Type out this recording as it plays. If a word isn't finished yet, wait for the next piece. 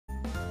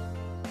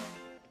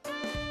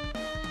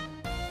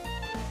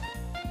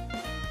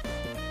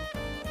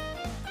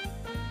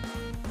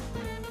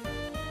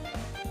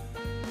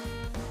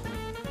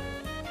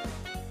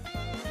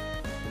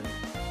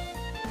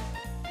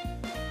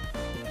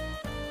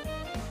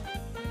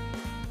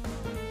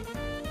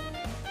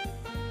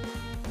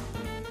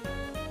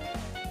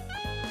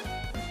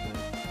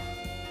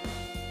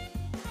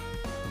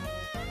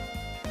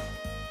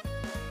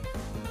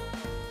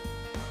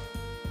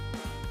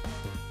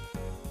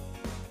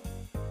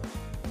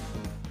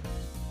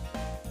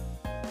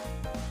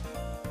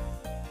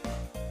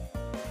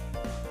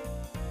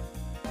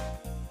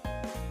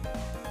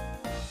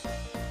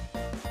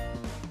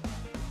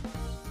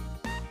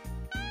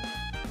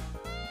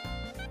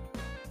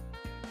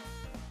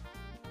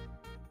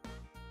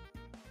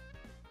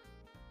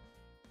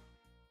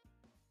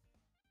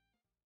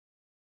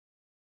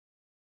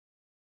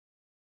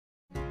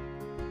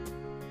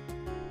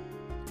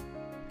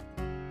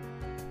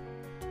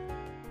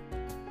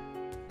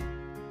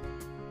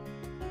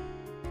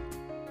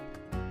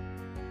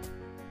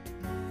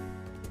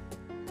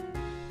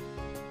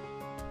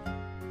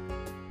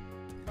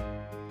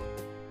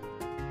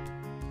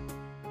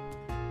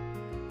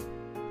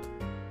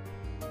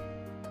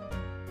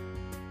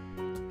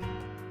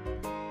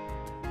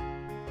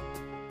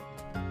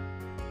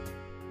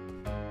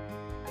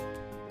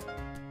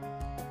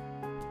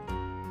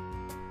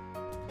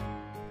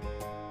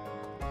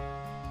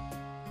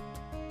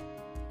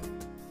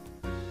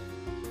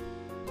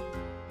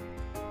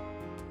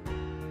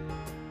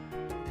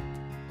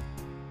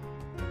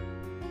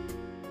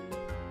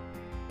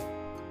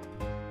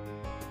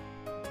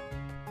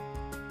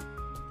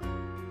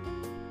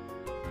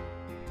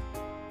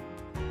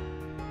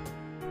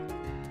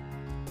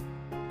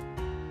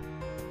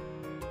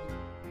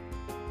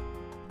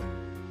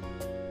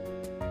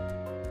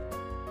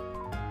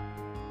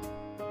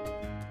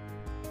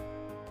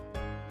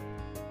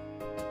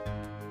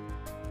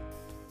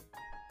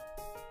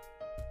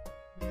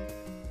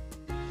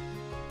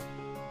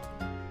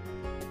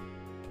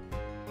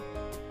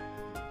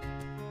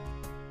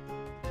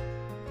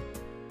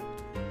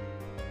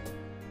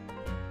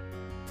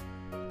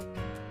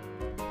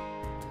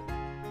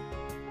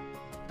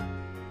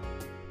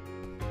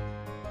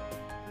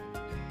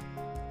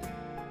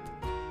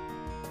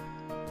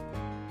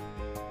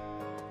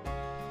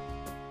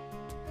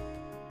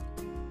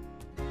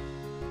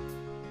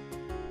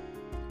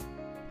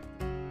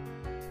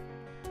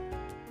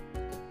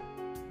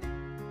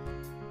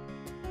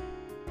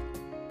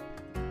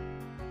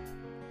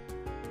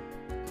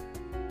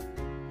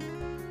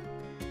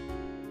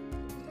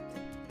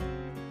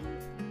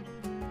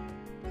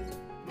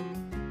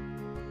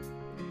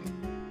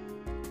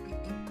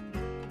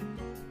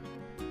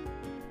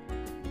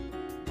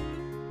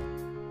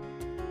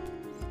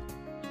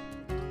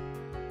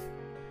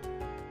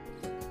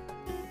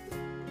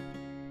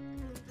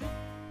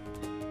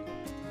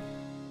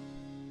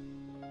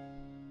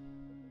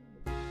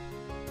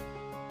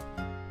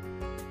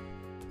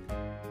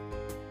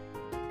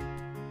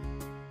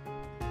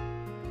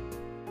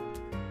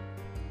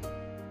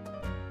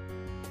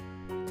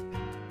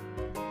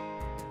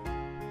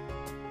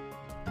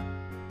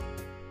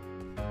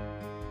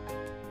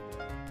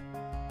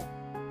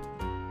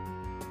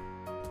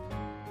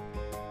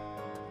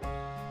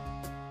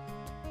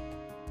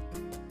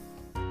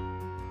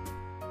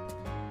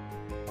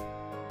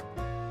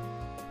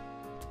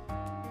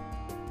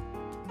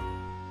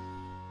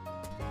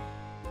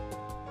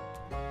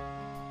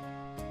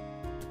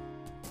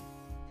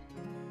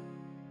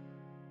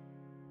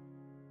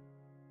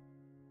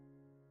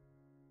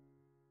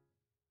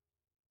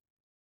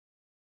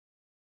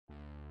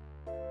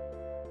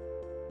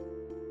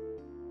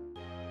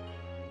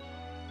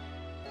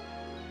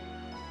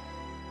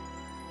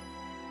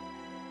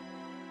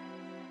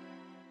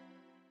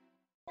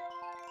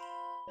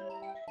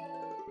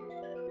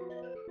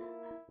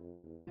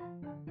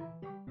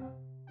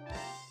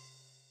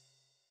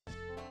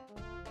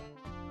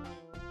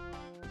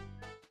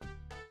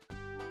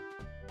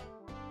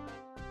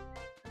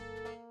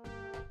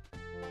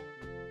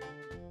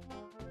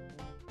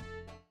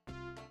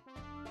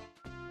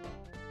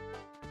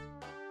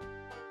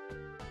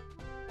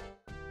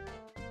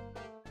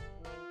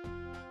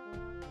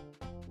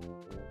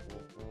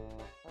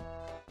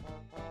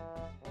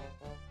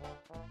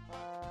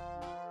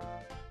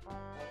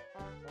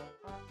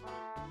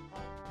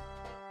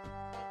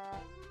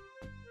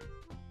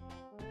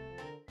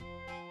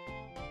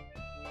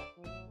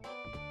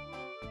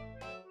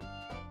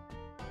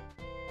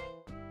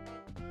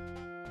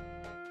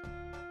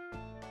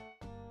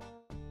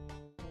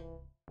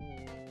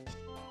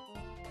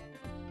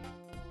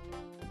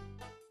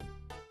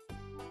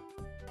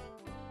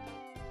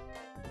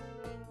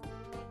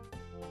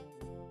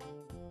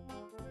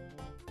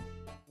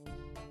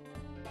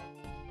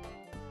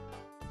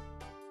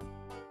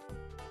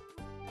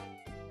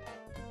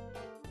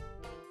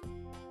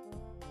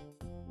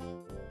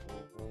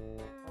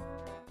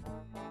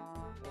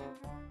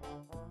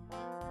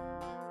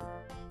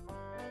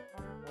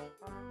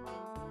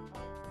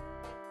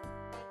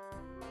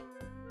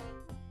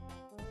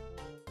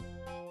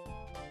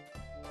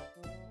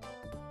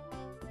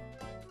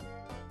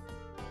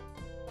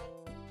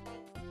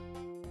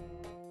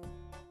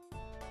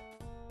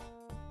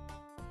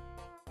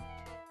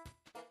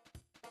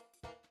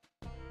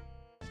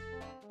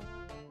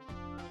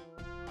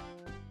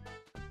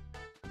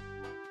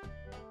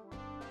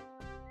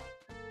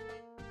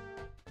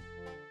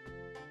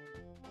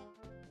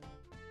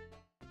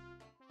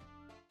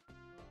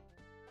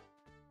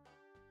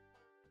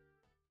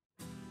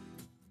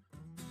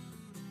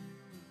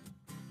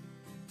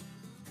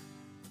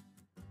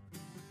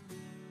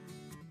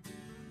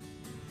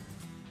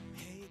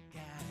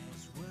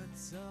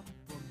Up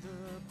on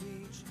the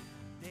beach,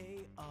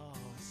 they all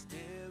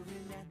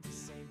staring at the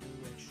same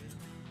direction.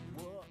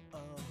 Whoa,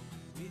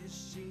 is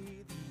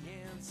she the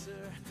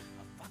answer?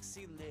 A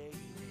foxy lady.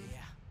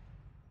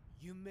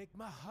 You make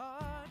my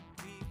heart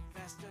beat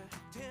faster,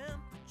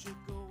 temperature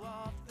go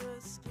off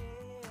the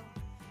scale.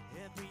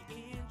 Every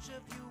inch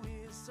of you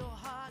is so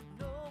hot,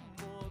 no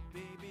more,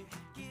 baby.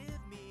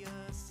 Give me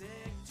a sec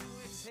to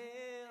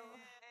exhale.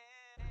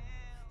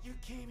 You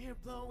came here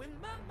blowing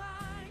my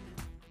mind.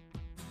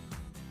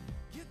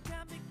 You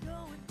got me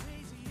going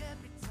crazy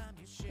every time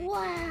you shake.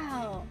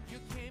 Wow.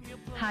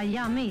 Hi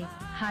Yami,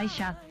 hi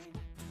Chat.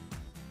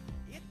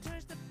 It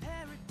turns to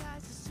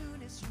paradise as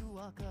soon as you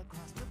walk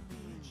across the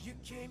beach. You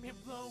came here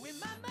blowing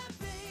my mind,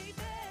 baby.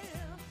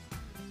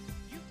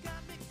 You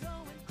got me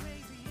going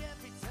crazy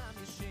every time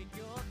you shake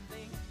your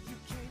thing. You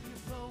came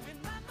here blowing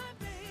my mind,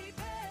 baby.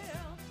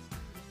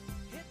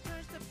 It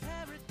turns to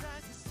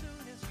paradise as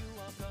soon as you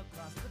walk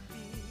across the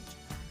beach.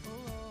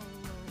 Oh,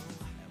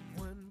 at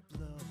one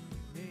blow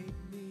made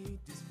me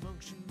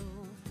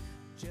dysfunctional,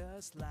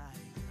 just like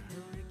a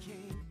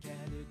hurricane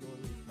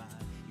category 5.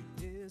 You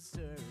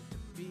deserve to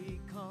be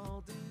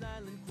called an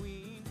island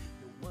queen.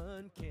 No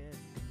one can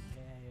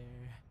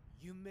compare.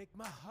 You make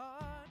my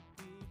heart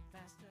beat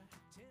faster,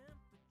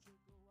 temperature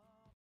go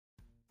up.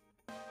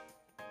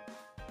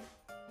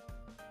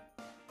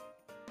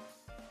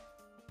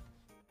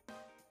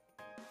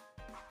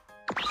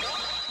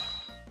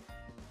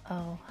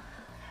 Oh,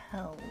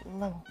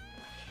 hello.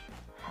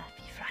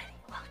 Happy Friday.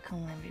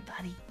 Welcome,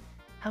 everybody.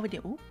 How we do?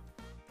 Ooh,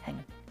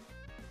 hang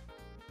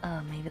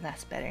on. Maybe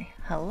that's better.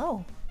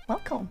 Hello.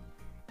 Welcome.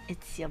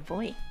 It's your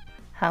boy.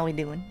 How we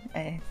doing?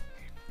 I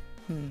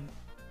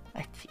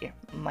fear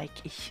mic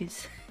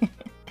issues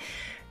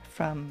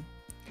from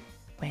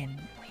when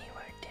we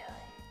were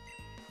doing...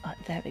 Oh,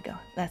 there we go.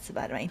 That's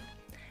about right.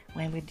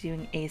 When we were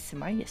doing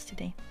ASMR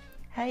yesterday.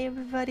 Hi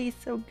everybody,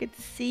 so good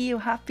to see you.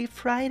 Happy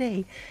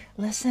Friday.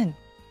 Listen,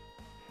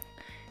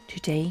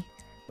 today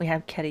we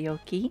have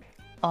karaoke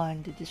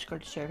on the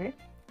Discord server,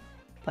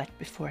 but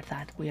before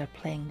that we are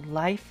playing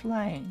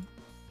Lifeline.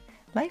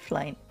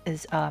 Lifeline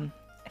is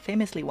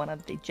famously one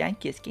of the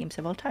jankiest games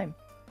of all time.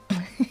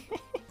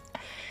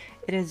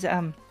 It is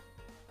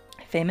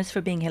famous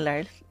for being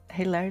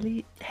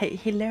hilariously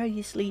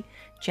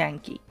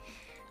janky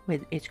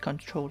with its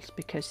controls,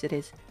 because it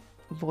is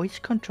voice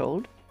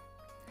controlled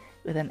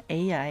with an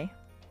AI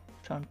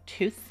from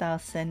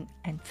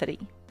 2003.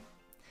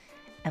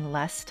 And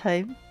last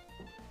time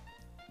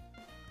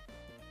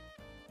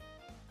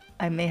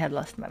I may have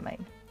lost my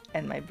mind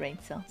and my brain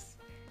cells,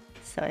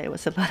 so it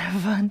was a lot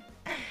of fun.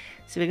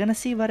 So we're gonna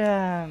see what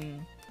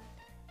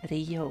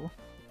Rio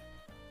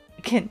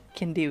can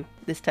do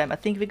this time. I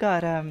think we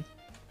got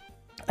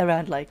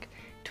around like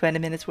 20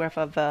 minutes worth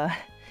of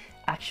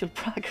actual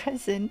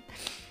progress in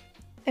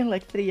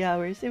like 3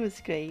 hours. It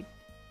was great.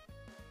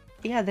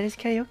 Yeah, there is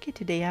karaoke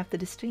today after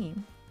the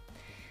stream.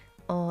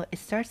 Oh, it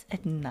starts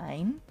at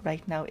 9.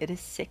 Right now it is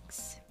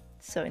 6.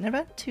 So in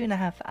around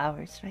 2.5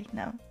 hours right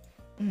now.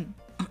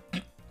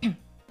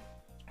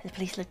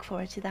 Please look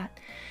forward to that.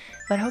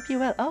 But I hope you're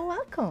well. Oh,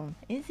 welcome,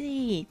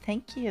 Izzy.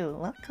 Thank you.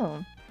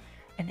 Welcome.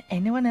 And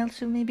anyone else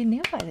who may be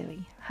new, by the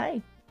way.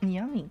 Hi,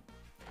 Yami.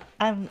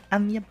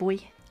 I'm your boy.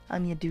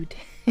 I'm your dude.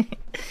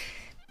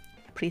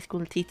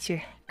 Preschool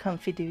teacher,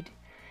 comfy dude,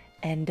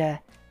 and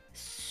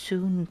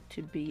soon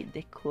to be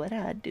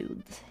Decora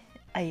dude.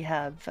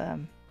 I've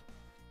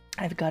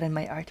gotten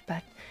my art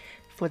back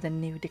for the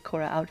new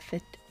Decora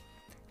outfit,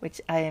 which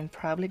I am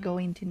probably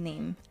going to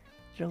name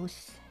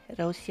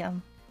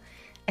Rosiam.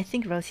 I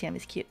think Rosiam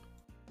is cute.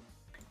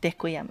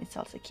 Decoyam is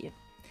also cute.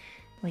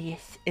 Well,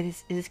 yes,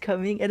 it is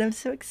coming, and I'm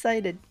so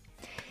excited.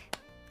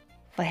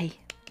 But hey,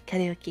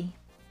 karaoke.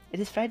 It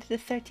is Friday the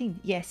 13th.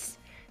 Yes,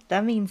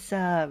 that means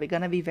we're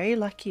gonna be very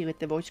lucky with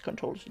the voice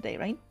controls today,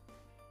 right?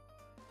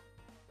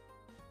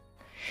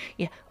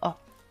 Yeah. Oh,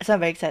 so I'm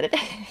very excited.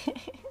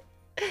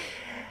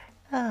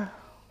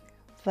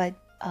 But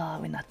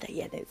we're not there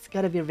yet. It's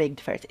gotta be rigged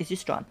first. It's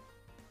just drawn,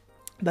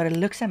 but it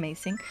looks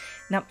amazing.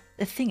 Now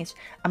the thing is,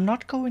 I'm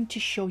not going to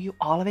show you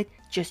all of it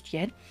just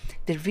yet.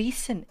 The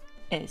reason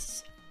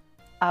is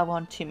I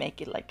want to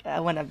make it like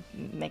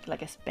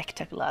a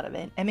spectacle out of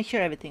it and make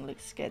sure everything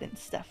looks good and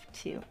stuff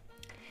too.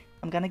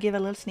 I'm gonna give a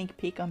little sneak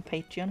peek on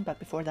Patreon, but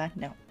before that,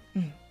 no.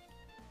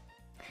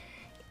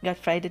 Got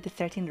Friday the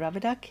 13th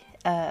Rubber Duck.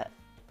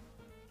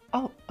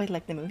 Oh, wait,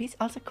 like the movies?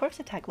 Also, Corpse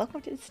Attack.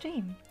 Welcome to the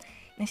stream.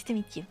 Nice to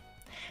meet you.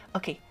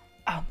 Okay.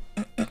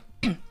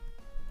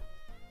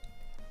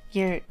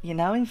 You're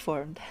now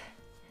informed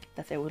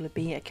that there will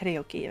be a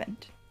karaoke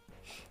event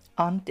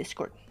on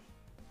Discord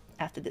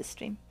after this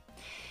stream.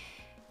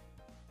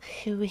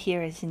 Who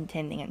here is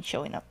intending on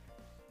showing up?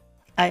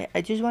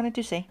 I just wanted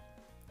to say,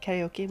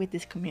 karaoke with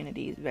this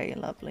community is very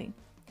lovely.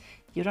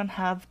 You don't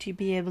have to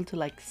be able to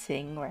like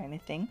sing or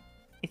anything.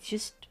 It's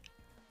just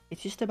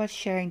about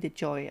sharing the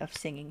joy of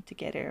singing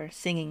together, or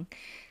singing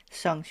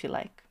songs you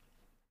like.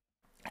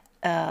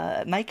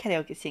 My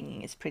karaoke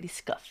singing is pretty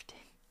scuffed,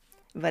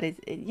 but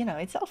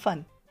it's all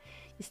fun.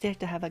 It's there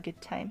to have a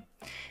good time.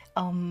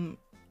 I'm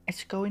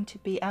going to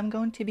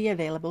be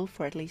available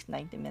for at least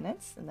 90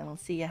 minutes, and then we'll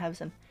see. I have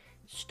some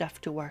stuff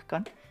to work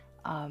on,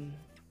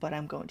 but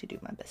I'm going to do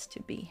my best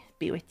to be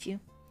with you.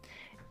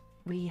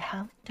 We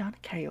haven't done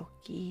a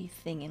karaoke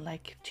thing in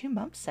like 2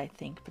 months, I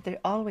think, but they're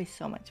always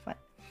so much fun.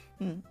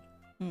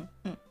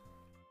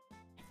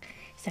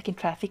 Stuck in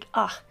traffic.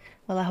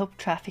 Well, I hope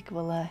traffic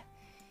will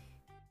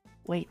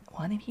wait,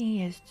 one of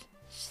you is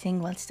sing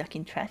while stuck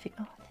in traffic.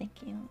 Oh,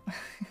 thank you.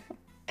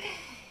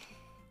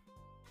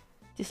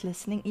 Just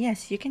listening.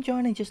 Yes, you can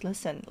join and just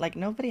listen. Like,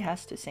 nobody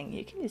has to sing.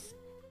 You can just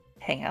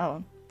hang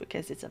out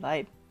because it's a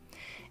vibe.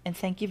 And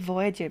thank you,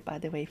 Voyager, by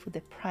the way, for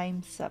the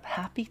Prime sub.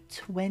 Happy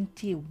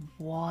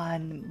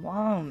 21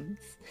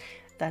 months.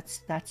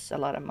 That's a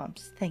lot of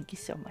months. Thank you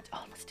so much.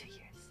 Almost 2 years.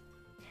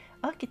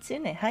 Oh,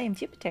 Kitsune. Hi, I'm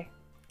Jupiter.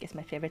 Guess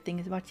my favorite thing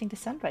is watching the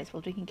sunrise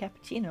while drinking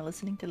cappuccino,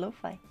 listening to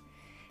lo-fi.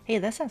 Hey,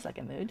 that sounds like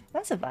a mood.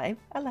 That's a vibe.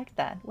 I like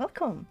that.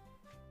 Welcome.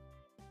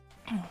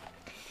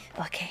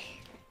 Okay.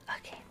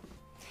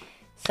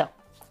 So,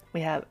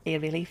 we have a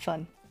really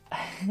fun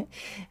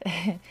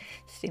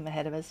stream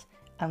ahead of us.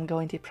 I'm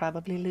going to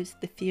probably lose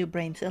the few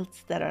brain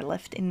cells that are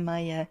left in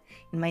my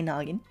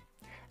noggin,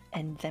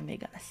 and then we're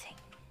gonna sing.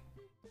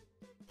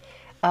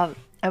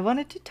 I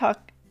wanted to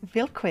talk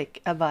real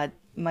quick about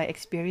my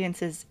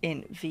experiences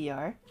in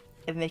VR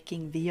and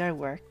making VR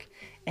work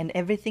and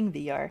everything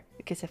VR,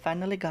 because I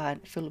finally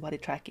got full body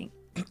tracking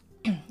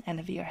and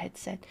a VR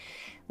headset,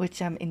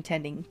 which I'm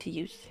intending to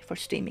use for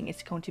streaming.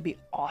 It's going to be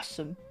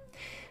awesome.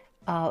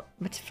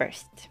 But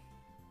first,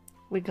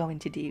 we're going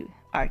to do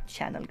our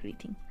channel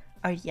greeting,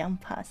 our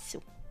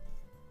Yampasu.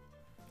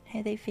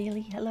 Hey there,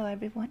 Feely. Hello,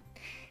 everyone.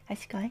 Hi,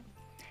 Sky.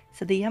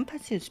 So the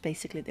Yampasu is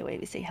basically the way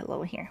we say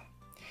hello here,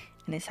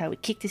 and it's how we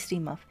kick the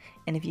stream off.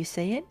 And if you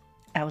say it,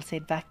 I will say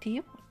it back to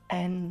you,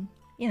 and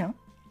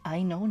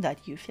I know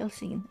that you feel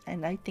seen,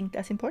 and I think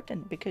that's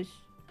important because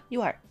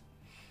you are.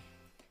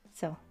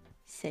 So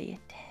say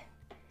it.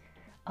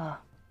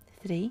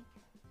 3,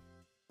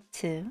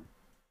 2,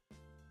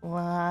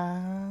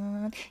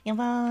 1.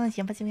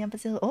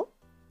 Yampasu. Oh,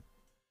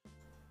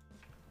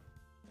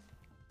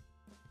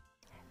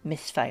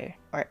 misfire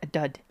or a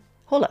dud.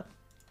 Hold up.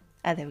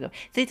 There we go.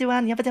 3, 2,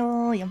 1.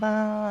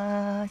 Yampasu.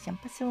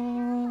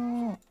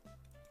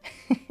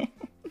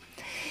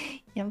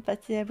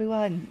 Yampasu,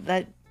 everyone.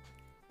 That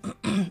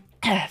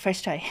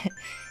first try.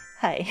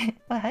 Hi.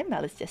 Well, hi,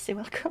 Malice Jesse.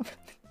 Welcome.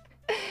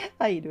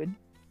 How you doing?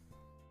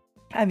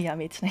 I'm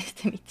Yami. It's nice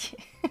to meet you.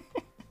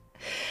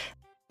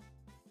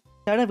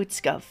 Started with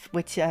scuff,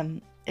 which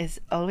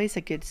is always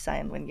a good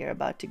sign when you're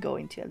about to go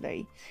into a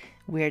very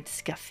weird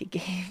scuffy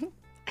game.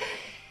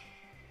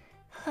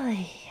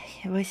 Hi,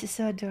 your voice is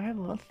so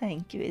adorable.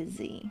 Thank you,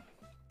 Izzy.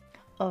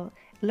 Oh,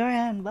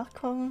 Lauren,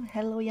 welcome.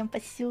 Hello,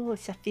 Yampasu.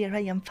 Safira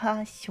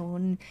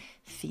Yampasun.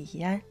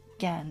 Fia,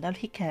 Gandalf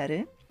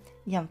Hikaru.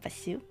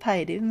 Yampasu,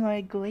 Paidu,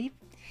 Margoy.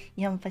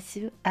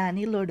 Yampasu,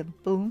 Annie, Lord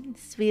of Boom.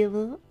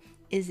 Swivel,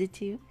 Izzy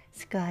too.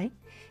 Sky.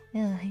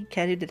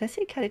 Hikaru, did I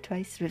say Hikaru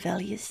twice?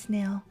 Rebellious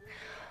now.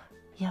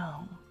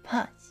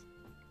 Yampas.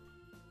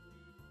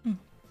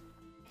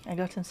 I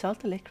got some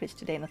salted licorice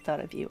today and I thought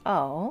of you.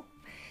 Oh,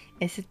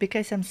 is it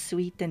because I'm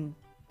sweet and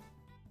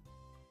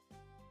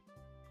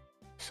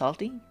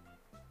Salty?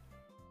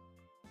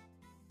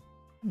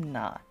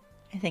 Nah.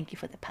 Thank you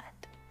for the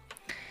pat.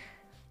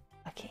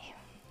 Okay.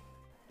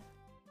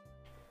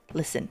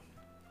 Listen,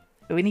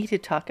 we need to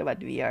talk about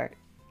VR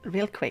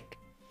real quick.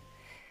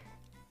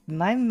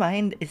 My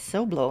mind is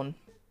so blown.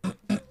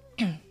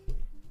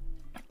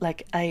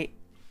 Like I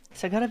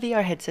got a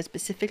VR headset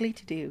specifically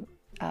to do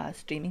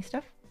streaming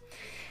stuff.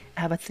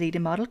 I have a 3D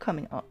model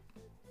coming up.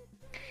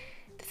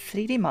 The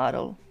 3D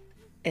model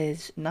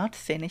is not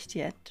finished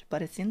yet,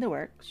 but it's in the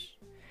works.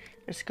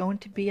 There's going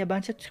to be a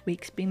bunch of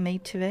tweaks being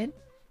made to it.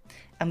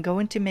 I'm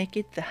going to make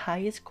it the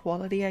highest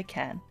quality I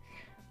can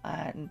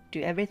and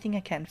do everything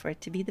I can for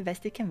it to be the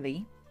best it can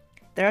be.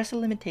 There are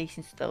some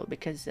limitations though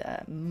because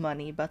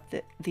money, but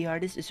the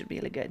artist is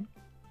really good.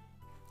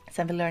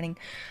 So I've been learning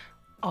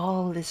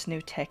all this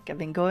new tech. I've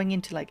been going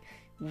into like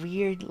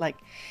weird like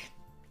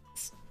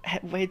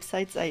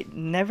websites I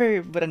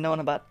never would have known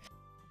about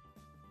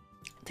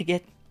to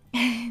get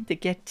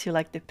to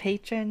like the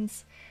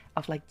patrons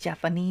of like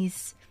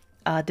Japanese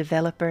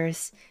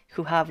developers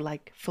who have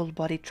like full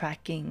body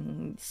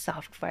tracking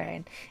software,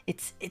 and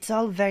it's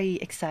all very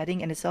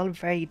exciting and it's all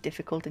very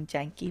difficult and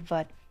janky,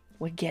 but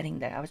we're getting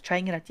there. I was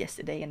trying it out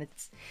yesterday and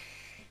it's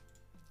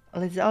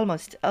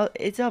almost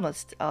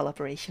all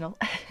operational.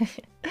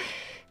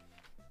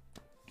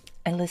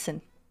 And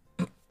listen,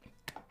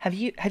 have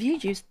you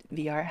used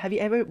VR? Have you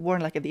ever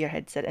worn like a VR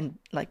headset and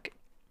like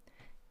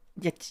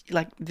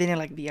been in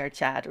like VR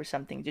chat or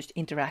something, just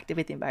interactive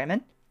with the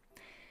environment?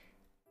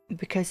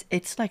 Because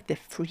it's like the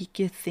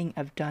freakiest thing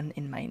I've done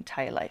in my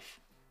entire life.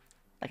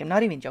 Like I'm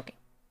not even joking.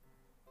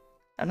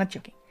 I'm not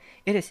joking.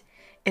 It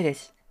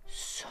is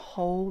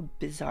so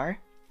bizarre.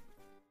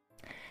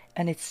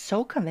 And it's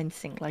so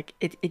convincing. Like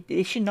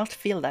it should not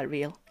feel that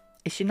real.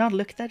 It should not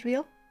look that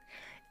real.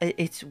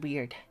 It's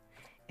weird.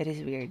 It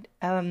is weird.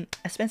 I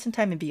spent some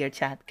time in VR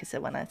chat because I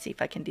want to see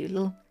if I can do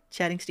little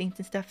chatting streams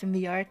and stuff in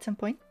VR at some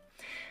point.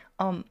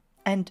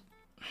 And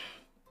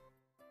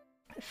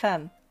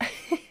fam,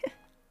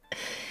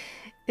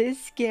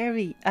 it's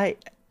scary. I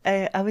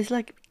was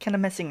like kind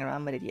of messing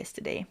around with it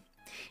yesterday,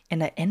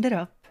 and I ended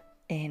up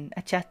in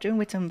a chat room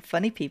with some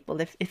funny people.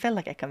 It felt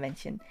like a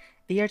convention.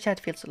 VR chat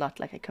feels a lot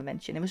like a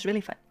convention. It was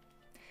really fun.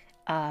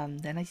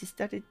 Then I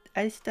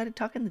started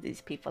talking to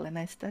these people, and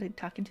I started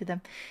talking to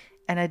them,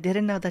 and I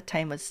didn't know that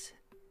time was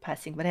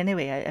passing. But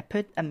anyway, I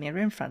put a mirror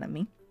in front of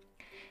me,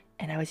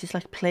 and I was just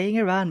like playing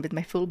around with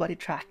my full body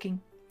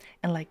tracking,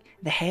 and like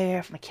the hair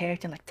of my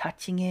character, and like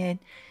touching it,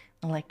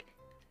 and like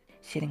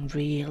sitting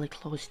really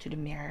close to the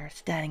mirror,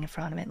 standing in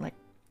front of it, like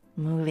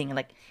moving, and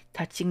like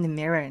touching the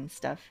mirror and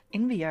stuff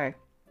in VR.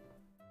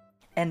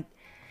 And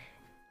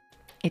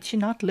it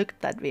should not look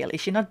that real. It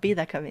should not be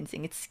that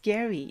convincing. It's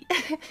scary.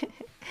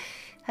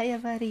 Hiya,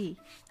 buddy.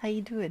 How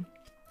you doing?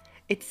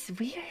 It's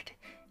weird.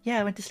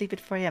 Yeah, I went to sleep at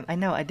 4 a.m. I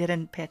know, I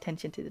didn't pay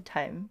attention to the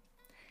time.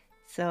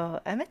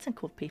 So I met some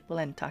cool people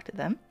and talked to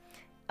them.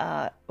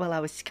 Well, I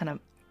was kind of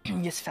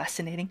just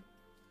fascinated.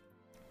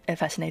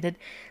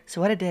 So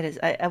what I did is,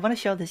 I want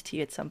to show this to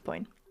you at some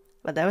point.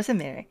 But there was a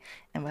mirror.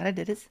 And what I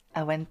did is,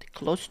 I went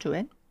close to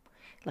it.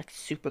 Like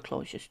super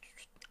close, just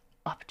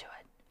up to it.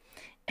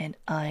 And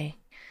I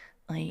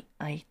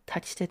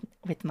touched it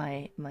with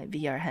my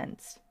VR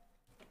hands.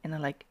 And I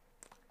like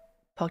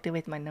poked it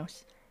with my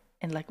nose.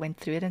 And like went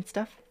through it and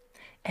stuff.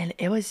 And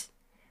it was,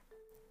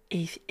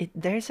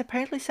 there's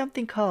apparently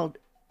something called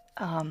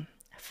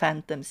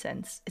phantom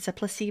sense. It's a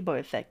placebo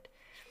effect.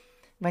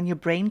 When your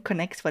brain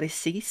connects what it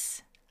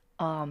sees,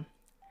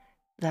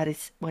 that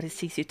is what it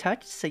sees you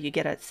touch, so you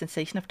get a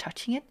sensation of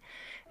touching it.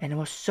 And it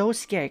was so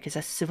scary because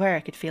I swear I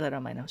could feel it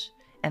on my nose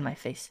and my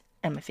face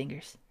and my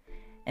fingers.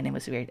 And it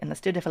was weird. And I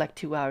stood there for like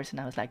 2 hours and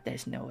I was like,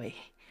 there's no way.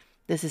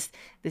 This is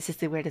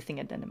the weirdest thing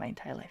I've done in my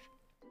entire life.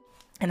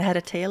 And I had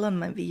a tail on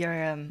my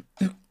VR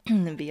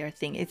VR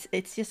thing.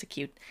 It's just a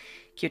cute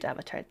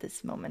avatar at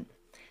this moment.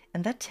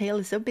 And that tail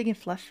is so big and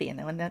fluffy,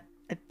 and when I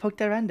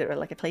poked around it, or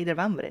like I played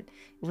around with it,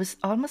 it was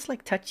almost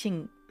like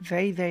touching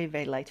very, very,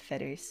 very light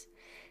feathers.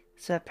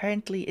 So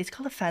apparently it's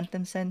called a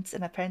phantom sense,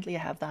 and apparently I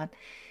have that.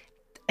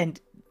 And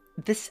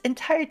this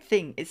entire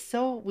thing is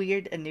so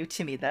weird and new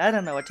to me that I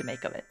don't know what to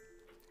make of it.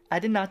 I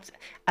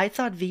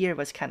thought VR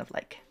was kind of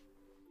like,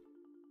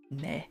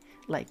 meh.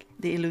 Like,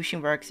 the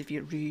illusion works if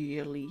you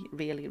really,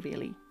 really,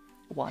 really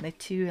want it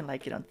to, and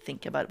like you don't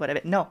think about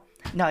whatever. No,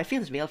 it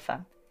feels real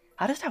fun.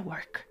 How does that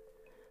work?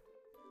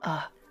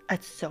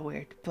 It's so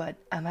weird, but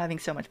I'm having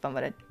so much fun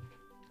with it.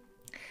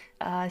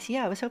 So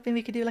yeah, I was hoping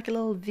we could do like a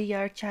little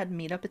VR chat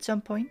meetup at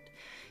some point.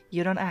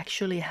 You don't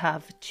actually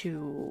have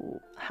to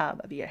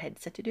have a VR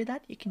headset to do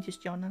that. You can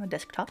just join on a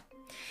desktop.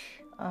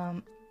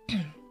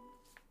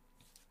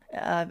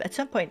 At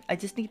some point, I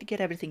just need to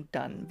get everything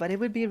done, but it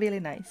would be really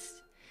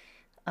nice.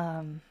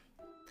 And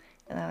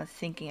I was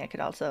thinking I could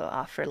also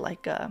offer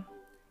like the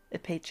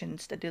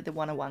patrons that do the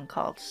one-on-one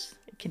calls.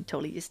 You can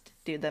totally just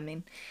do them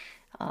in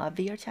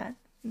VR chat.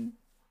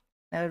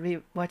 Now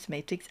rewatch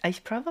Matrix. I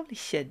probably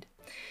should.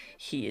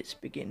 He is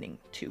beginning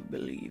to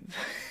believe.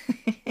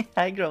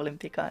 Hi, Grolin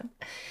Pecan.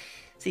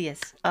 So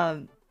yes,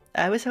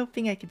 I was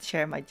hoping I could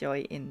share my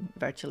joy in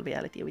virtual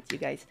reality with you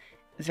guys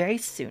very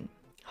soon,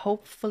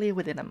 hopefully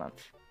within a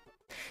month.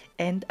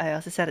 And I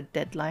also set a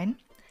deadline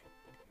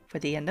for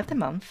the end of the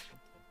month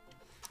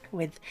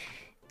with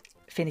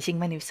finishing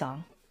my new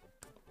song.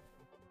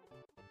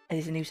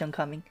 There's a new song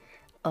coming.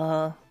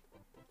 I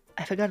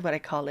forgot what I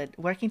call it.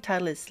 Working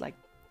title is like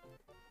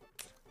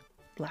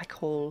black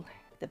hole,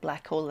 the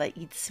black hole that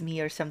eats me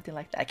or something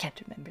like that. I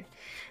can't remember.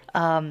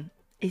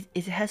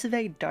 It has a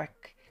very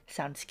dark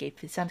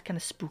soundscape. It sounds kind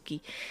of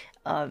spooky,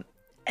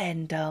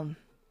 and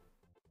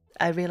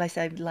I realized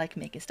I like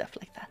making stuff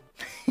like that.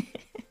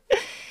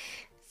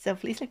 So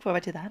please look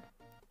forward to that.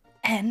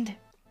 And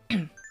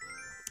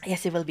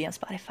yes, it will be on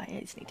Spotify.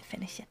 I just need to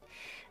finish it.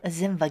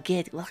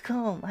 Zimvagit,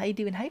 welcome. How you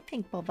doing? Hi,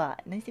 Pink Boba.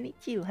 Nice to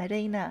meet you. Hi,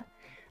 Reina.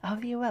 I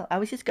hope you're well. I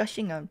was just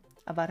gushing on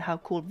about how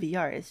cool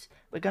VR is.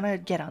 We're gonna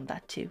get on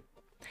that too.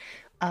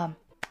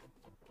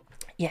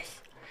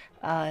 Yes.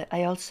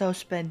 I also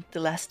spent the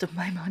last of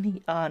my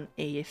money on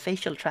a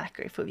facial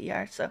tracker for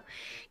VR, so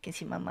you can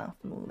see my mouth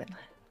move and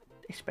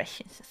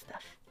expressions and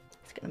stuff.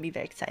 It's gonna be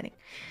very exciting.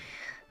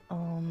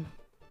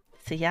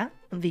 So yeah,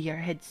 VR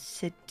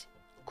headset,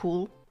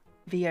 cool.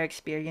 VR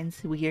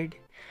experience, weird.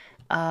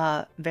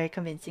 Very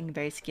convincing,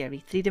 very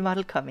scary. 3D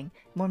model coming,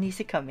 more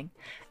music coming,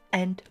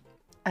 and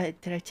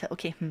did I tell?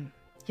 Okay,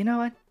 you know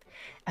what?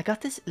 I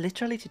got this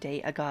literally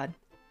today. I got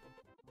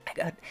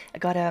a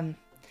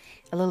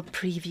little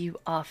preview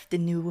of the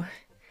new,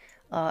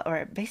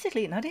 or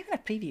basically not even a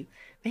preview.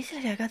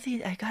 Basically, I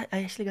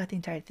actually got the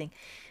entire thing.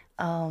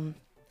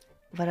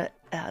 But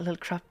a little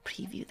crop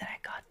preview that I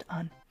got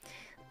on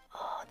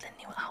the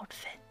new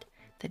outfit,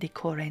 the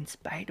Decora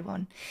inspired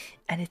one,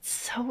 and it's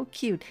so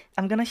cute.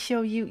 I'm gonna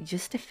show you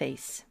just the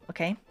face,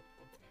 okay?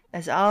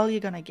 That's all you're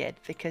gonna get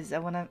because I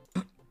wanna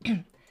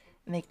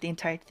make the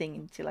entire thing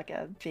into like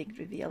a big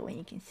reveal when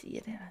you can see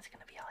it, and it's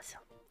gonna be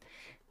awesome.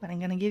 But I'm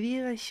gonna give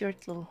you a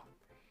short little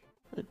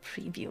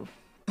preview.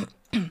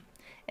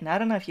 And I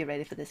don't know if you're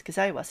ready for this because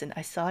I wasn't.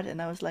 I saw it and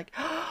I was like,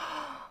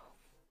 oh,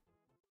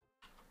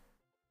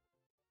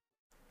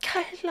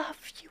 I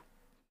love you.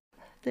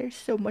 There's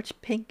so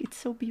much pink. It's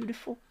so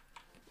beautiful.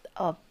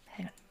 Oh,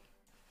 hang on.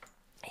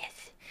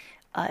 Yes.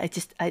 I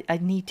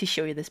need to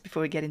show you this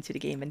before we get into the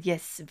game. And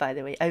yes, by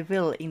the way, I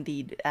will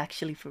indeed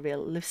actually for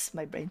real lose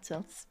my brain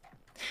cells.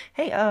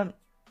 Hey,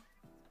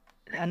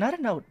 another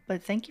note,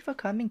 but thank you for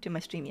coming to my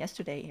stream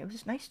yesterday. It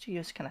was nice to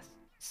just kind of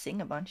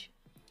sing a bunch.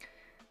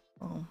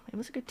 Oh, it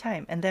was a good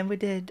time. And then we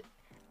did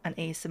an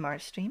ASMR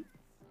stream.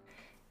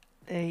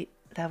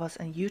 That was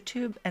on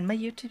YouTube, and my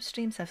YouTube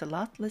streams has a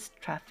lot less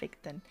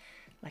traffic than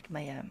like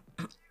my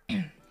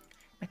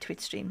my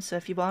Twitch streams. So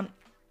if you want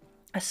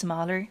a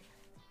smaller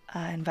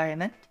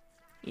environment,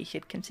 you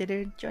should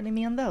consider joining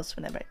me on those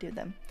whenever I do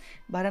them.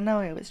 But I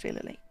know it was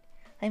really late.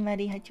 Hi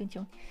Maddie, hi Chun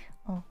Chun.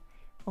 Oh,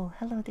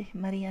 hello there,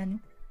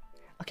 Mariano.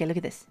 Okay, look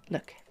at this.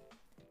 Look.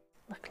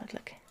 But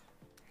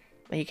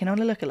you can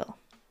only look a little.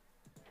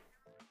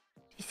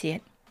 You see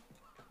it?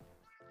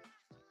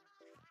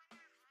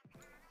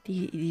 Do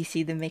you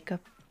see the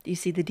makeup? Do you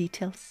see the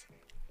details?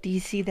 Do you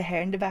see the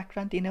hair in the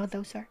background? Do you know what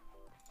those are?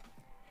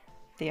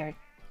 They are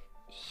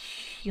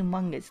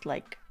humongous,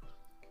 like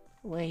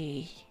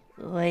way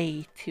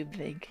too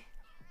big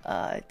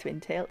twin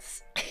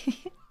tails.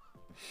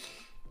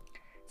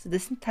 So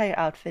this entire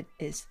outfit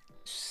is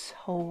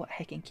so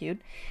heckin'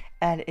 cute,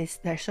 and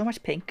there's so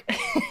much pink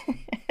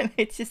and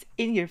it's just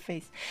in your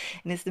face,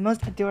 and it's the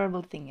most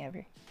adorable thing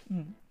ever.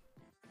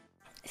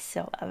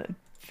 So I'm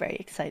very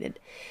excited.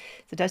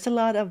 So there's a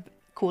lot of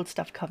cool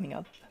stuff coming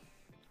up.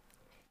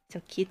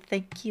 So cute,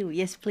 thank you.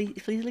 Yes,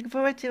 please look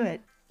forward to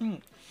it.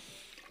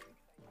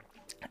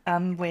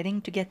 I'm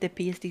waiting to get the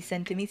PSD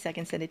sent to me so I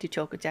can send it to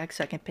Choco Jack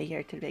so I can pay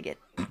her to rig it.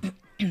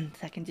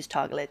 So I can just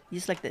toggle it,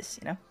 just like this,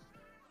 you know.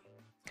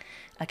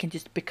 I can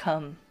just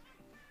become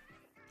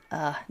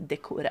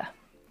Decora.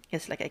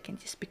 It's like I can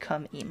just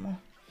become emo.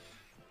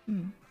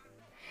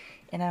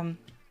 And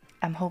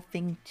I'm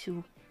hoping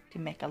to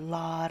make a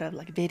lot of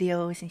like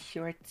videos and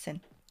shorts and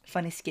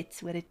funny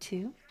skits with it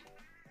too.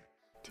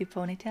 2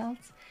 ponytails.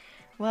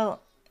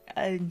 Well,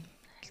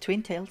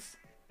 twin tails,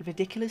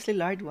 ridiculously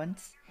large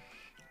ones.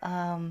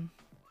 I'm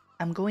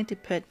going to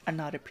put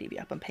another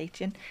preview up on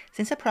Patreon.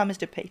 Since I promised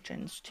the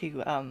patrons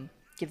to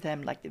give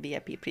them like the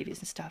VIP previews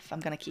and stuff,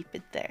 I'm gonna keep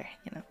it there,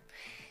 you know,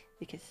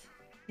 because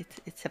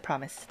it's a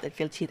promise that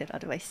feel cheated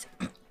otherwise.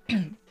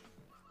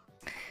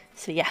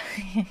 So yeah.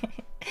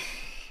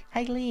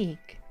 Hi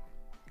Leek.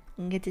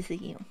 Good to see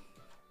you.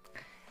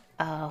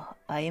 I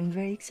am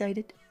very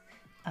excited.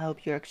 I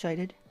hope you're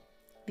excited.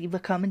 Leave a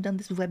comment on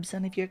this web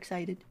zone if you're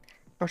excited.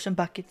 Or some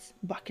buckets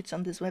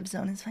on this web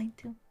zone is fine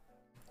too.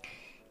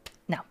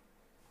 Now,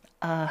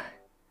 I'm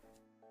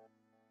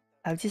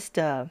just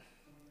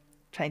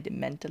trying to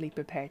mentally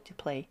prepare to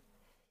play.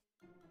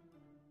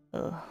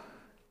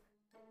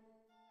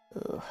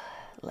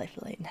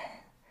 Lifeline.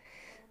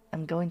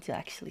 I'm going to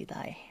actually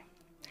die.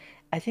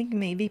 I think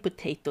maybe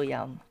Potato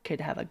Yam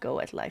could have a go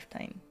at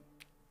Lifetime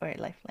or at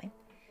Lifeline.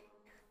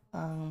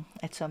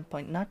 At some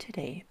point, not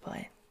today,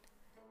 but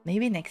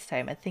Maybe next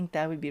time. I think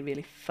that would be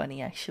really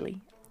funny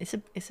actually. It's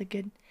a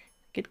good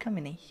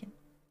combination.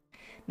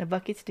 No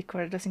buckets,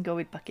 decor doesn't go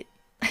with bucket.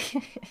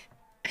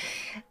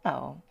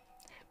 Oh.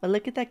 But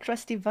look at that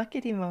crusty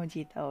bucket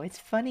emoji though. It's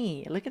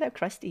funny. Look at how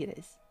crusty it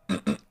is.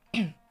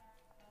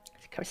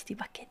 It's a crusty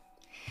bucket.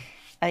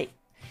 I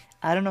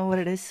don't know what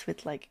it is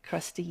with like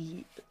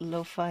crusty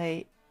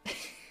lo-fi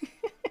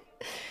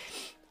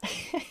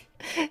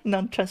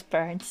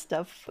non-transparent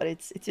stuff, but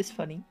it's just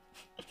funny.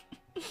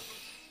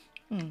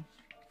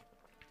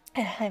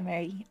 Hi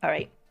Mary.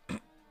 Alright.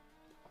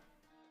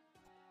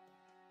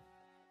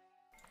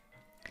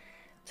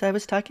 So I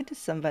was talking to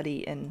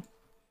somebody in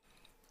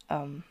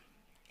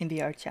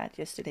VR chat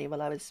yesterday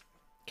while I was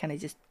kind of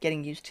just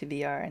getting used to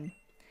VR and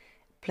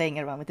playing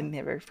around with the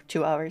mirror for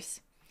 2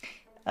 hours.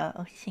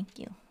 Oh, thank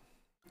you.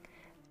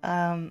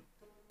 And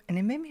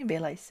it made me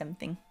realize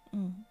something.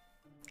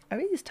 I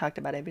really just talked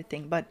about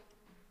everything, but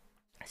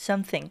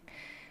something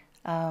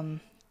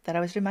that I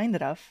was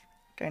reminded of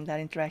during that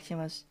interaction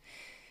was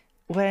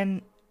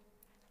when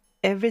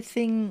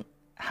everything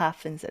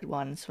happens at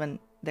once, when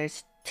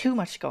there's too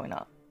much going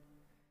on,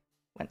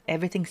 when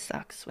everything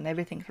sucks, when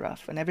everything's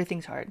rough, when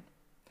everything's hard,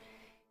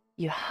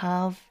 you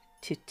have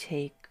to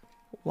take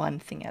one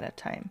thing at a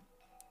time.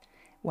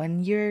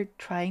 When you're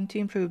trying to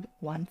improve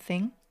one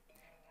thing,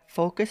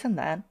 focus on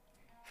that.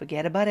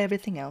 Forget about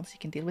everything else. You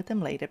can deal with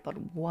them later, but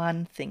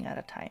one thing at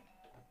a time.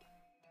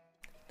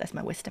 That's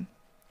my wisdom.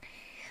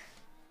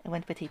 I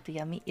went potato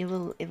yummy. It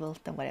will,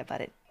 don't worry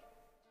about it.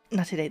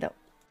 Not today though.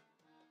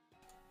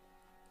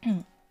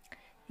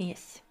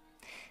 Yes.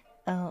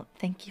 Oh,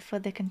 thank you for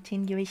the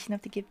continuation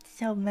of the gift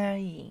so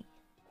Mary.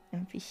 I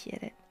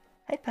appreciate it.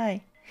 Hi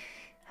Pie.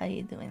 How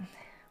you doing?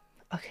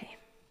 Okay.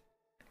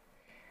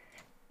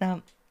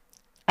 Now,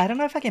 I don't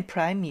know if I can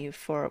prime you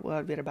for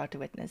what we're about to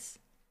witness.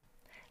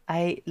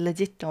 I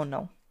legit don't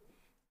know.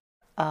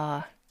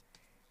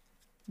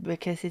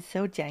 Because it's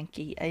so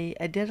janky.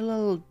 I did a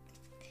little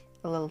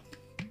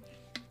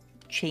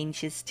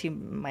changes to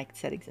mic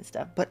settings and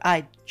stuff, but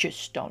I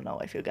just don't know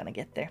if you're gonna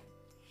get there.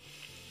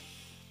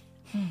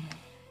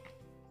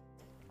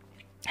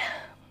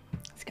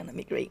 It's gonna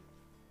be great.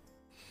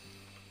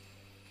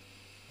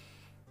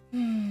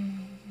 It's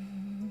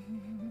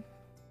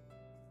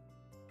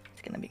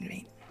gonna be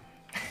great.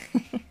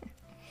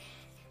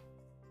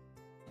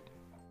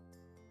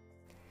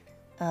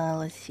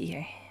 Let's see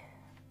here.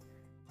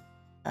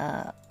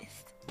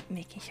 Just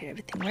making sure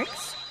everything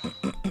works.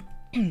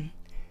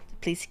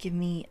 Please give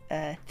me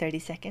 30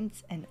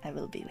 seconds and I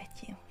will be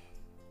with you.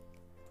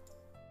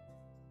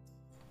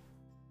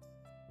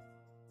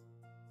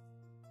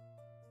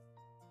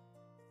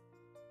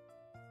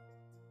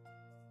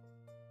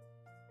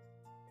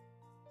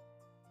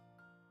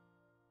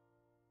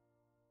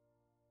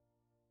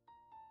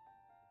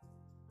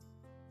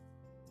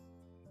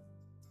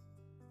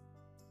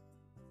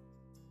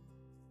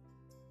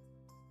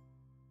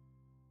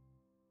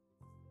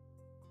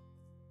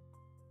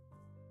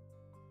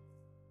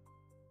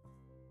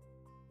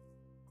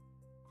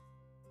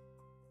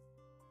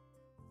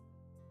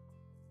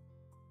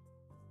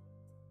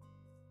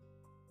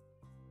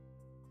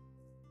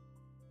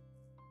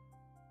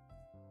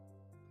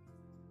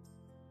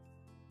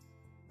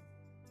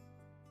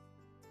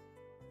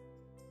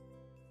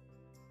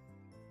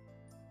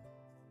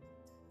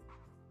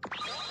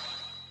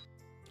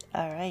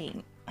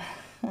 Alright.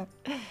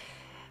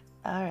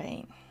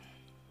 Alright.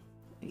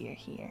 We are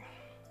here.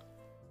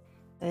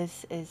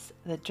 This is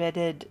the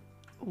dreaded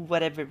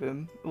whatever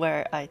room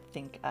where I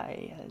think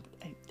I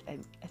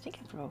think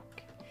I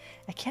broke.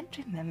 I can't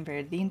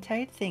remember. The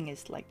entire thing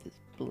is like this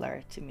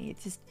blur to me.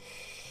 It's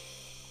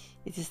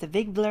just a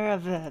big blur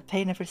of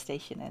pain and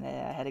frustration, and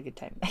I had a good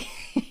time.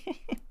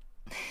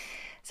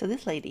 So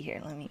this lady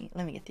here, let me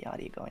get the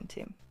audio going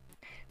too.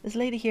 This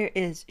lady here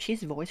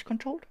she's voice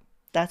controlled.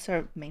 That's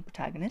our main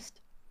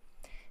protagonist.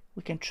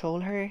 We control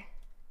her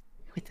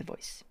with the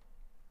voice.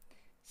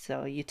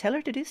 So you tell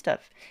her to do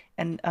stuff,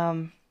 and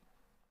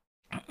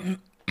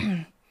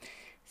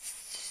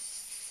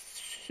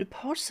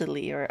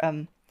supposedly, or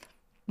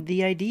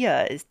the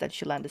idea is that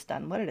she'll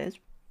understand what it is,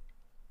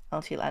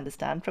 and she'll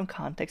understand from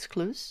context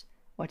clues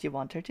what you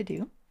want her to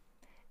do,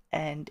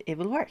 and it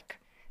will work.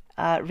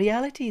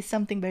 Reality is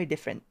something very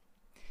different,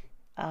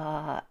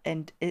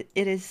 and it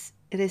is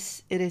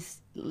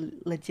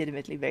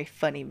legitimately very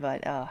funny,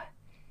 but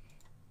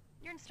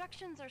Your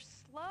instructions are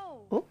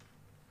slow.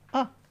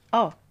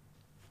 oh,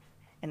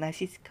 and now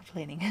she's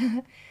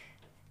complaining.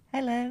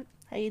 Hello,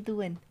 how you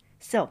doing?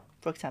 So,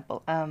 for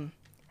example,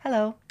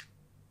 hello.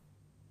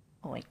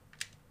 Oh wait.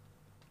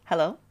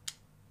 Hello?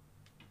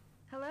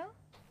 Hello?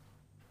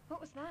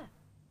 What was that?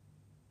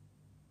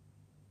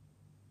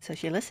 So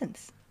she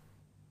listens.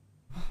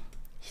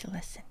 She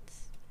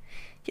listens.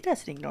 She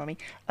doesn't ignore me.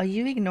 Are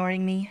you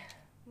ignoring me?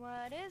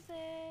 What is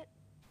it?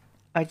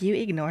 Are you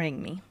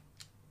ignoring me?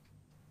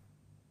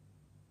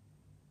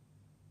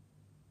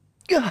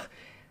 Ugh.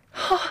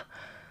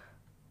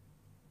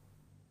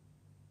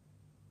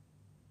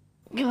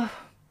 Ugh.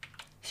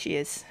 She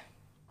is.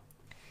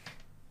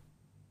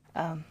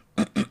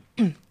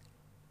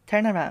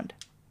 Turn around.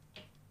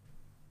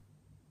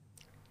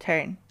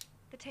 Turn.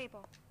 The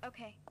table.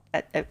 Okay.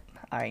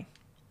 Alright.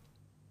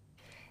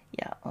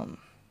 Yeah,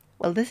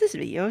 well, this is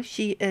Rio.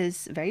 She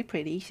is very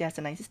pretty. She has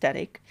a nice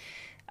aesthetic.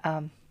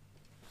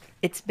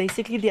 It's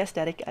basically the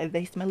aesthetic I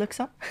based my looks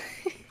on.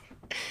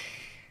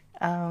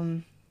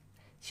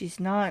 She's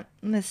not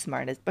the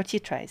smartest, but she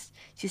tries.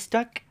 She's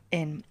stuck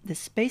in the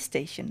space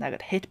station that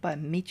got hit by a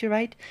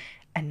meteorite,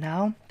 and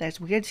now there's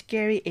weird,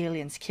 scary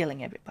aliens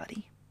killing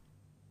everybody.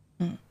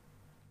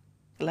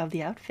 Love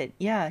the outfit.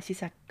 Yeah,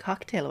 she's a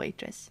cocktail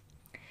waitress.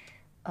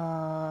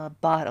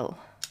 Bottle.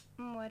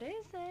 What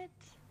is it?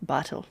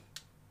 Bottle.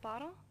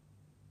 Bottle?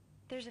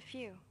 There's a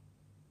few.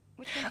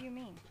 Which one do you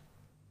mean?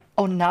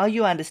 Oh, now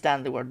you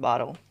understand the word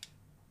bottle.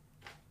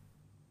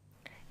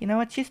 You know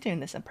what? She's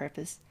doing this on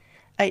purpose.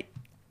 Do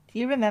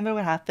you remember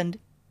what happened?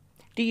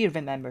 Do you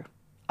remember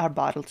our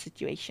bottle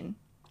situation?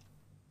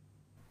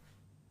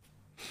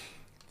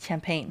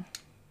 Champagne.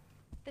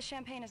 The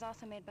champagne is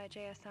also made by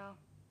JSL.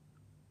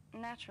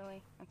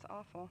 Naturally, that's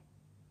awful.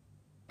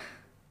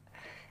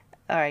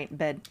 Alright,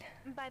 bed.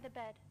 By the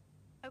bed.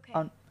 Okay.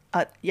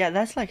 Yeah,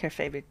 that's like her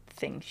favorite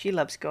thing. She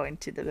loves going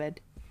to the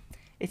bed.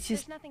 It's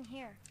just... There's nothing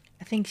here.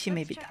 I think she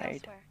may Let's be check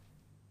tired.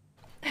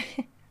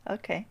 elsewhere.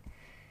 Okay.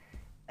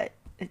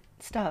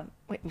 Stop.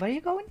 Wait, where are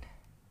you going?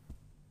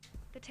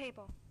 The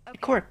table. Okay.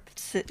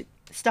 Corpse.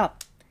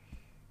 Stop.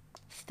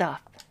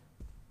 Stop.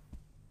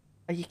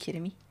 Are you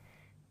kidding me?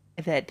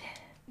 A bed.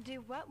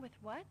 Do what with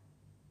what?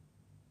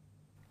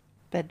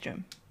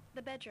 Bedroom.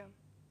 The bedroom.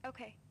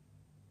 Okay.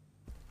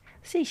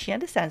 See, she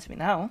understands me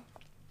now.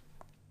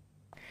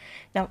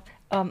 Now,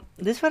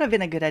 this would have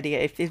been a good idea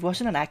if it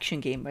wasn't an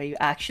action game where you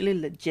actually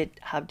legit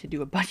have to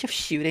do a bunch of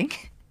shooting.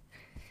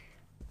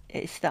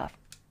 Stop.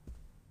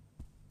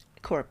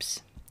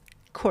 Corpse.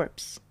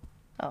 Corpse.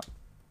 Oh.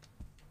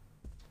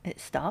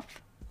 Stop.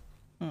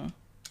 Well,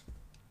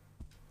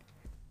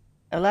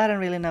 I don't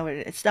really know where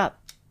it is. Stop.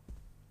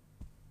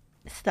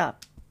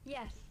 Stop.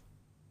 Yes.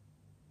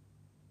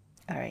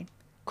 Alright.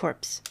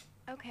 Corpse.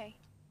 Okay.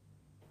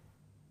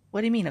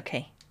 What do you mean,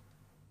 okay?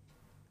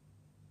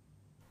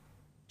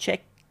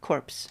 Check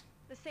corpse.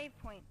 The save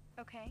point.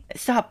 Okay.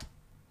 Stop.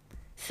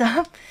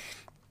 Stop.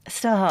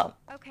 Stop.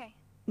 Okay.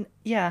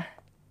 Yeah.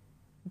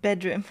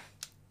 Bedroom.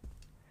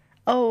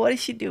 Oh, what is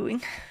she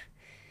doing?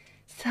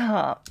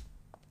 Stop.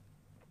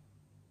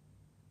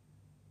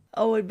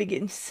 Oh, it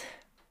begins.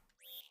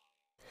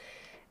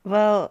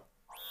 Well,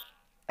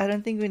 I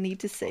don't think we need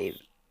to save.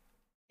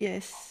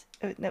 Yes.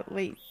 Oh, no,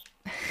 wait.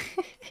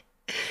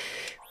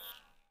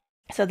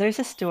 So there's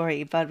a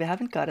story, but we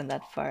haven't gotten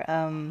that far.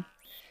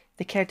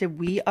 The character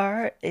we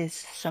are is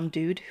some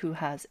dude who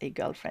has a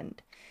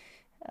girlfriend.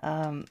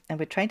 And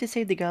we're trying to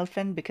save the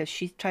girlfriend because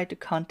she tried to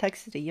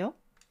contact Rio.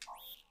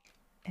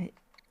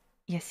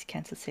 Yes,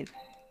 cancel save.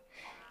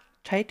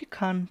 Try to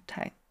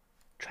contact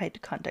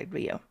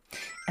Rio.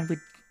 And we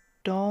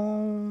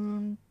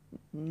don't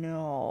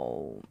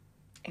know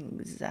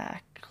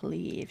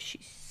exactly if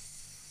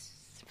she's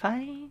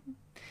fine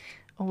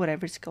or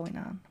whatever's going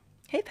on.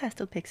 Hey,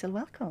 Pastel Pixel,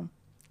 welcome.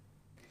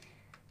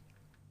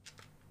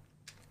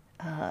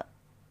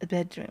 The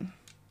bedroom.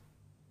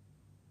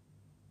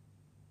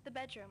 The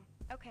bedroom.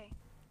 Okay.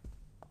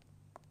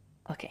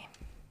 Okay,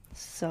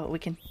 so we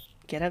can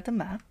get out the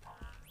map.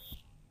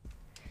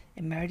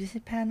 Emergency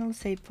panel,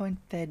 save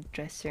point, bed,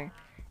 dresser.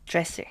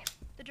 Dresser.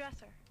 The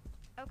dresser.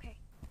 Okay.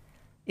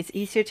 It's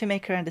easier to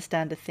make her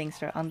understand the things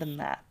that are on the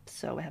map.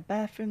 So we have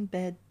bathroom,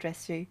 bed,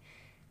 dresser.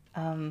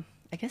 I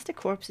guess the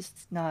corpse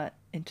is not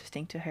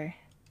interesting to her.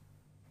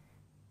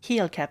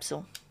 Heal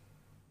capsule.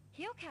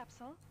 Heal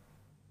capsule?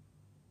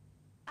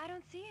 I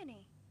don't see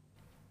any.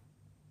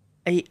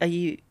 Are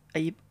you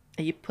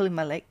pulling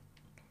my leg?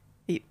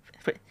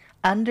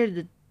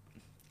 Under.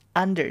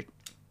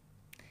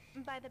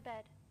 By the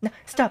bed. No,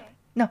 stop. Okay.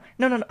 No.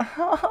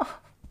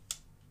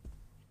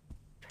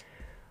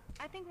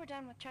 I think we're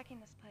done with checking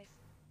this place.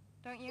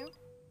 Don't you?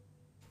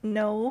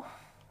 No.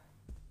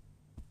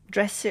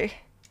 Dresser.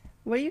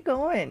 Where are you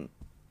going?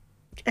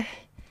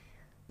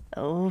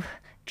 Oh,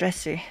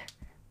 dresser.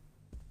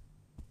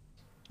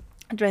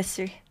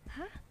 Dresser.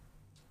 Huh?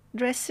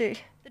 Dresser.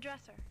 The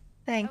dresser.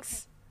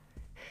 Thanks.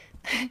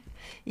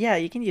 Yeah,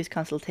 you can use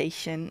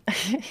consultation.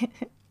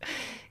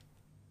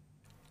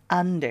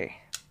 Under.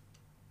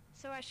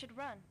 So I should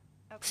run.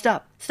 Okay.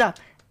 Stop.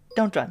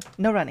 Don't run.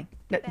 No running.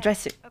 No, Bed.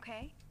 dresser.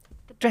 Okay.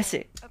 The bed.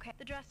 Dresser. Okay.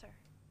 The dresser.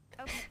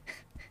 Okay.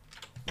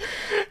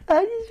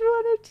 I just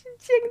wanted to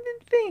check the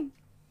thing.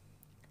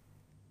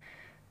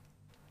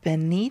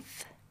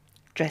 Beneath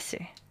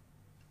dresser.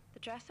 The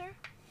dresser?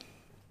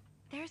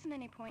 There isn't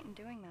any point in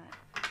doing that.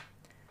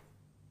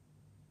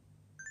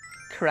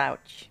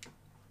 Crouch.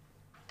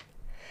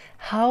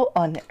 How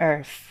on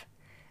earth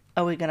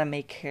are we gonna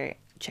make her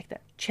check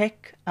that?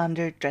 Check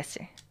under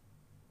dresser.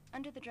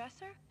 Under the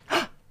dresser?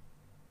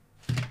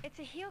 It's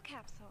a heal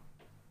capsule.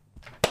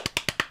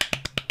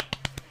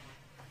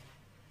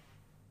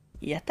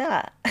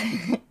 Yatta!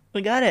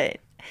 We got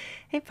it!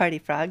 Hey Party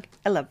Frog.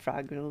 I love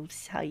frog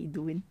rules. How you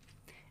doing?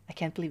 I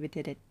can't believe we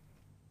did it.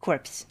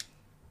 Corpse.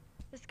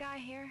 This guy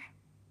here.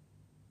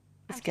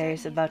 This I'm guy certain is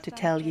he's about the to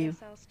son tell of you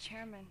JSL's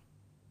chairman.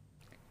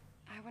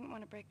 I wouldn't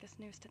want to break this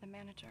news to the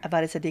manager.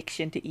 about his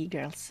addiction to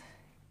e-girls.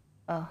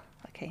 Oh,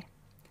 okay.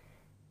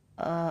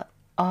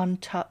 On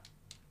top.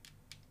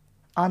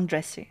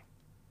 Undresser.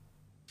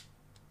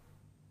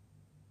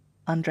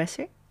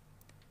 Undresser?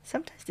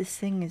 Sometimes this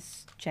thing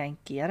is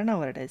janky. I don't know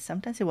what it is.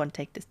 Sometimes it won't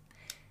take the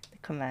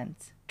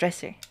commands.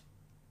 Dresser.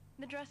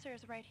 The dresser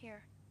is right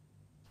here.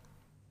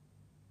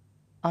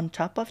 On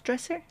top of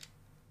dresser?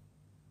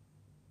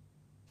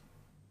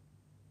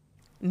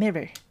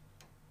 Mirror.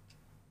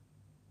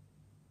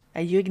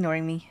 Are you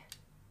ignoring me?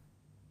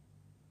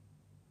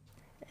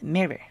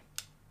 Mirror.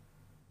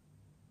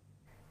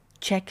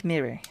 Check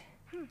mirror.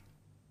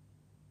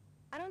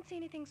 I don't see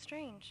anything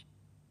strange.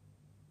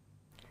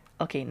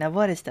 Okay, now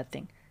what is that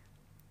thing?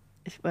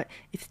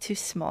 It's too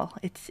small.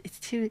 It's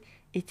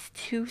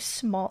too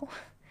small.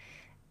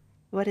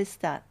 What is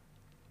that?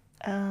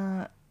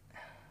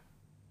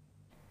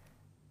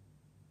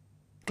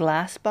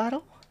 Glass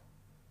bottle?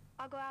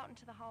 I'll go out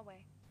into the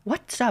hallway.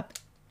 What? Stop.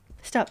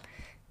 Stop.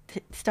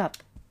 Stop.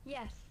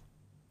 Yes.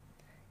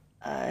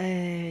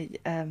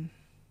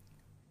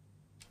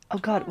 Oh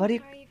God, what do you?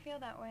 Sorry you feel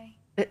that way.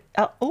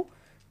 Oh,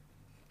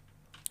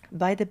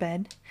 by the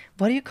bed.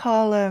 What do you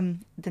call the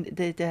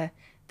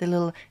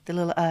little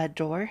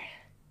drawer?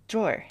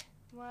 Drawer.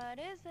 What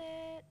is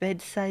it?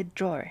 Bedside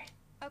drawer.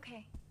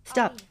 Okay.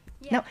 Stop.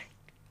 Yes. No.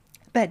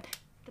 Bed.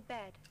 The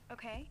bed.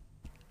 Okay.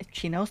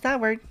 She knows that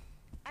word.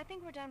 I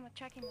think we're done with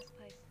checking this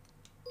place.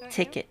 Don't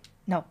Ticket.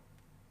 No.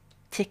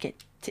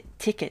 Ticket.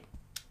 Ticket.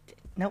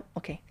 No.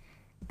 Okay.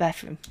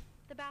 Bathroom.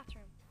 The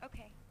bathroom.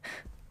 Okay.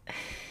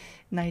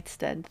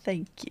 Nightstand.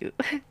 Thank you.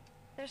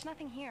 There's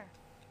nothing here.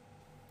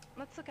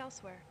 Let's look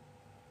elsewhere.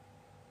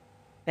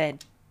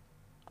 Bed.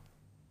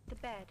 The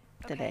bed.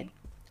 The Okay.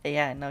 bed.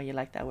 Yeah, I know you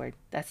like that word.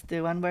 That's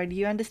the one word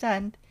you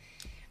understand.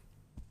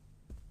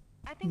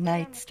 I think we're done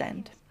with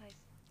Nightstand. checking this place.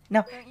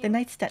 No, Don't the you?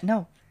 nightstand.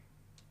 No.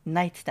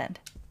 Nightstand.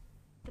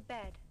 The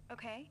bed.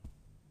 Okay.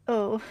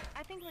 Oh,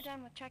 I think we're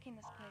done with checking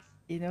this place.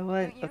 you know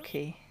what? Don't you?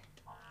 Okay.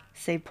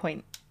 Save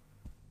point.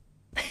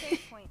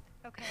 Save point.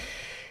 Okay.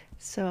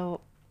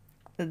 So,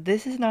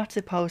 this is not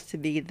supposed to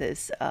be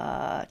this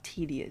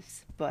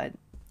tedious, but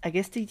I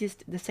guess the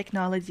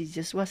technology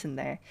just wasn't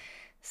there.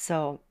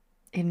 So,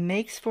 it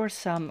makes for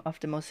some of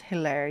the most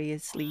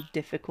hilariously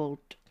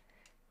difficult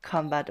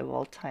combat of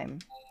all time.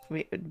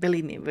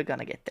 Believe me, we're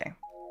gonna get there.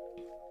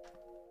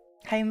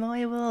 Hi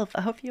Moe Wolf,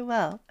 I hope you're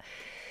well.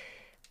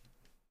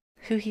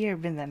 Who here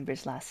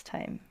remembers last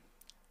time?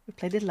 We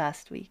played it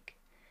last week.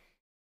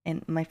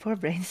 And my poor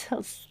brain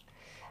cells...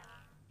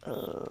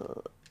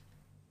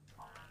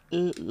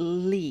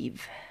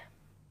 leave.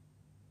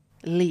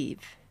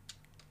 Leave.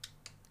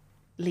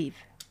 Leave.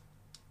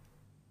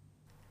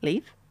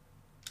 Leave?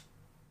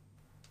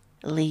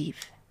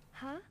 Leave.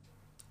 Huh?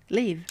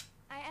 Leave.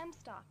 I am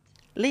stopped.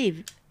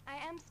 Leave. I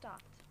am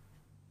stopped.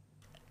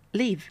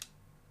 Leave.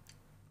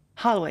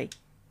 Hallway.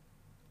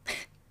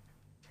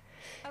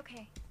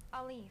 Okay.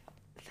 I'll leave.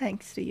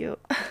 Thanks to you.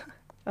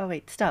 Oh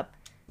wait, stop.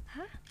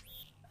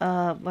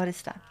 Huh? What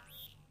is that?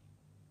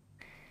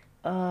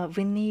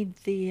 We need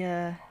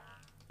the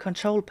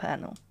control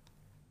panel.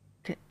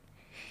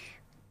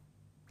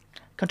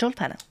 Control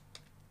panel.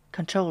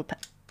 Control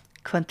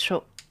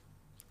panel.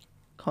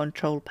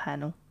 Control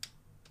panel.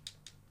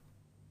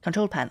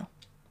 Control panel.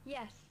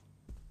 Yes.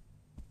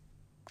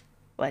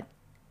 What?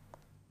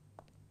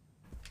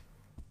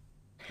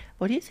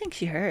 What do you think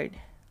she heard?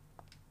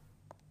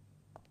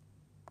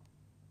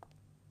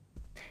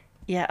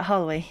 Yeah,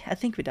 hallway. I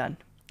think we're done.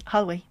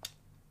 Hallway.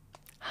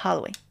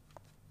 Hallway.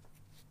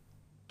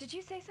 Did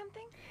you say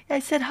something? I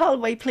said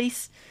hallway,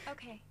 please.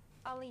 Okay.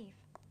 I'll leave.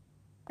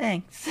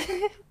 Thanks.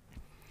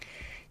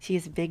 She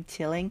is big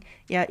chilling.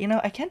 Yeah, you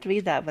know, I can't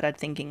read that without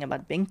thinking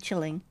about big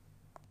chilling.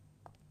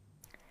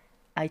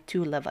 I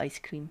too love ice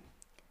cream.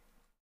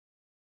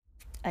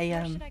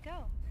 Where should I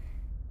go?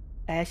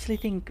 I actually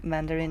think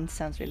Mandarin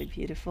sounds really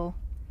beautiful.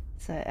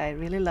 So I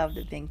really love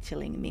the Bing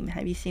Chilling meme.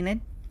 Have you seen it?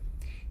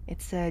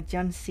 It's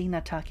John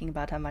Cena talking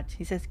about how much...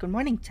 He says, "Good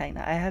morning,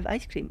 China. I have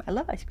ice cream. I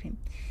love ice cream."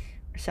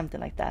 Or something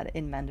like that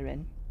in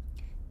Mandarin.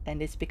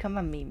 And it's become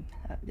a meme.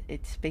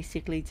 It's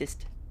basically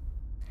just...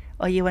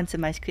 "Oh, you want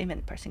some ice cream?"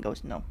 And the person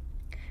goes, "No."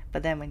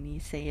 But then when you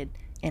say it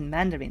in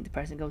Mandarin, the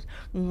person goes,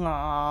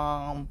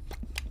 "Nom."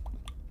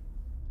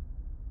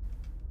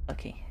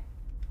 Okay.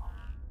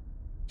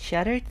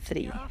 Shuttered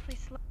 3. You're awfully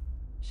slow.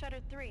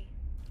 Shuttered 3.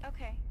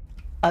 Okay.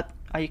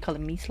 Are you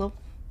calling me slow?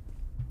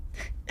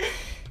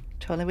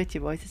 Trolling with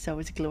your voice is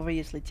always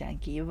gloriously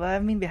janky. Well, I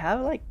mean, we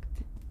have like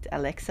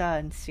Alexa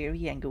and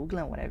Siri and Google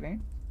and whatever.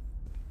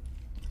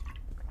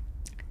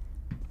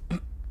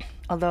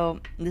 Although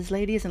this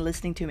lady isn't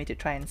listening to me to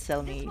try and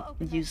sell me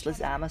useless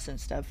Amazon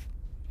stuff.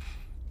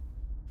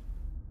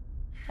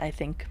 I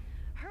think.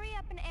 Hurry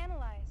up and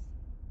analyze.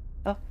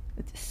 Oh,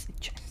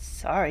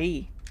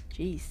 sorry.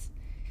 Jeez.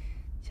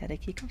 Shadow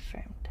key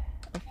confirmed.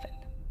 Open.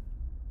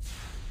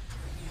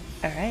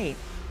 Alright.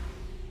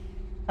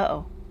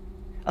 Uh-oh.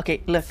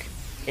 Okay, look.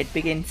 It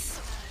begins.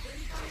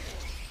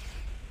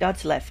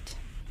 Dodge left.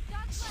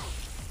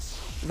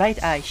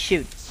 Right eye,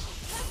 shoot.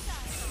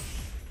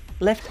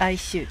 Left eye,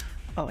 shoot.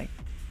 Oh wait.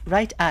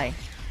 Right eye.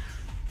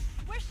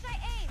 Where should I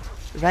aim?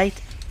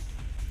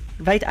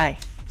 Right eye.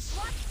 Watch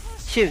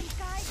close, Shoot.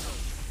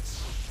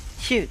 guys.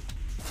 Shoot.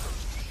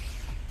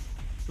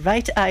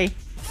 Right eye.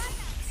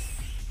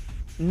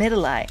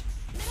 Middle eye.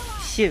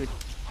 Shoot.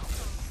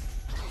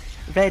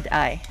 Red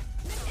eye.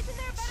 Isn't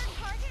there a better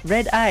target?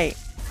 Red eye.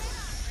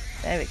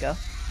 There we go.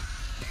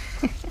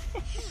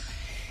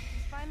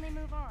 Finally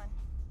move on.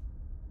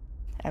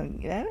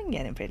 I've been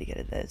getting pretty good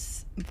at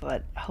this,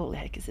 but holy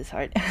heck is this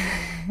hard.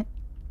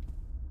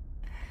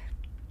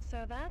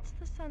 So that's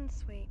the Sun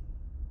Suite.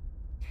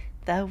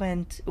 That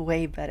went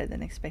way better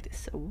than expected.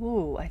 So,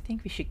 ooh, I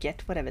think we should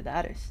get whatever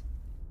that is.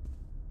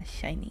 A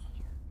shiny.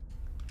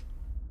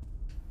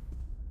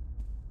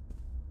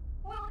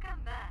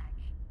 Welcome back.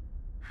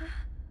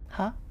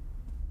 Huh?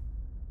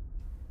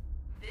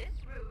 This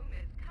room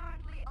is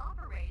currently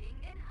operating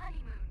in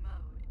honeymoon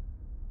mode.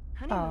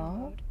 Honeymoon Oh,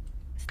 mode.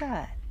 what's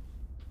that?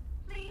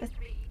 Please That's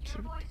read your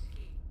cute. voice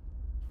key.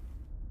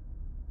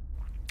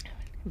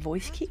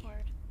 Voice key? Password.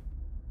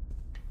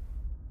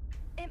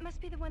 It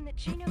must be the one that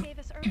Chino gave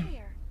us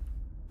earlier.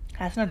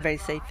 That's not very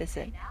The safe, bride is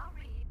may it? now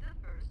read the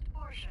first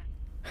portion.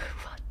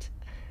 What?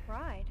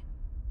 Bride.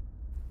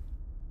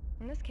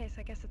 In this case,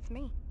 I guess it's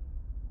me.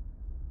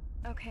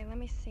 Okay, let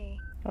me see.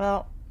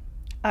 Well,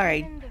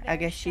 alright. Even the I very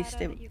guess she's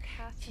shadow the that you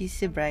cast in she's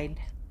the bride.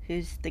 sunlight.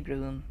 Who's the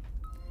groom?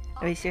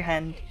 Raise your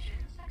hand. Authentication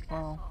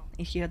Well, successful.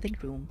 if you're the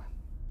groom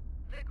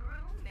The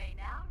groom may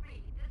now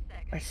read the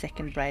second or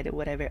second portion. bride or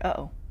whatever.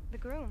 Uh-oh. The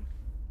groom.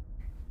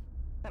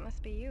 That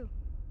must be you.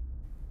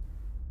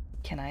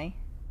 Can I?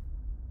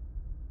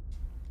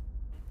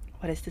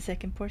 What is the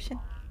second portion?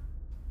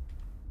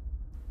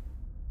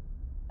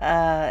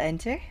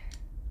 Enter?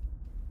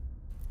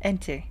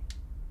 Enter.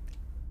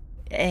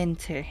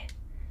 Enter.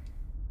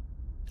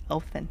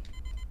 Open.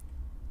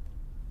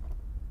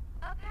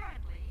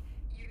 Apparently,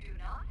 you do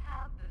not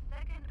have the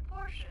second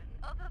portion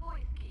of the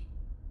voice key.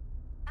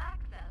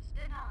 Access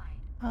denied.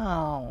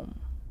 Oh.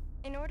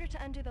 In order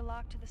to undo the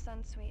lock to the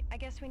Sun Suite, I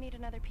guess we need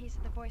another piece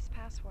of the voice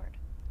password.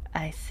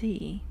 I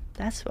see.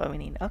 That's what we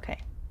need. Okay.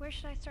 Where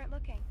should I start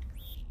looking?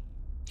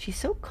 She's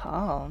so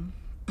calm.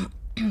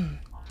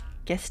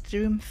 Guest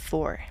room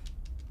 4.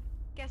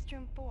 Guest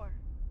room 4.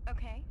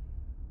 Okay.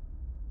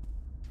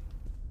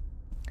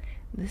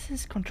 This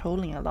is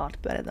controlling a lot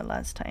better than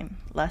last time.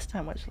 Last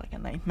time was like a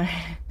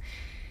nightmare.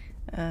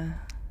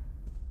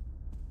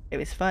 It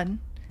was fun,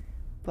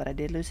 but I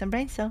did lose some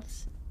brain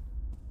cells.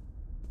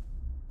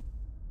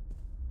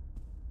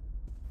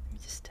 Let me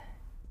just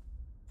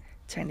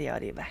turn the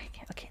audio back.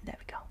 Okay, there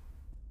we go.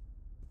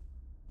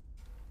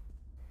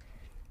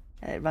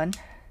 Run.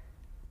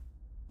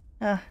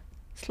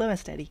 Slow and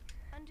steady.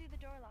 Undo the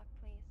door lock,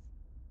 please.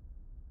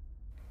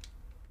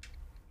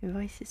 Your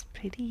voice is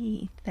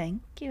pretty.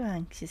 Thank you,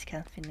 Anxious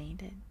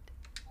Caffeinated.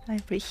 I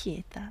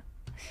appreciate that.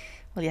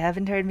 Well, you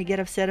haven't heard me get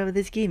upset over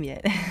this game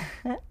yet.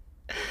 But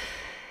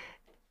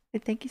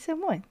thank you so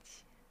much.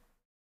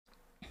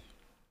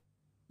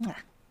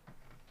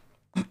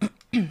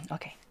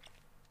 Okay.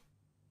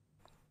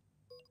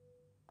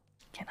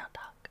 Cannot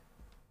talk.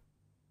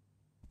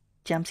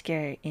 Jump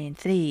scare in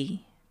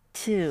 3,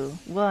 2,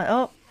 1.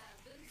 Oh!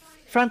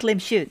 Front limb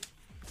shoot.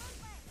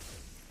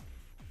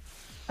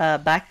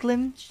 Back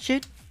limb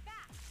shoot.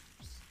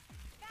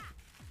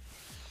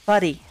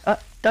 Body. Oh,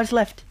 dodge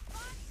left.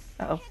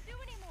 Uh oh.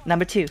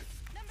 Number 2.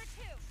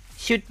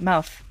 Shoot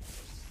mouth.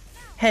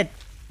 Head.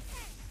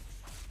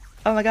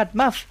 Oh my god,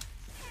 mouth.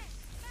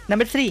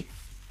 Number 3.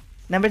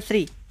 Number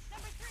 3.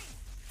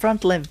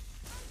 Front limb.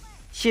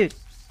 Shoot.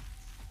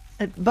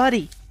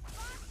 Body.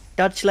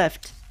 Dodge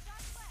left.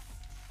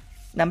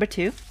 Number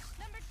 2.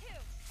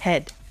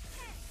 Head.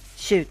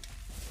 Shoot.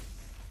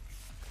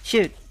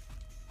 Shoot.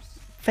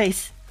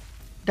 Face.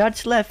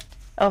 Dodge left.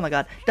 Oh my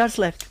god. Dodge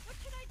left.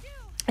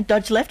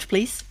 Dodge left,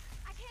 please.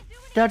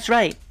 Dodge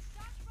right.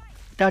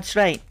 Dodge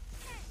right.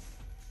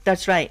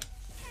 Dodge right.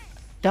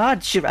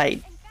 Dodge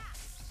right.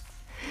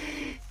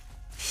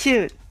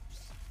 Shoot.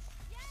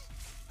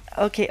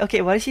 Okay,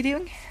 okay, what is she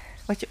doing?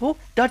 Oh,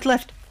 dodge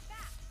left.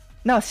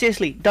 No,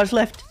 seriously, dodge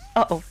left.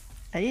 Uh-oh.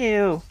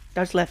 Ew.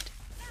 Dodge left.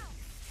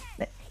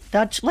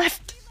 Dodge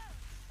left.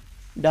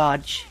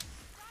 Dodge.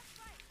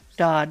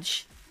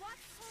 Dodge.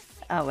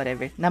 Oh,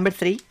 whatever. Number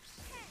 3.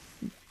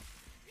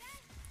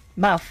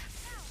 Mouth.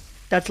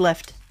 Dodge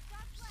left.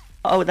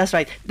 Oh, that's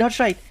right. Dodge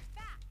right.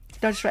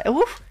 Dodge right.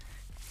 Ooh.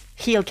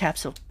 Heal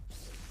capsule.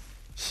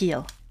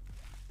 Heal.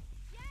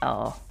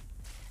 Oh.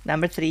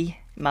 Number 3.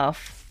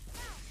 Mouth.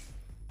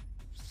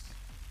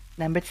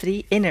 Number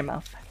 3. Inner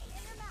mouth.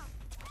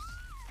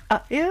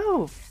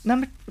 Ew.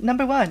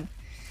 Number 1.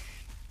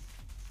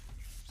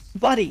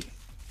 Body.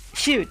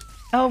 Shoot.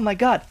 Oh my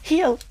god.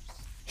 Heal.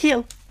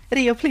 Heal.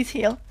 Rio, please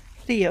heal.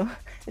 Rio.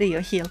 Rio,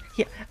 heal.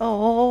 Heal.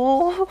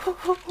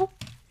 Oh.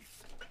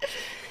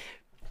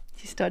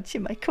 She's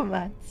dodging my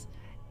commands.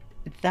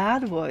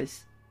 That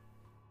was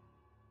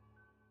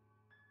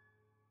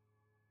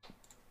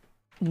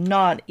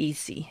not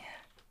easy.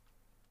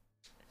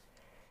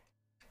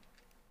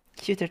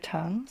 Shoot their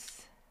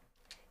tongues.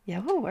 Yeah,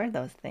 what were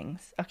those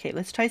things? Okay,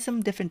 let's try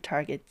some different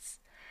targets.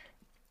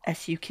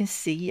 As you can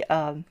see,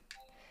 a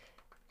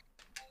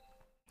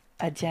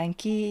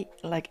janky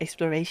like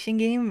exploration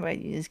game where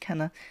you just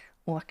kind of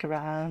walk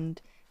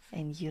around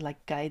and you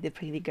like guide the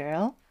pretty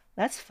girl.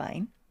 That's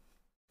fine.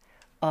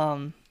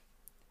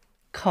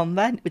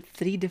 Combat with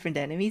 3 different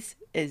enemies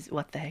is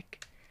what the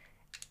heck.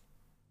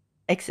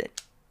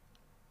 Exit.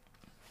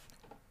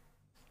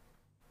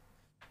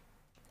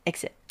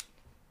 Exit.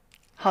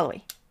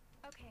 Hallway.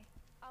 Okay,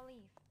 I'll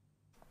leave.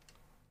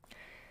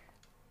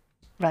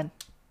 Run.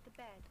 The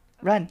bed.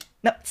 Run.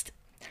 No.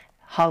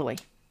 Hallway.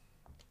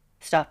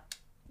 Stop.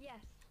 Yes.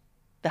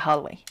 The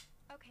hallway.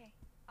 Okay,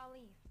 I'll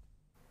leave.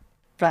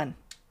 Run.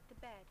 The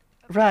bed.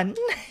 Run.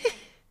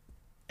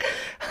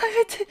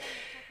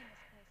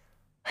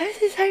 I'm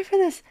too tired for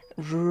this.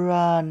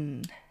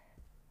 Run.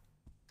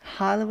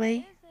 Hallway.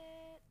 Is it?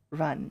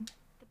 Run.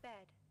 The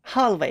bed.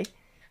 Hallway.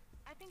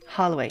 I think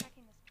Hallway.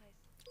 checking this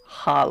place.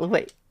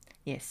 Hallway.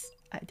 Yes.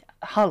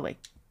 Hallway.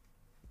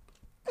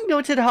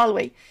 Go to the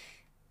hallway.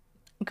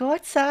 Go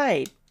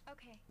outside.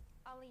 Okay,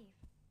 I'll leave.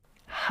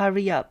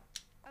 Hurry up.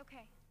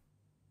 Okay.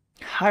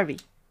 Hurry.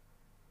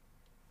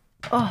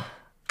 Oh.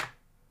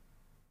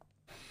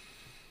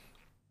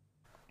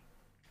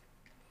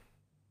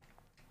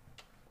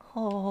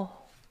 Oh.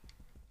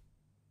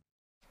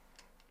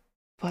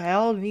 By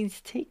all means,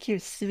 take your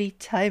sweet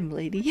time,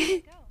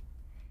 lady. Go.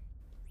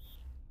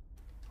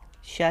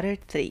 Shutter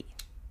 3.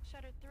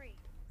 Shutter 3.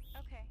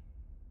 Okay.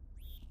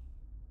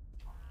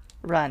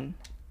 Run.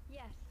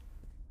 Yes.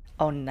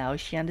 Oh, now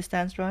she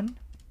understands run?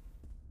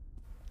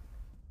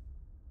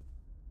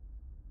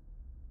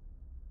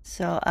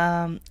 So,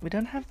 we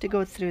don't have to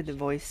go through the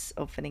voice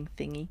opening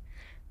thingy.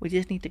 We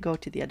just need to go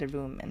to the other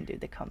room and do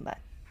the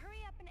combat.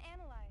 Hurry up and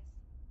analyze.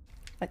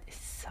 But,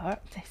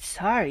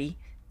 sorry.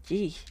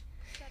 Gee.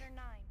 Shutter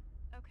 9.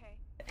 Okay.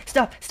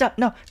 Stop,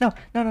 no.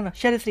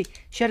 Shutter 3.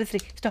 Shutter 3.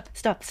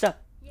 Stop.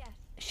 Yes.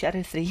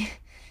 Shutter 3.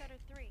 Shutter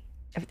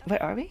 3.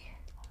 Where are we?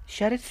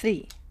 Shutter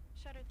 3.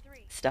 Shutter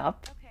 3.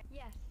 Stop. Okay.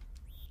 Yes.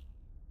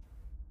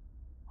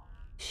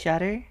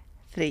 Shutter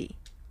 3.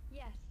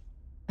 Yes.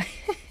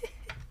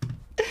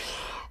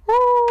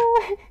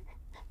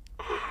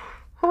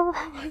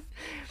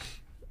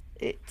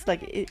 It's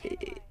like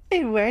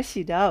it wears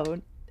you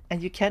down,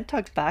 and you can't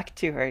talk back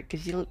to her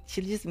because she'll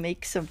just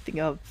make something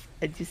up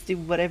and just do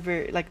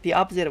whatever, like the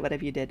opposite of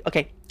whatever you did.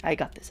 Okay, I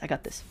got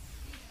this.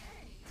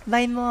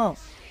 Line more.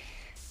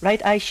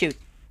 Right eye shoot.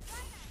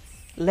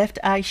 Left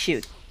eye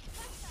shoot.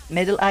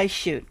 Middle eye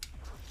shoot.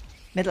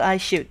 Middle eye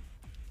shoot.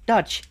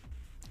 Dodge.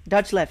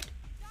 Dodge left.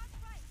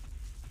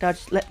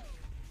 Dodge left.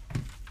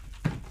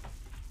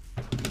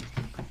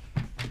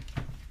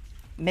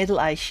 Middle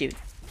eye shoot.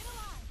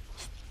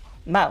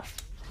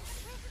 Mouth.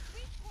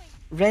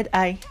 Red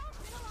eye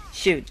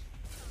shoot.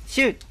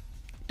 Shoot.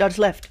 Dodge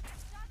left.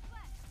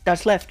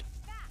 Dodge left.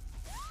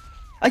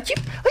 Are you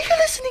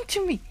listening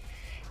to me?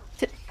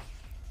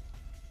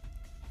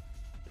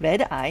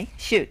 Red eye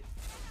shoot.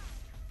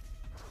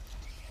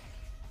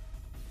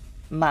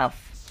 Mouth.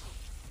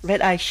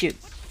 Red eye shoot.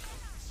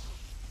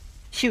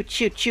 Shoot.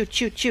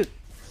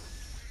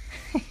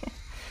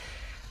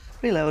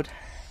 Reload.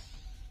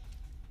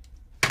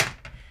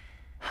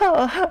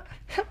 Oh.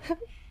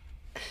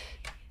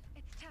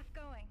 It's tough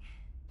going.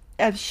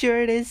 I'm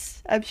sure it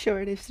is. I'm sure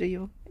it is for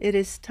you. It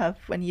is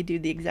tough when you do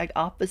the exact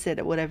opposite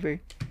of whatever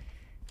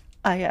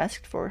I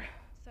asked for.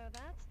 So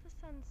that's the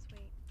sun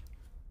suite.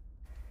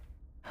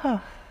 Huh.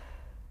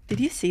 Did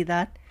you see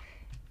that?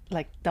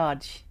 Like,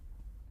 dodge.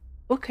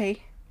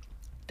 Okay.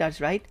 Dodge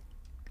right.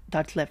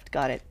 Dodge left.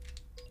 Got it.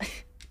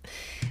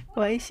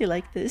 Why is she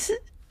like this?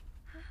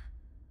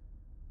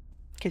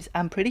 Because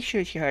I'm pretty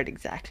sure she heard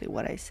exactly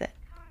what I said.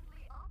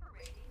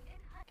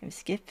 Can we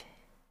skip?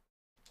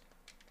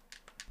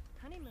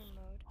 Honeymoon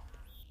mode.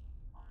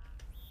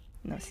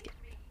 No skip.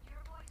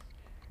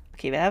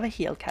 Okay, we have a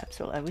heal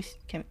capsule. I wish.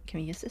 Can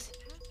we use this?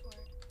 Password.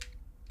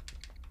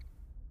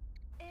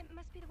 It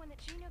must be the one that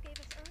Gino gave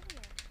us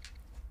earlier.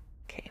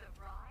 Okay.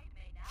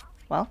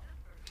 Well,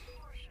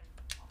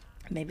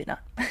 maybe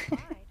not.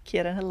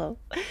 Kira, hello.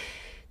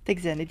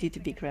 Takes energy to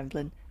be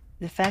gremlin.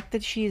 The fact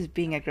that she is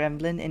being a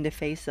gremlin in the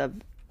face of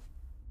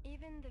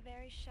Even the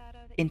very shadow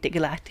that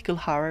intergalactical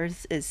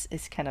horrors is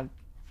kind of,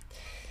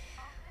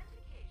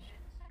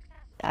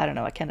 I don't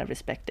know, I kind of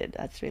respect it.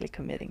 That's really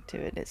committing to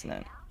it, isn't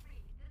it?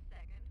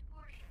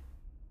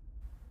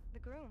 the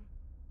groom.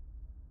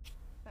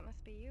 That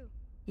must be you.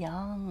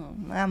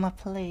 Young, I'm a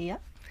player.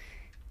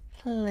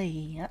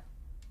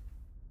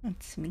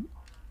 That's me.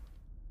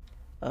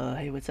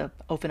 Hey, what's up?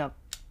 Open up.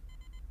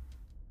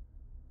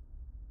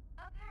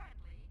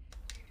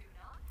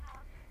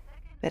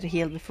 Better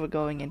heal before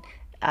going in.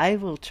 I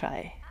will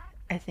try.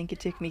 I think it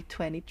took me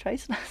 20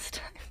 tries last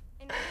time.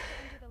 In order to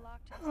enter the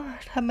locked Oh,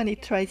 how many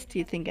tries do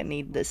you think I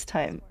need this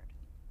time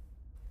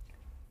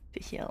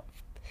to heal?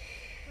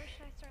 Where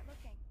should I start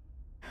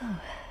looking?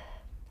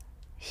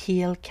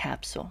 Heal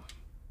capsule.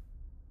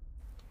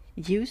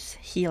 Use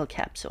heal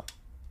capsule.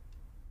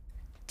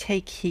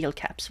 Take heal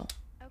capsule.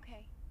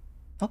 Okay.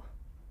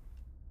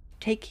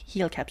 Take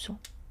heal capsule.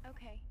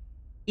 Okay.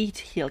 Eat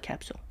heal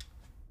capsule.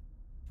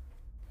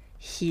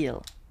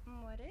 Heal.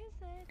 What is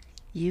it?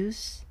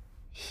 Use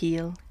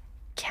heal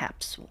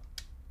capsule.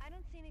 I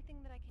don't see anything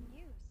that I can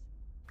use.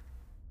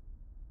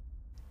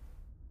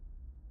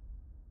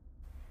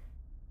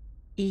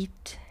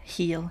 Eat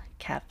heal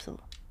capsule.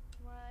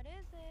 What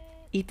is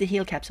it? Eat the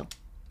heal capsule.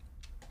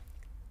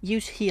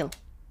 Use heal.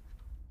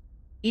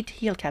 Eat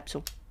heal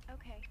capsule.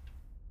 Okay.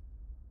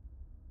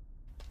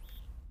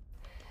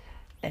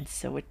 And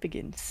so it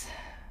begins.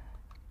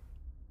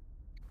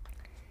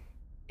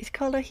 It's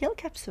called a heal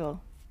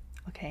capsule.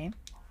 Okay.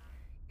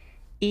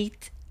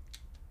 Eat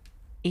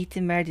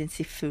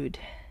emergency food.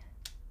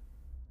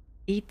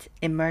 Eat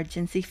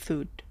emergency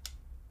food.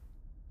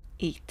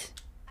 Eat.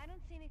 I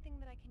don't see anything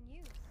that I can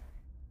use.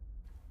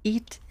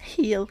 Eat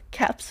heal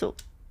capsule.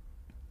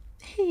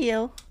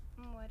 Heal.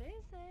 What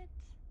is it?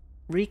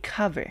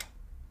 Recover.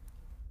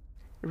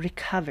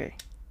 Recover.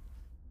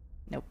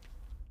 Nope.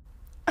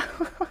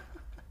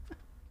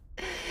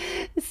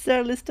 Is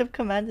there a list of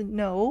commands?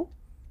 No.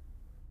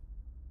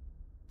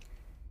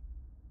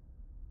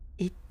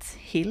 Eat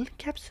heal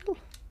capsule?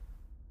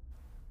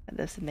 That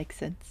doesn't make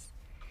sense.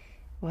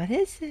 What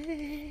is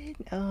it?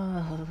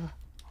 Oh.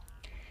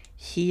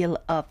 Heal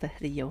up,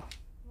 Rio.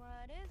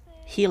 What is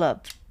it? Heal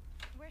up.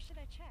 Where should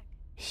I check?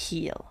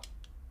 Heal.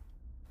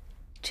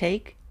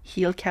 Take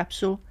heal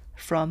capsule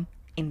from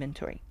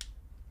inventory.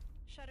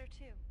 Shutter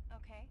 2.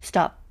 Okay.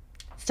 Stop.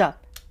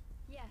 Stop.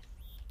 Yes.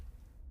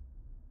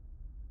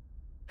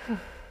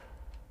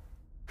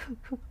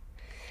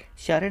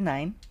 Shutter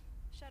 9.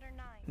 Shutter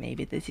 9.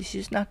 Maybe this is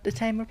just not the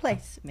time or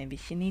place. Maybe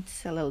she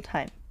needs a little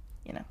time,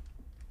 you know.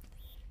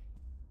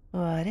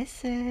 What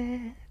is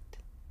it?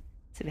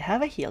 So we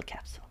have a heal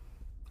capsule.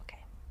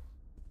 Okay.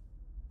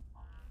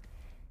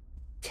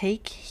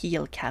 Take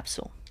heal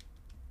capsule.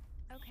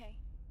 Okay.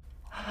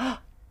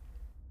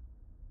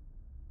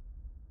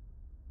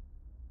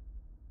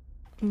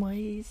 Why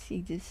is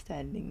he just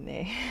standing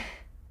there?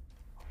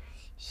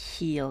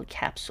 Heal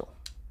capsule.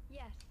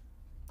 Yes.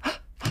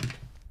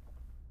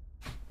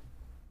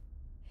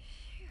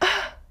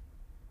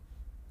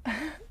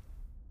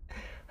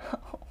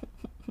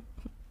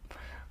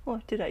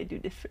 What did I do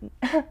different?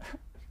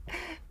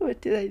 What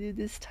did I do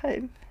this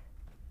time?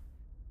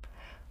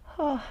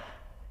 Oh.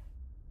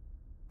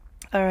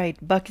 All right,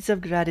 buckets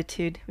of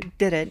gratitude. We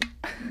did it.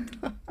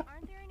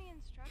 Aren't there any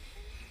instructions?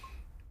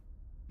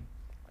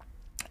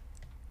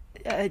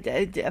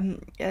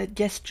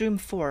 Guest room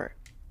 4.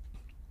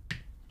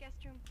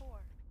 Guest room 4.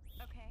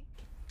 Okay.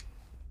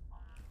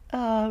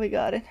 Oh, we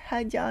got it.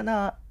 Hi,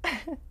 Jana.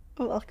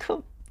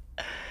 Welcome.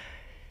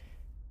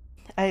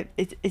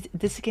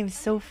 This game is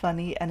so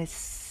funny and it's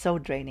so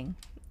draining.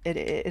 It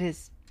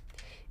is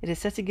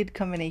such a good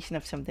combination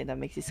of something that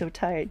makes you so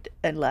tired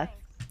and laugh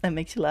and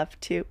makes you laugh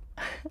too.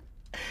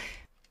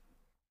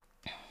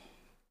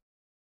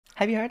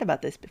 Have you heard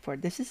about this before?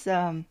 This is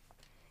a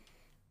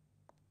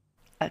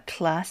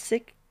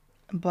classic,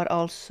 but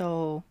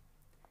also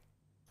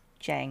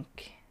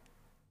jank.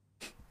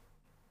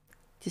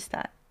 Just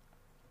that.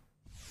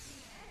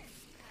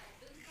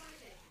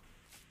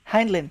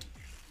 Hind limb.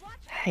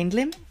 Hind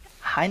limb?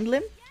 Hind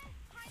limb?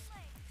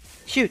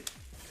 Shoot.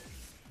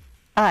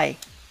 I.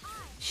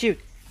 Shoot.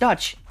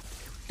 Dodge.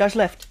 Dodge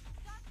left.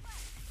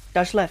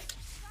 Dodge left.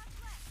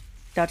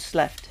 Dodge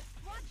left.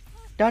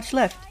 Dodge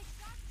left.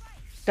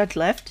 Dodge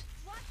left.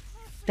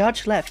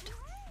 Dodge left.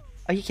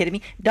 Are you kidding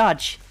me?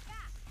 Dodge.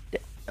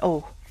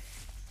 Oh.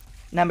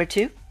 Number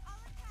 2.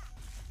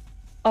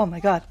 Oh my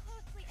god.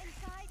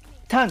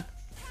 Tongue.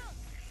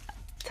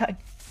 Tongue.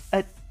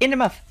 Inner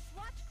mouth.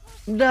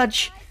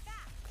 Dodge.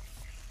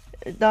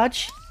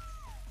 Dodge.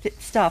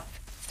 Stop.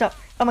 Stop.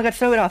 Oh my god,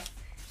 throw it off.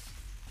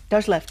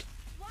 Dodge left.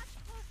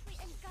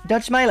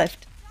 Dodge my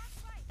left.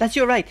 That's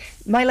your right.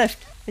 My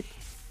left.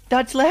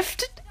 Dodge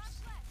left.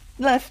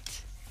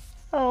 Left.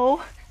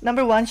 Oh.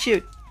 Number 1,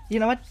 shoot. You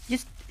know what?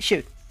 Just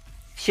shoot.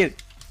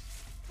 Shoot.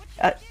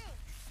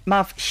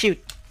 Mouth,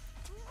 shoot.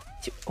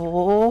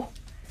 Oh.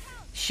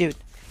 Shoot.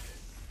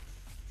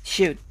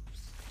 Shoot.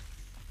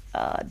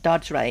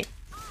 Dodge right.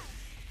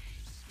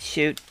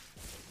 Shoot.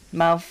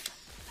 Mouth.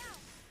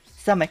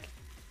 Stomach.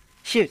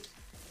 Shoot.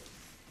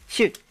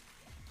 Shoot.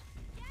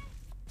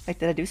 Wait,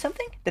 did I do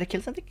something? Did I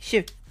kill something?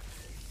 Shoot.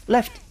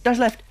 Left. Dodge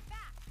left.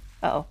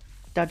 Uh-oh.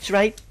 Dodge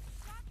right.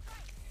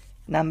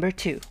 Number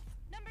 2.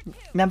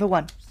 Number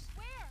 1.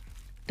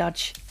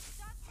 Dodge.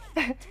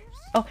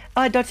 Oh,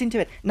 I dodged into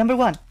it. Number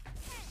 1.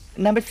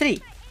 Number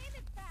 3.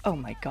 Oh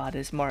my god,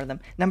 there's more of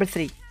them. Number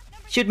 3.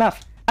 Shoot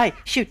mouth. Aye,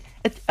 shoot.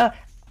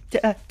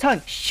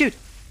 Tongue. Shoot.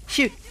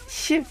 Shoot.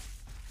 Shoot.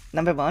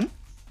 Number 1.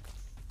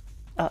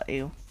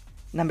 Ew.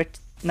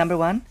 Number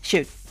 1.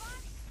 Shoot.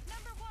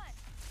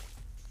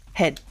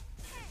 Head.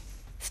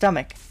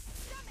 Stomach.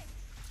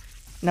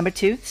 Number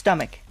 2.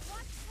 Stomach.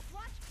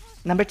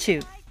 Number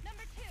 2.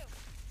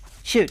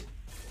 Shoot.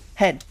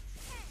 Head.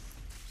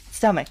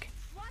 Stomach.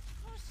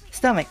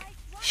 Stomach.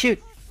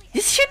 Shoot.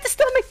 Just shoot the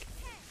stomach.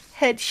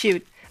 Head.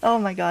 Shoot. Oh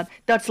my god.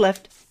 Dodge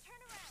left.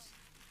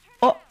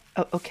 Oh.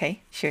 Oh,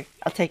 okay. Sure.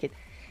 I'll take it.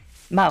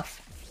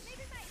 Mouth.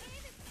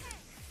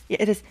 Yeah,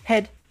 it is.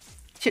 Head.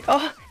 Shit.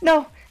 Oh,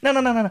 no. No, no,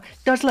 no, no, no.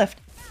 Dodge left.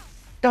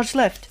 Dodge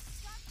left.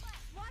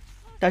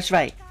 Dodge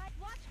right.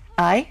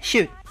 Eye.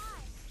 Shoot.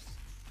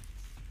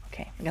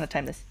 Okay, I'm gonna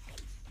time this.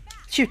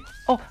 Shoot.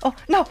 Oh, oh,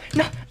 no,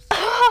 no.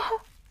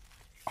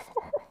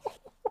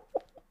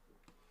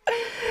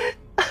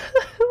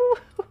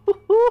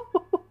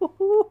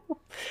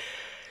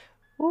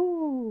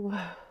 Ooh.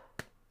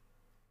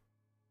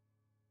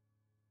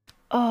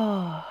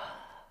 Oh,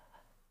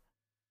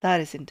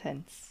 that is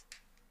intense.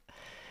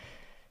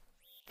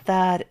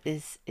 That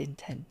is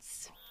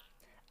intense.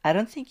 I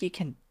don't think you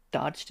can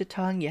dodge the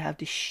tongue. You have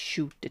to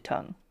shoot the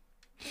tongue.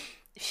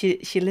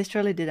 She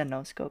literally did a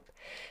no scope.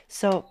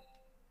 So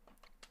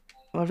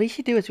what we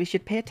should do is we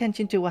should pay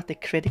attention to what the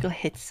critical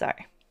hits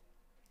are.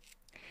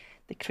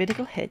 The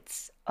critical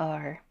hits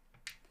are,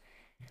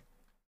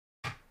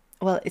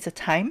 well, it's a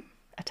timing,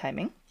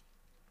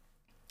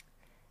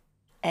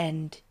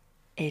 and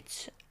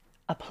it's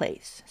a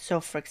place. So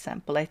for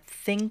example, I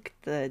think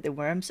the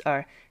worms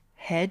are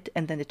head,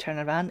 and then they turn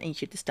around and you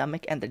shoot the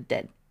stomach and they're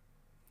dead.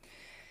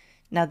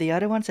 Now the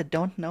other ones I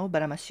don't know,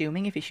 but I'm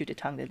assuming if you shoot the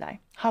tongue they die.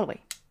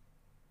 Hallway.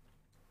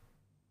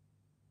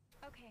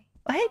 Okay.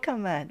 Oh hey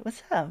Command,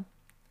 what's up?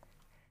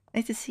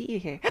 Nice to see you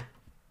here.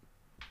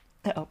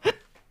 Uh-oh.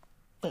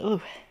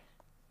 Oh.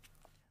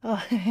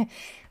 Oh.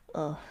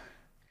 Oh.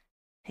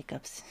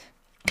 Hiccups.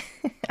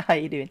 How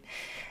you doing?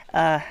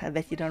 I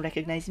bet you don't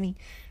recognize me.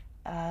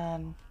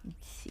 Let's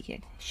see here.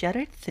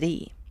 Shutter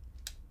 3.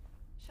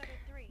 Shutter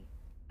 3.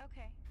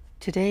 Okay.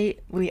 Today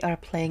we are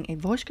playing a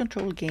voice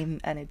control game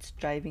and it's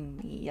driving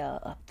me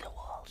up the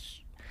walls.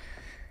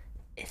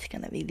 It's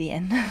gonna be the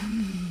end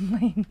of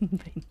my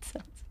brain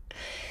cells.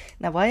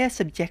 Now why I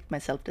subject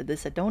myself to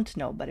this I don't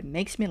know, but it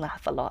makes me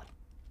laugh a lot.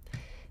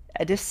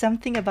 There's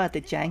something about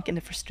the jank and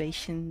the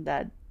frustration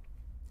that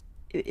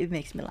it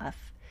makes me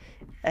laugh.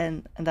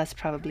 And that's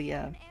probably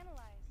there's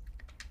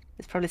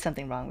probably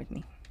something wrong with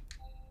me.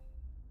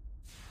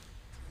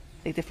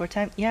 Like the 4th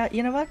time? Yeah,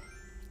 you know what?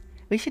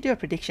 We should do a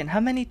prediction. How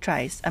many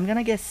tries? I'm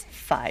gonna guess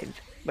 5.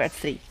 We're at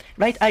 3.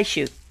 Right eye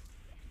shoot.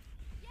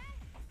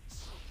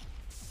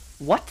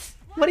 What?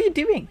 What are you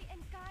doing?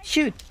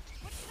 Shoot.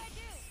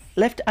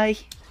 Left eye.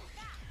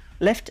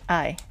 Left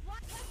eye.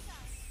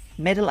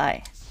 Middle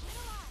eye.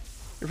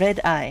 Red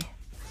eye.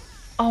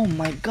 Oh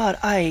my god,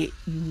 I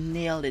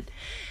nailed it.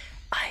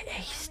 I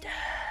aced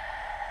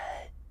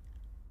it.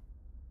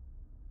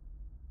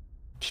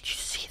 Did you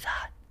see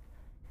that?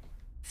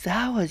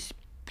 That was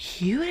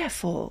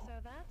beautiful. So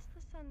that's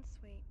the sun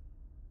suite.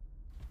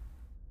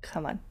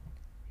 Come on.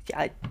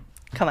 Yeah,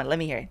 come on, let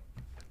me hear it.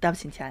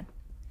 Dubs in chat.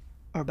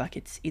 Or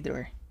buckets, either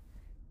or.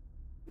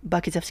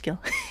 Buckets of skill.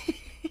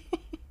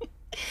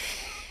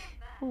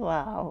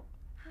 Wow.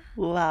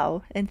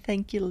 Wow. And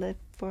thank you, Lip,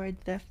 for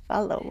the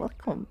follow.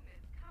 Welcome.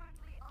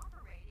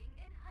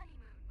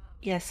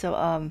 Yeah, so,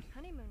 Honeymoon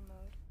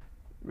mode.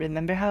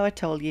 remember how I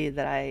told you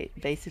that I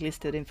basically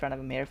stood in front of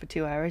a mirror for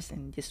 2 hours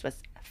and just was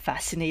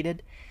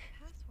fascinated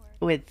Password.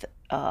 with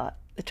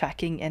the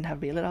tracking and how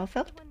real it all The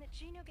felt? one that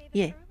Gino gave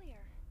Yeah. us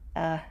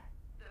earlier.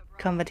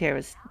 Combat here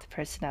was the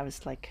person I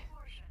was like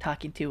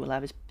talking to while I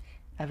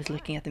was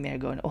looking at the mirror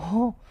going,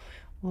 oh,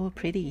 oh,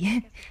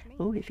 pretty.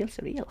 Oh, it feels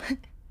real.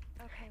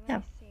 Okay, let Yeah,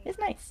 me see. it's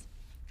nice.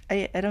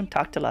 I don't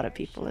talk to a lot of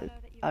people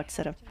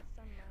outside of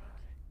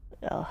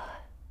sunlight.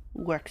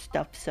 work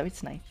stuff, so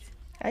it's nice.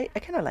 I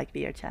kind of like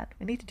VR chat.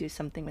 We need to do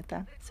something with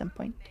that at some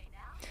point.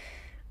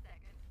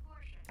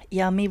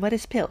 Yami, what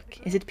is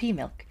pilk? Is it pea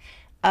milk?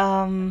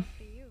 For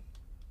you.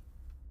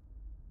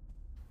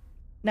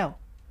 No.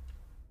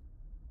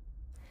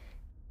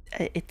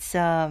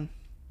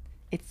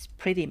 It's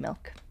pretty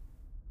milk.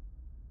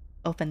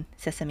 Open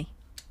sesame.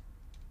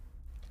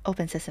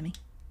 Open sesame.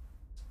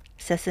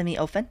 Sesame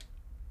open.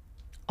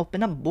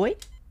 Open up, boy.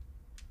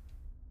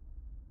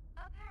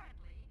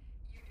 Apparently,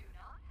 you do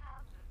not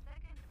have the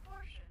second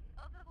portion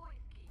of the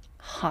voice key.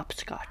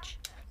 Hopscotch.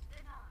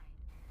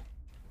 Denied.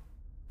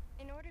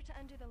 In order to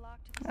undo the lock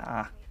to the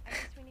Ah. sun suite, I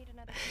guess we need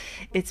another.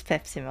 It's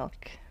Pepsi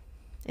milk.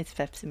 It's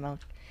Pepsi milk.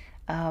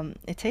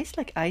 It tastes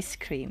like ice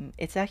cream.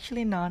 It's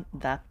actually not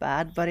that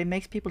bad, but it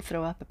makes people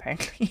throw up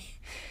apparently.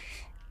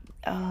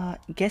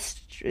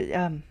 Guess.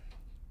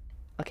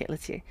 Okay,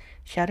 let's see.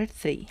 Shattered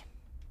 3.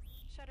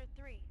 Shutter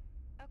 3.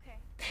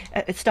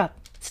 Okay. Stop.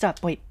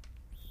 Stop. Wait.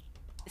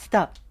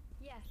 Stop.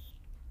 Yes.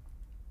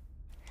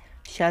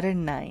 Shattered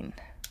 9.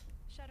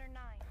 Shutter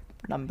 9.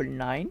 Number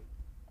 9.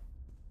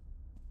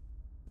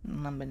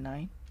 Number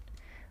 9.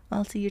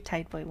 I'll see you,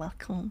 tight boy.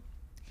 Welcome.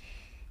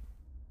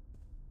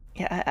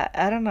 Yeah,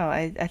 I don't know.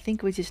 I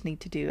think we just need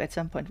to do, at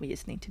some point, we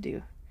just need to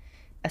do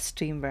a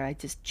stream where I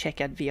just check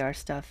out VR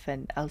stuff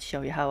and I'll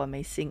show you how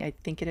amazing I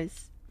think it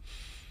is.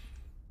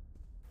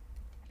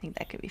 I think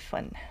that could be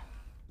fun.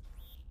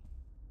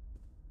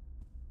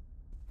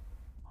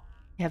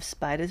 You have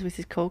spiders with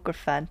this Coke or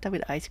Fanta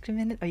with ice cream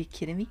in it? Are you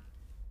kidding me?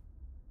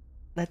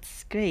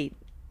 That's great.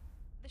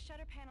 The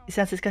shutter panel. It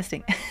sounds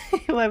disgusting.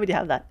 Why would you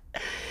have that?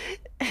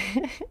 I'll have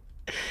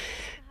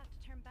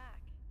to turn back.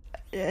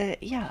 Yeah. Where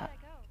should I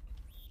go?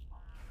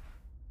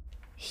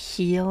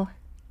 Heal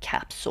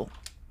capsule.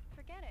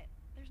 Forget it.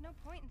 There's no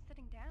point in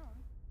sitting down.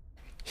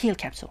 Heal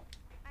capsule.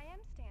 I am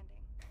standing.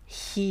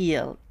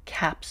 Heal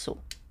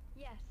capsule.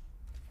 Yes.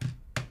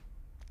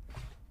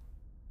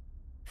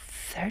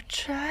 Third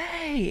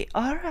try.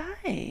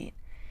 Alright.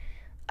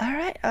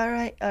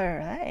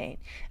 Alright.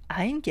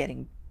 I'm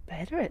getting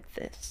better at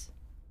this.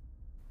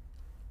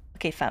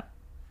 Okay, fam.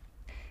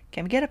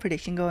 Can we get a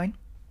prediction going?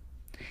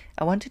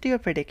 I want to do a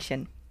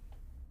prediction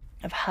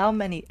of how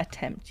many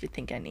attempts you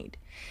think I need.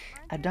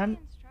 Aren't I've there any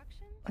done,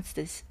 instructions? what's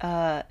this?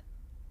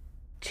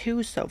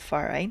 2 so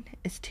far, right?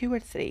 It's 2 or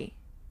 3.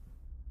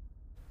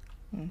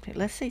 Okay,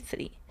 let's say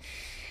 3.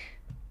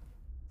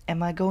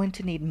 Am I going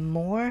to need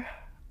more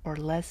or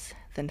less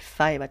than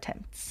 5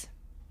 attempts?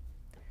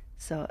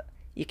 So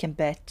you can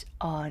bet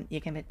 10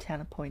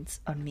 points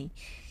on me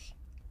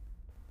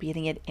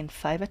beating it in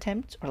 5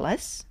 attempts or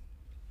less,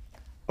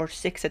 or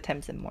 6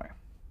 attempts and more.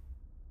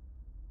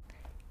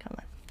 Come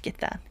on, get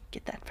that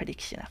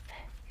prediction up.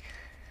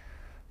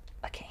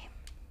 Okay.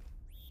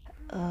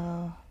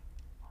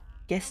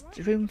 Guest I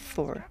want room the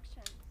 4.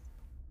 instructions.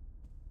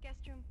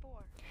 Guest room 4.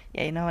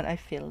 Yeah, you know what? I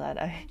feel that. Use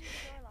the door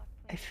lock,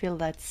 I please. feel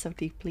that so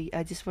deeply.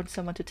 I just want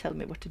someone to tell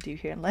me what to do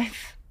here in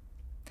life.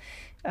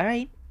 All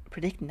right,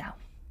 predict now.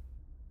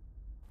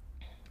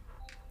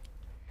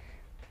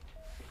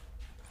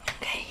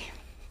 Okay.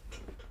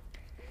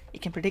 You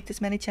can predict as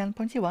many channel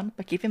points you want,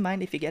 but keep in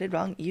mind if you get it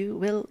wrong, you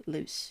will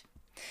lose.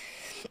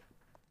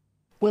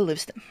 We'll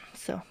lose them.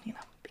 So, you know,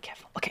 be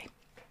careful. Okay.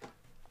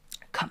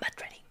 Combat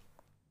ready.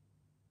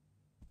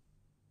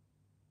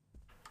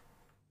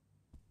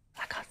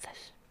 I got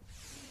this.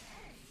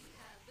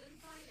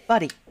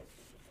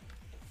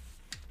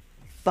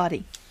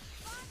 Buddy.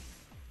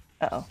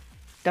 Uh-oh.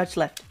 Dodge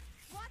left.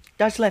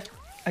 Dodge left.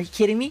 Are you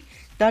kidding me?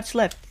 Dodge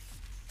left.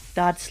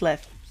 Dodge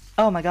left.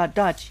 Oh my god,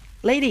 dodge.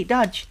 Lady,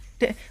 dodge.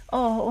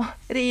 Oh,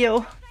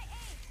 Rio.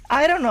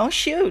 I don't know.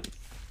 Shoot.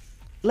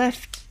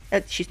 Left.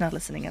 She's not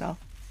listening at all.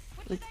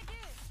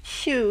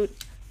 Shoot.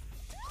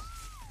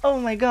 Oh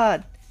my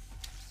god.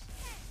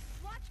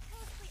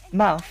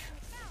 Mouth.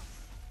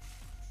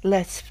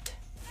 Left.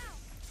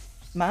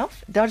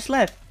 Mouth? Dodge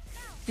left.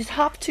 Just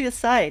hop to your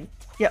side.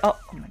 Yeah, oh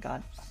my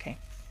god. Okay.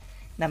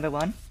 Number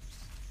one.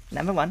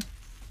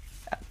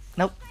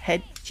 Nope.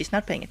 Head. She's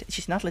not paying it.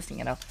 She's not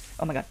listening at all.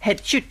 Oh my god.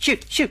 Head. Shoot.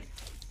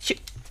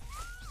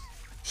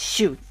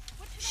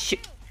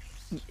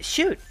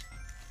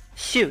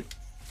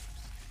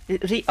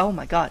 Oh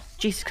my god.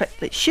 Jesus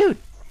Christ. Shoot.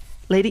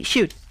 Lady,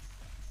 shoot.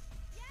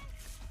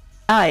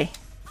 I.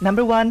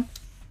 Number one.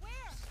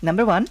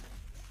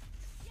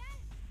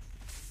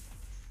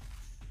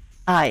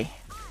 I.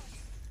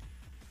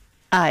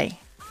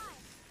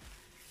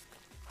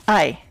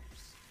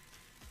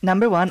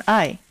 Number one,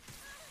 I.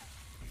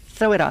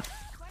 Throw it off.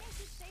 Why don't you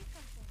say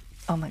something?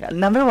 Oh my god.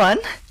 Number one.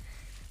 Where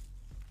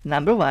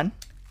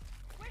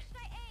should I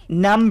aim?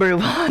 Number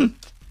one.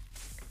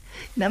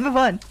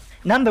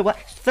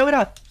 Throw it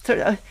off.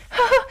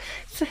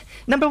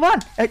 Number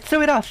one.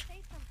 Throw it off.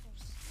 Say something.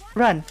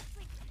 Run.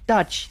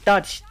 Dodge.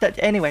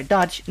 Anywhere.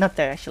 Dodge. Not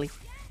there, actually.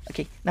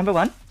 Okay. Number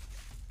one.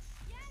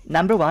 Hit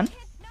number 1.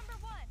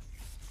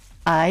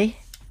 I.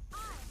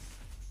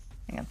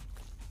 Hang on.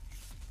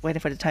 Waiting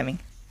for the timing.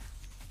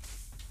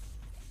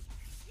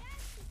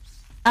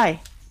 I.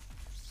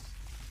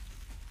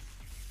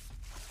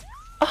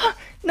 Oh,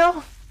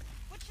 no.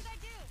 What should I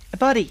do?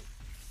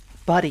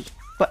 Body.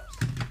 What?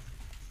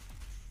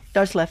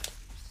 Dodge left.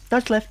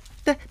 Dodge left.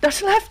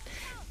 Dodge left.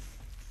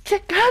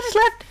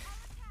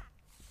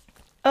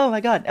 Oh my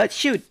god.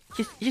 Shoot.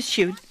 Just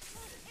shoot.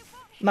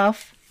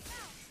 Mouth.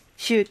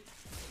 Shoot.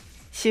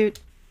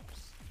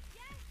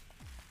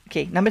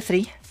 Okay, number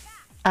 3.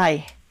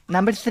 I.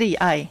 Number 3,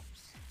 I.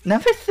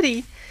 Number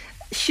 3.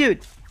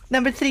 Shoot.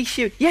 Number 3,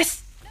 shoot.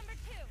 Yes! Number 2.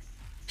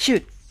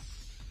 Shoot.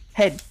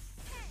 Head.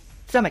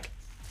 Stomach.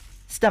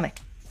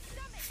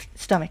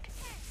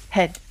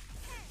 Head.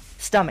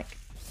 Stomach.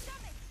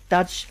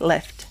 Dodge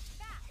left.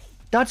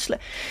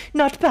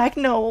 Not back,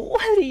 no.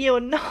 Rio,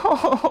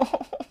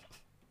 no.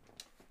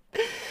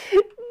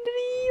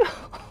 Rio.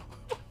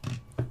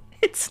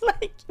 It's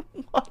like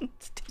you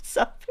want to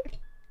suffer.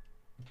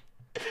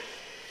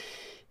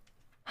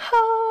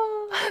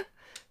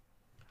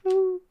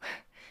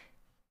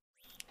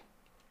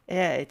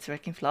 Yeah, it's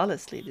working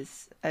flawlessly.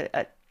 This,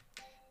 I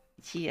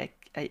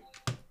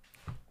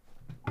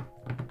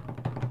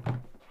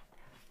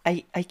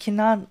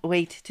cannot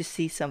wait to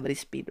see somebody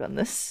speedrun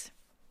this.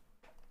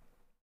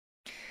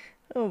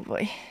 Oh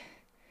boy.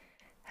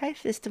 Hi,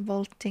 Sister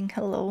Bolting.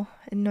 Hello.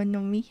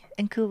 Nonomi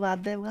and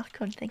Kuwade.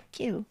 Welcome. Thank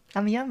you.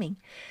 I'm Yami.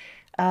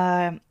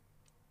 I'm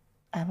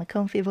a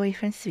comfy boy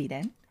from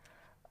Sweden.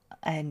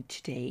 And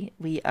today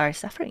we are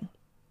suffering.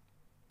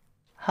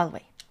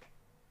 Hallway.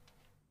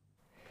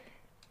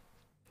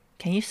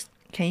 Can you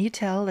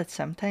tell that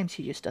sometimes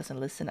she just doesn't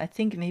listen? I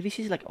think maybe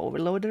she's like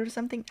overloaded or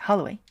something.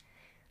 Hallway.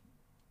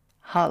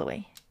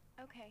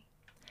 Okay.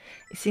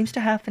 It seems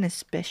to happen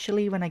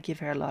especially when I give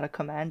her a lot of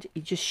command.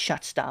 It just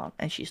shuts down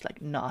and she's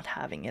like not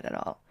having it at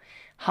all.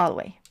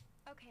 Hallway.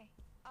 Okay,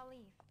 I'll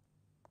leave.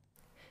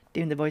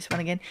 doing the voice one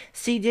again.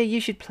 CJ, you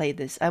should play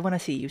this. I want to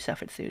see you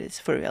suffer through this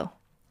for real.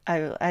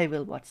 I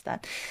will watch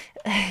that.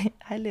 Hi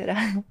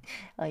Lyra.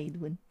 How you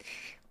doing?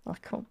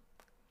 Welcome.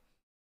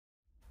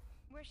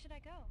 Where should I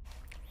go?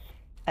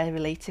 I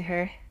relate to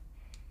her.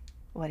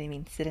 What do you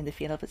mean? Sit in the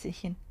fetal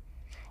position.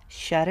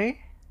 Shutter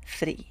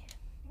 3.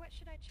 What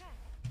should I check?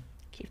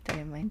 Keep that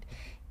in mind.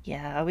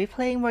 Yeah, are we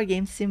playing more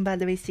games soon, by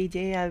the way,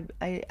 CJ?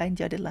 I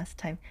enjoyed it last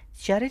time.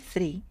 Shutter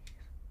 3.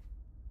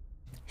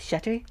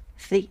 Shutter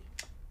 3.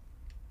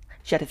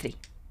 Shutter 3.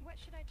 What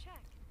should I check?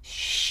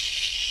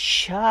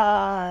 Shut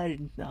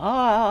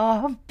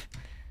up.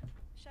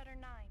 Shutter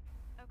 9.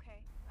 Okay.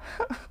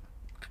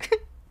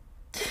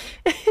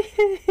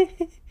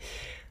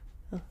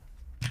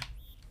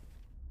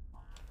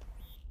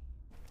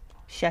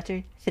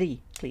 Shutter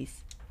 3,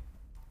 please.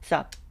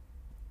 Stop.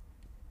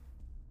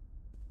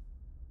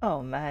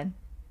 Oh man.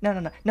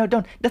 No,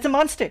 don't. That's a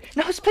monster.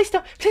 No, please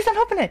don't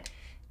open it.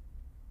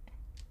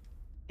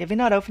 If we're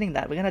not opening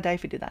that, we're gonna die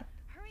if we do that.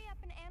 Hurry up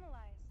and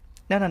analyze.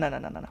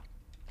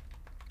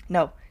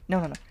 No.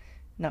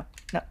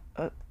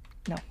 No.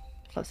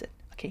 Close it.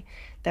 Okay.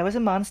 There was a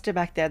monster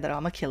back there that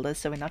almost killed us,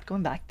 so we're not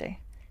going back there.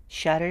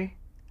 Shutter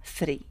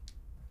 3.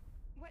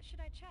 What should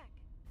I check?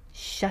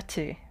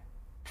 Shutter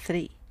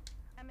 3.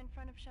 I'm in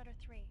front of shutter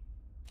 3.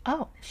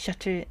 Oh,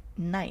 shutter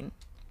 9.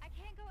 I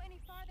can't go any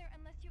farther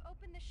unless you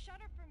open the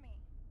shutter for me.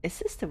 Is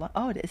this the one?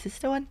 Oh, is this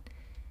the one?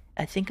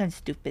 I think I'm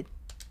stupid.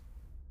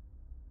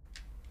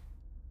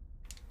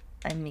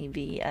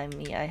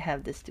 I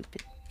have this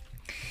stupid.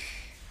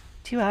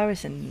 2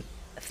 hours and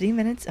 3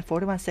 minutes and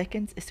 41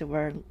 seconds is the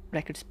world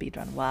record speed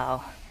run.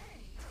 Wow.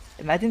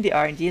 Imagine the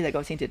RNG that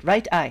goes into it.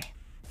 Right eye.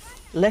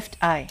 Left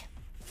eye.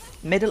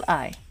 Middle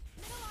eye.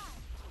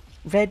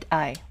 Red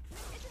eye.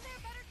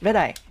 Red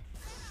eye.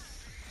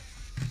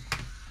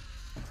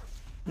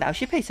 Now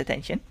she pays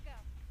attention.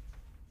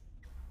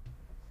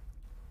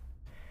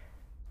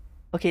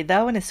 Okay,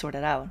 that one is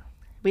sorted out.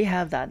 We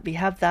have that. We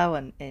have that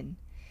one in.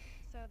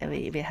 So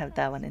We have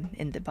that one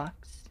in the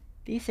box.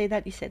 Do you say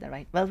that? You said that,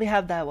 right? Well, we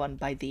have that one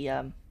by the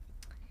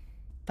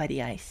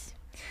ice.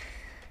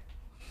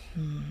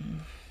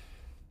 Welcome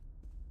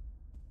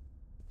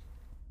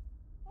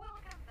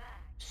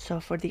back. So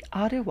for the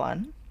other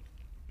one,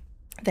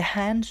 the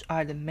hands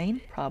are the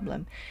main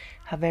problem.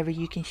 However,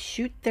 you can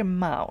shoot their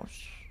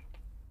mouse.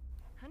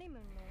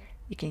 honeymoon mode.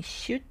 You can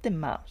shoot the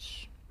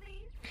mouse,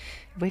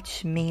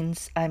 which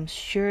means I'm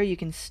sure you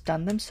can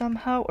stun them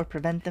somehow or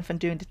prevent them from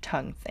doing the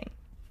tongue thing.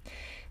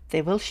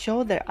 They will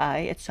show their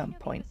eye at some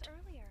point,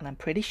 and I'm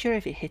pretty sure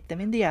if you hit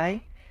them in the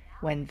eye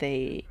when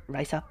they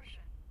rise up,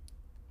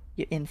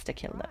 you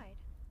insta-kill them. Right.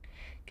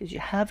 Because you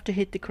have to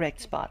hit the correct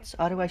spots,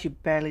 otherwise you're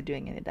barely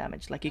doing any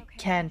damage. Like, you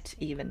can't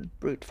even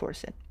brute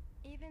force it.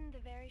 Even the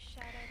very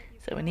shadow that you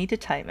So we cast need to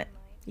in time it.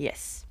 moonlight.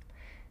 Yes.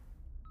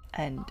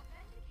 And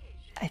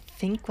I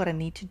think what I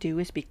need to do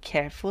is be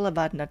careful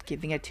about not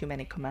giving her too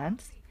many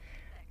commands,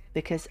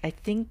 because I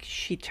think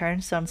she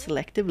turns on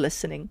selective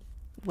listening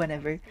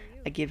whenever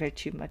I give her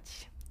too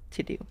much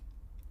to do.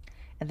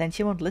 And then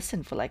she won't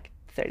listen for like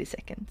 30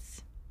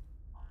 seconds.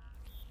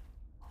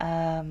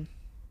 Banana,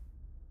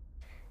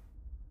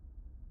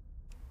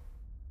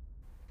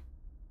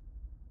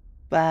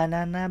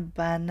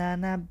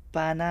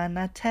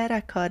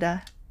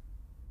 terracotta.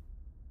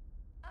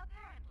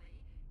 Apparently,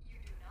 you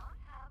do not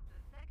have the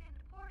second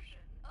portion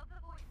of the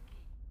voice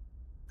key.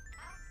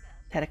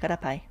 Access Terracotta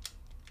pie.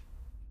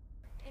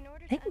 In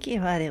order to Thank you,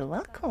 enter Ari. the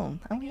Welcome. zone,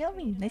 Oh, I guess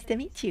we Yami. need Nice to another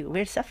meet you. key.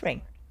 We're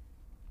suffering.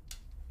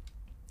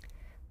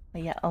 Oh,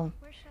 yeah. Where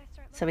should I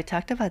start So we looking?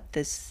 talked about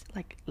this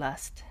like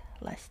last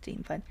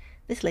stream, but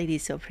this lady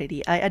is so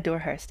pretty. I adore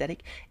her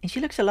aesthetic, and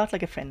she looks a lot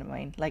like a friend of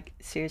mine. Like,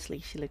 seriously,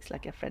 she looks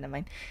like a friend of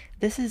mine.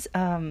 This is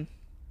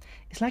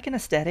it's like an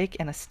aesthetic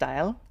and a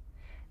style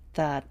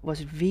that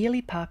was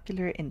really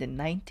popular in the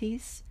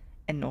 90s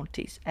and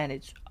noughties, and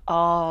it's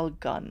all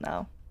gone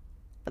now.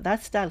 But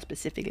that style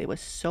specifically was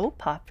so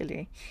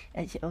popular.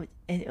 And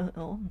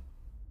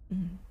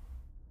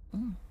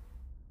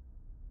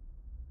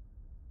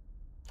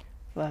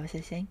what was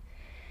I saying?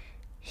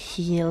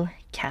 Heal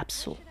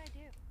capsule. What should I do?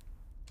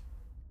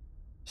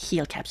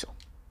 Heal capsule.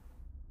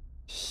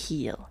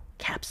 Heal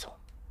capsule.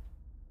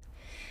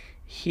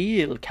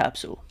 Heal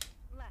capsule.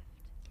 Left.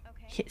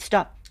 Okay.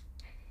 Stop.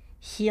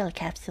 Heal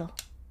capsule.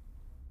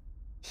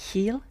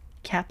 Heal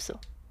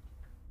capsule.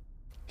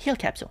 Heal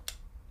capsule.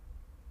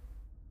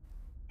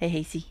 Hey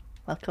Hazy,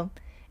 welcome.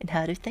 And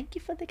Haru, thank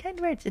you for the kind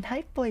words. And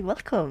Hype Boy,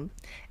 welcome.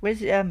 We're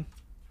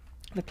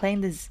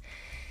playing this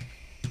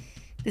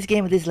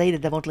game with this lady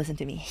that won't listen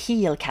to me.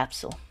 Heal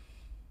capsule.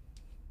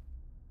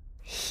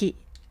 Heal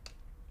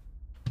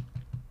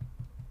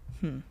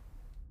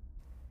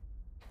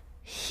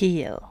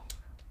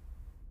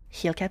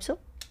capsule.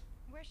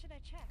 Where should I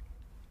check?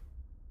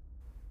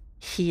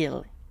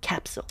 Heal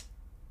capsule.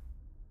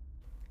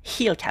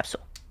 Heal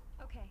capsule.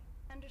 Okay.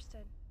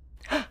 Understood.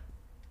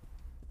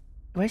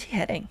 Where's she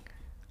heading?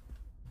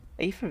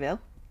 Are you for real?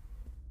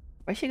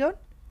 Where's she going?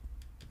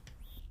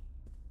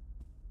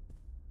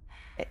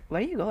 Where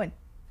are you going?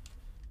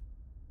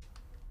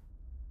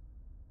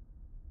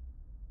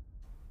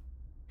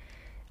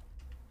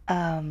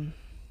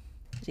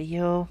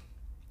 Rio,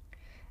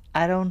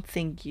 I don't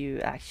think you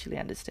actually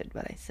understood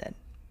what I said.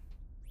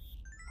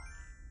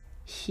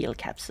 Heal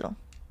capsule.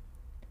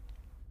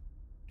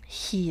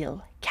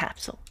 Heal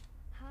capsule.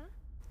 Huh?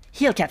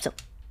 Heal capsule.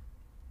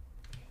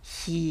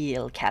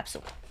 Heal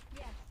capsule.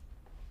 Yes.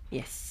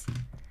 Yes.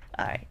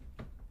 Alright.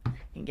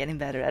 I'm getting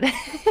better at it.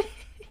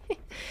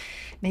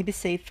 Maybe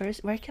save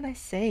first. Where can I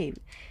save?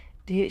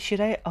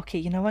 Should I? Okay,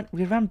 you know what?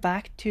 We run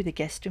back to the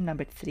guest room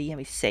number 3 and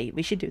we save.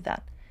 We should do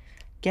that.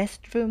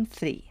 Guest room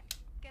 3.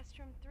 Guest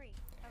room 3.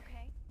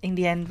 Okay. In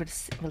the end,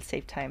 we'll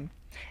save time.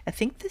 I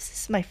think this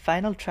is my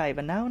final try,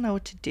 but now I know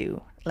what to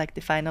do. Like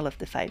the final of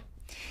the 5.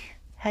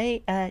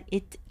 Hey,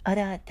 it's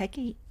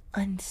Arataki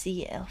on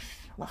CF.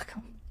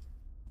 Welcome.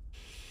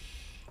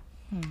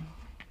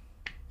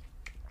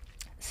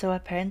 So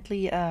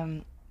apparently,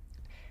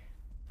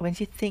 when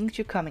she thinks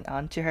you're coming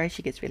on to her,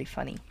 she gets really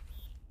funny.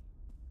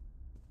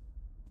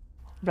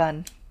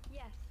 Run.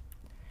 Yes.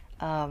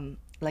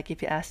 Like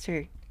if you asked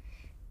her,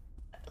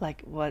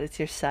 like, what is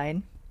your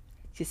sign?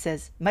 She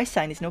says, my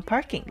sign is no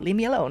parking. Leave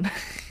me alone.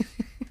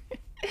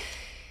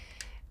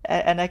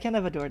 And I kind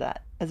of adore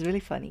that. It's really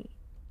funny.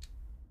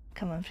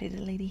 Come on, pretty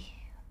lady.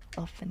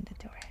 Open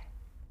the door.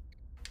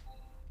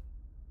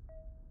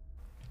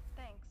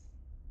 Thanks.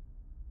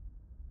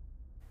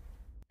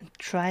 I'm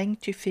trying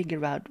to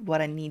figure out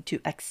what I need to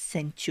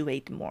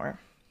accentuate more.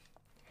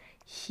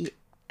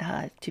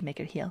 To make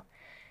her heal.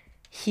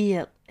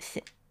 Heal.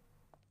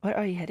 Where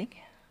are you heading?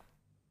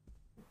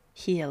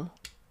 Heal.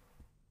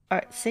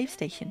 Alright, save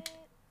station.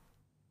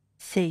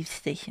 Save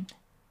station.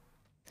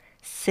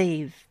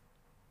 Save.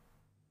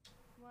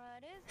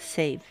 What is it?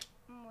 Save.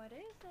 What is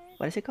it?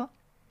 What is it called?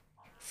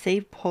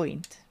 Save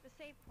point. The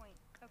save point.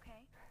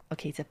 Okay.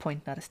 Okay, it's a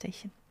point, not a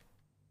station.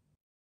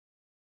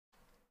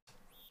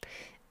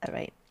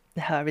 Alright.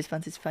 Her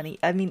response is funny.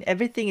 I mean,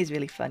 everything is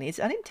really funny. It's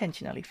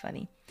unintentionally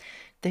funny.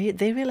 They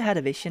really had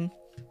a vision.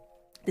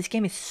 This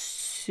game is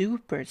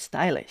super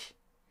stylish.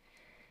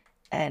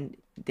 And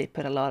they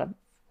put a lot of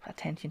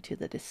attention to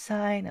the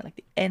design and like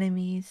the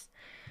enemies,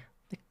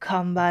 the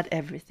combat,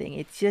 everything.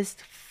 It's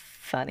just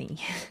funny.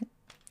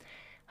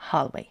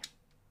 Hallway.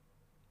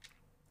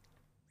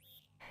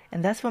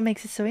 And that's what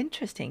makes it so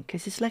interesting,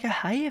 because it's like a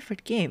high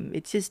effort game.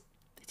 It's just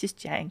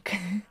jank.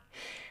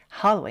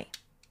 Hallway.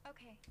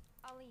 Okay,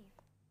 I'll leave.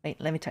 Wait,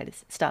 let me try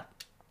this. Stop.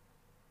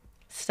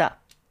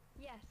 Stop.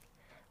 Yes.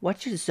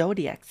 What's your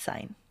zodiac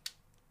sign?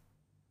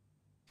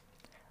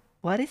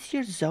 What is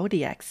your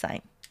zodiac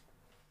sign?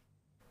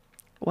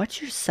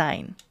 What's your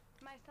sign?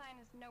 My sign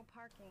is no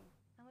parking.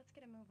 Now let's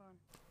get a move on.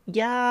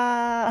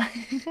 Yeah.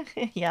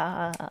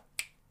 Yeah.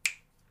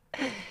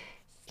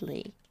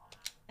 Slay.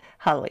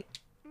 Hallway.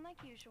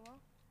 Like usual.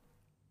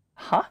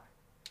 Huh?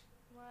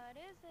 What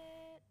is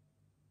it?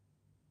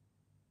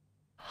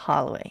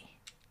 Hallway.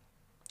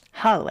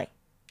 Hallway.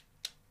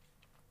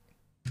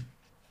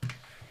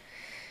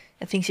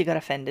 I think she got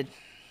offended.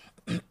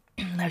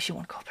 Now she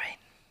won't cooperate.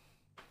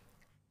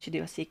 Should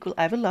do a sequel.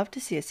 I would love to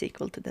see a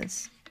sequel to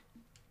this.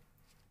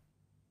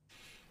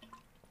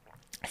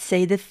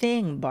 Say the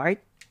thing, Bart.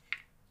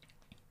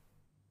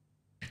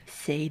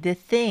 Say the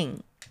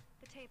thing.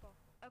 The table.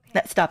 Okay.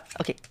 No, stop.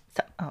 Okay,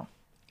 stop. Oh.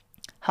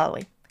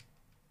 Hallway.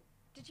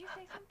 Did you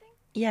say something?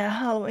 Yeah,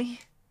 hallway.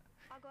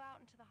 I'll go out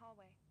into the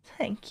hallway.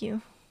 Thank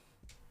you.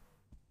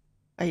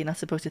 Are you not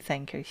supposed to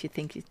thank her? She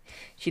thinks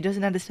she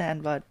doesn't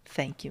understand what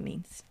thank you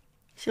means.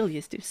 She'll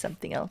just do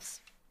something else.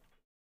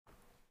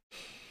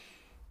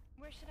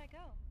 Where should I go?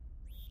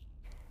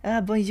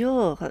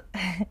 Bonjour.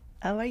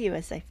 How are you,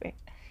 Cypher?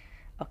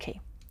 Okay,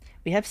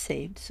 we have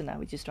saved, so now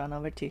we just run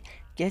over to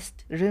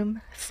guest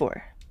room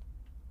 4.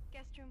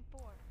 Guest room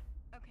 4.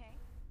 Okay.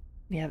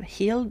 We have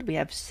healed, we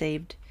have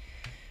saved,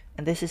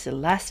 and this is the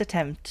last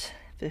attempt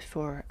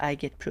before I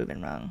get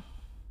proven wrong.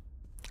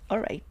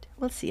 Alright,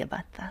 we'll see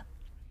about that.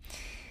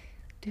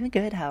 Doing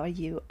good, how are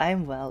you?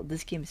 I'm well.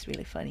 This game is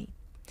really funny.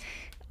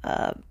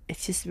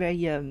 It's just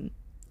very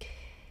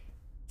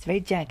it's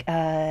very jank.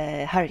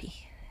 Hurry.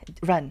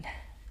 Run.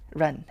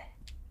 Run.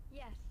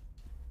 Yes.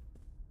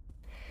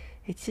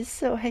 It's just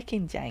so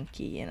heckin'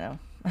 janky, you know.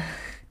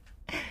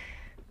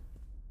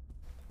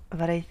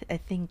 But I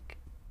think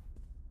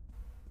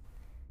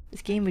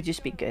this game would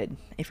just be good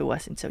if it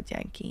wasn't so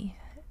janky.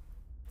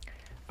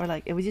 Or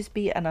like, it would just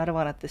be another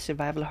one of the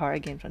survival horror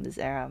game from this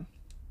era.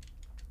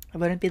 It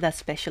wouldn't be that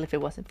special if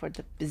it wasn't for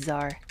the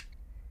bizarre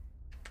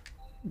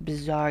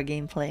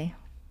gameplay.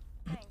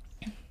 Thanks.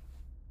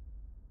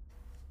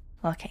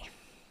 Okay,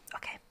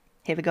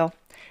 here we go.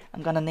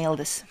 I'm gonna nail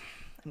this.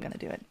 I'm gonna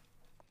do it.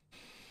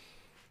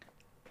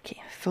 Okay,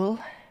 full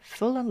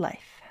on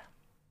life.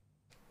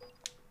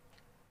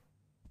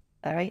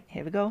 Alright,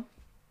 here we go.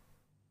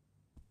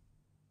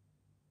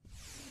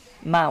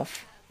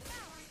 Mouth.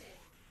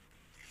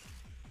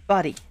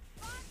 Body.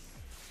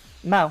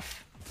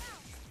 Mouth.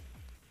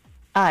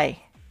 Eye.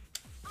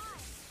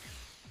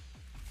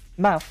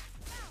 Mouth.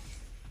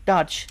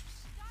 Dodge.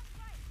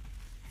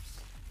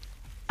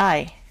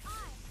 Eye.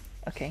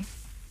 Okay.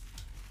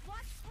 Watch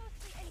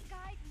closely and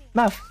guide me.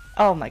 Mouth.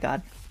 Oh my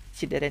god.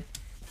 She did it.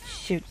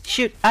 Shoot,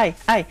 shoot. Eye,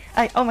 eye,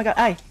 eye. Oh my god,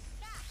 eye.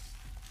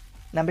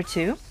 Number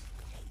 2.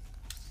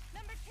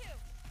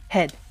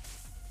 Head.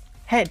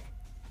 Head.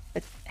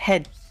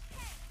 Head.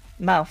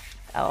 Mouth.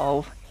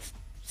 Oh.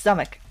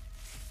 Stomach.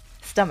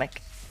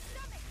 Stomach.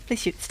 Please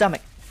shoot.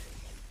 Stomach.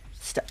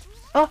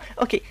 Oh,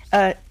 okay.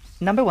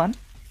 Number 1.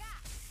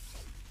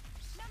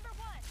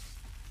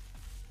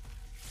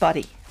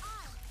 Body.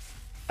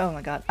 Oh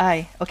my god.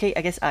 Eye. Okay,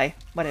 I guess eye.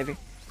 Whatever.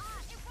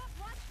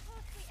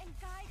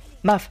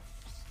 Mouth.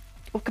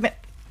 Oh, come here.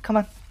 Come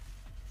on.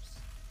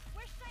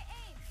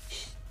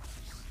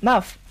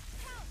 Mouth.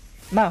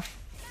 Mouth.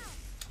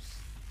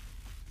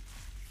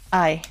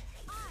 Eye.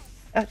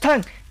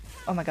 Tongue.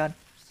 Oh my god.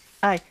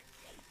 Eye.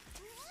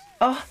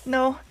 Oh,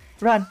 no.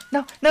 Run.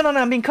 No, no, no, no.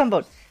 I'm being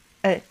comboed.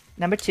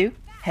 Number 2.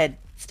 Head.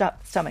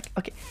 Stop. Stomach.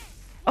 Okay.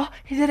 Oh,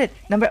 he did it.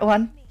 Number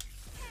 1.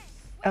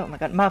 Oh my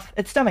god. Mouth.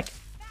 It's stomach.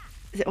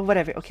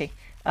 Whatever. Okay.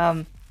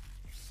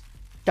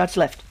 Dodge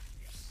left.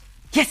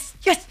 Yes,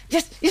 yes,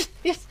 yes, yes,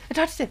 yes. I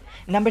dodged it.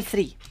 Number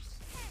 3.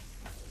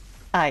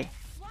 Eye.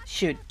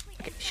 Shoot.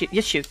 Okay, shoot.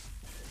 Yes, shoot.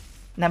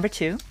 Number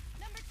 2.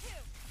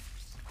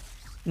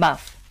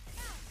 Mouth.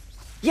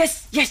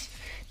 Yes, yes.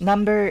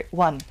 Number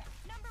 1.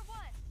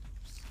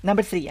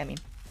 Number 3, I mean.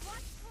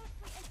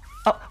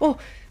 Oh, oh,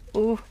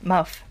 oh,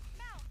 mouth.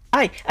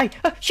 Eye, eye,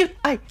 oh, shoot,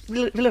 eye,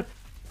 reload.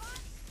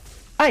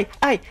 Eye,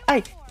 eye,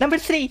 eye. Number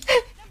 3.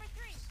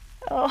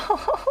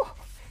 Oh,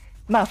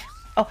 mouth.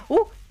 Oh,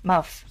 oh,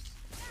 mouth.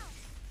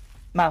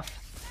 Mouth.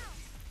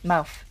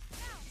 Mouth.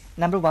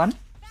 Number 1.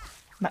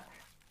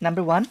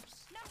 Number 1.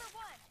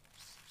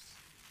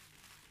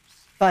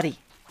 Body.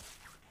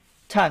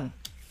 Tongue.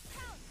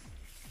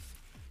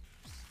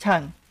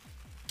 Tongue.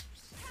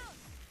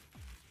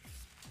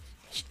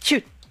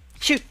 Shoot.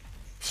 Shoot.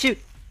 Shoot.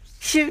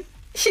 Shoot.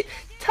 Shoot.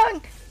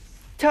 Tongue.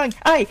 Tongue.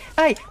 Eye.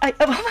 Eye. Eye.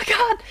 Oh my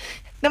god.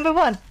 Number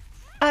 1.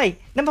 Eye.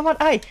 Number 1.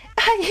 Eye.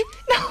 Eye.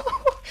 No.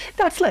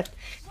 Dodge left.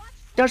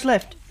 Dodge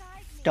left.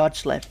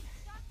 Dodge left.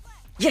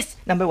 Yes.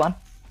 Number 1.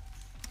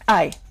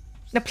 Eye.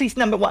 No, please.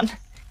 Number 1.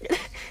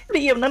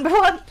 Leo. Number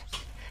 1.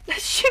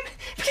 Shoot.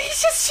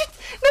 Please just shoot.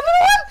 Number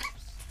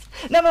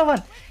 1. Number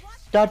 1.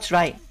 Dodge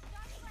right.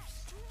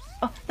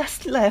 Oh,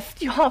 that's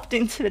left. You hopped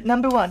into it.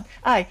 Number 1.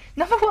 Eye.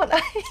 Number 1.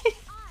 Eye.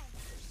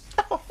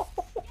 No.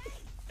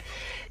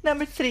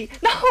 Number 3.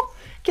 No.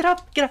 Get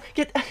up. Get up.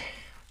 Get.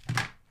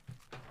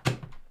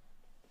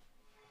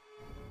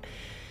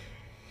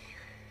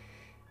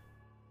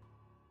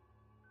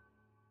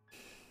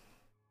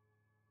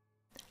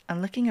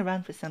 I'm looking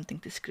around for something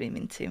to scream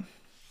into.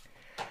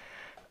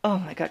 Oh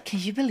my god, can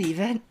you believe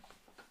it?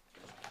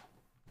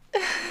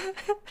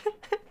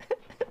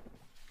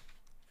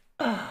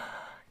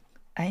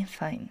 I'm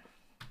fine.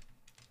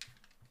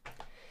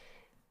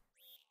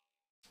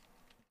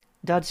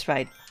 Dodge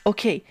right.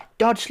 Okay,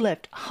 dodge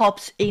left.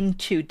 Hops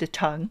into the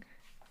tongue.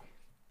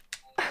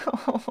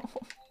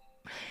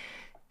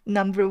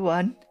 Number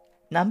 1.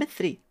 Number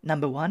 3.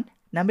 Number 1.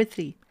 Number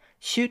 3.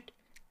 Shoot.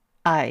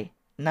 Eye.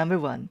 Number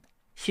 1.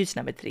 Shoots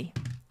number 3.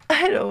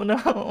 I don't know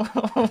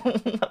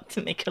what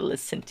to make her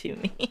listen to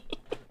me.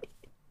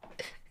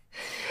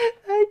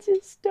 I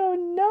just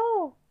don't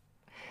know.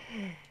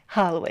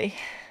 Hallway.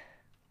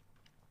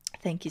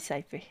 Thank you,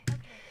 Cypher.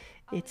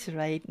 It's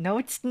right. No,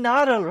 it's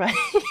not alright.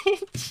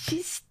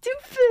 She's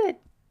stupid.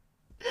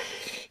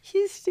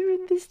 She's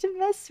doing this to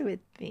mess with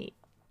me.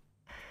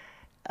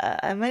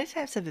 How many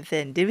times have we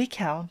been? Do we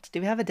count?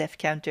 Do we have a death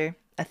counter?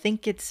 I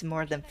think it's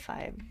more than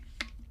 5.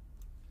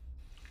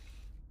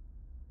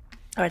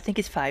 Or I think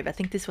it's 5. I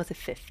think this was a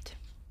 5th.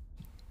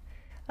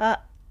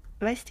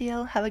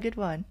 Restiel, have a good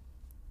one.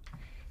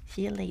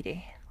 See you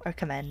later. Or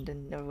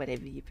commandant, or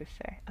whatever you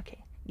prefer.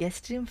 Okay.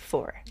 Guest room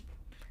 4.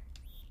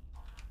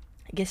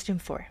 Guest room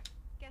 4.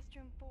 Guest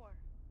room 4.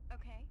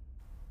 Okay.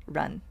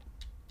 Run.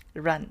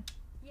 Run.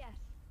 Yes.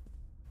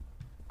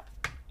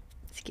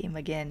 This game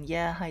again.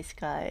 Yeah, hi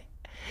Sky.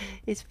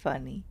 It's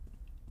funny.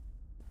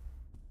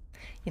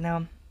 You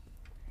know,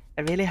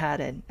 I really had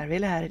it. I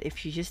really had it.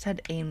 If you just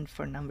had aimed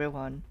for number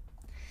 1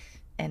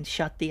 and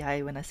shot the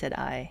eye when I said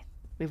eye,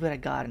 we would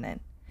have gotten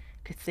it.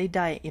 Because they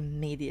die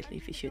immediately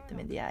if you shoot them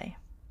in the eye.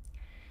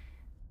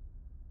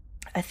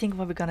 I think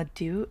what we're gonna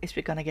do is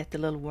we're gonna get the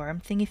little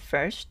worm thingy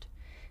first.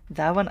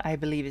 That one I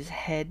believe is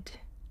head,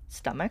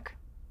 stomach.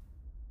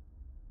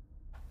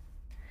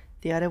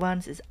 The other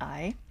ones is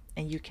eye,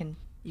 and you can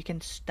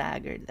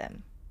stagger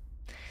them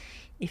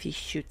if you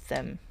shoot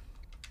them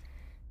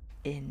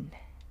in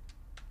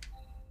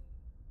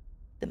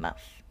the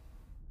mouth.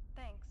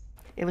 Thanks.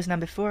 It was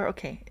number 4.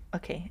 Okay,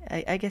 okay.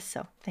 I guess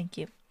so. Thank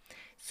you.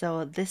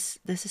 So this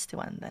is the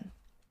one then.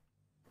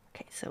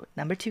 Okay, so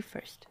number 2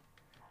 first.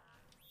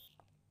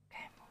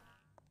 Okay.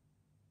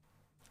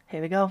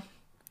 Here we go.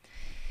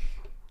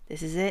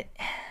 This is it.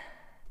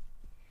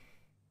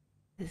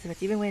 This is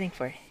what you've been waiting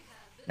for.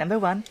 Number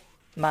 1,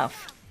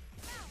 mouth.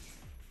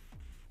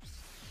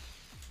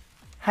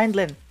 Hind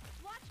limb.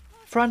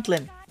 Front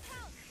limb.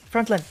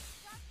 Front limb.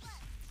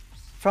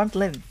 Front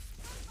limb.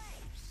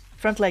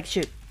 Front leg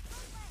shoot.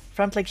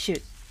 Front leg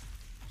shoot.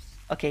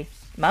 Okay,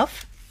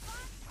 mouth.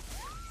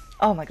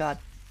 Oh my god.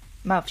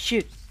 Mouth,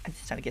 shoot. I'm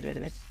just trying to get rid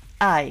of it.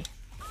 I.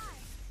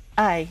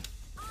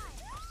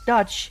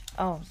 Dodge.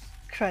 Oh,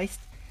 Christ.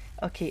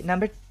 Okay,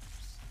 number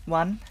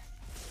 1.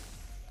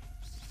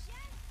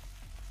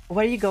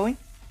 Where are you going?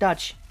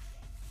 Dodge.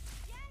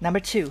 Number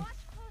 2.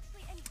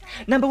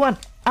 Number 1.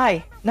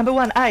 I. Number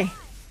 1. I.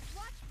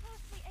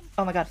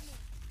 Oh my god.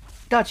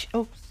 Dodge.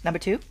 Oh, number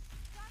 2.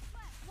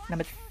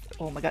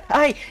 Oh my god.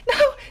 I.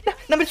 No.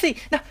 Number 3.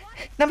 No.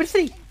 Number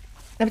 3.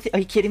 Number 3. Are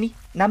you kidding me?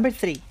 Number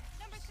 3.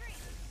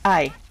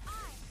 I.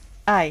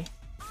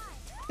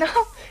 No.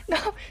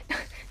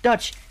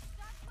 Dodge.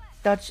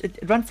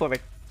 Run forward.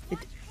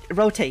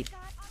 Rotate.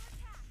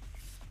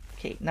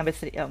 Okay, number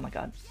 3. Oh my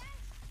god.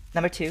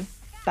 Number 2.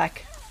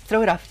 Back.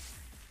 Throw it off.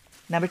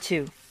 Number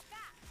 2.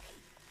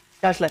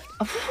 Dodge left.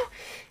 Oh.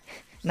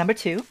 Number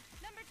 2.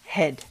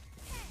 Head.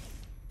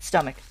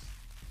 Stomach.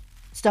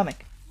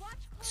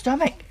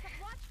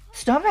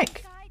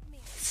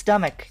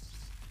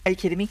 Are you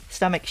kidding me?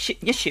 Stomach.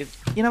 Just shoot.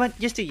 You know what?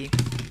 Just do you.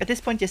 At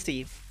this point, just do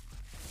you.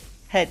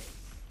 Head.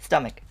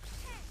 Stomach.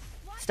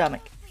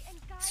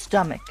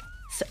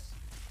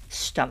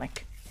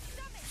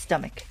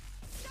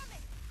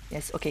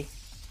 Yes, okay.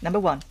 Number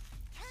 1.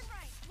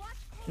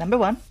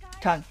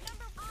 Tongue.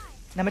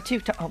 Number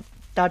 2. Oh,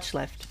 dodge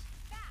left.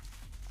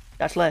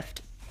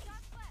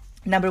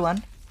 Number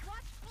 1.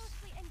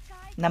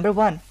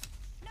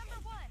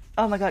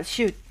 Oh my god,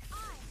 shoot.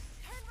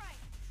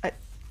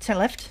 Turn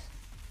left.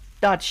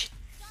 Dodge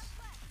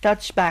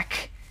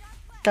back.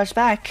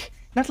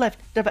 Not left.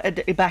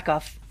 Back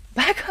off.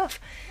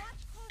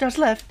 Dodge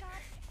left.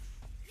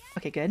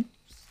 Okay, good.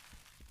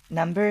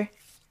 Number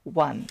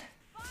 1.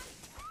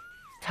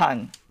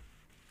 Tongue.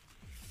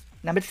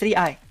 Number 3.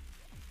 Eye.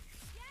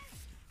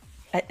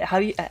 How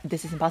do you...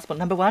 this is impossible.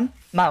 Number 1.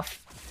 Mouth.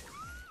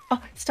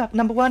 Oh, stop.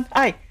 Number 1.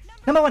 Eye.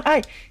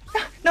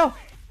 No.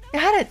 You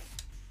had it.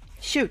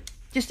 Shoot.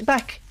 Just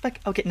back.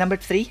 Okay, number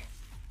 3.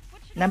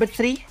 Number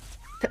 3.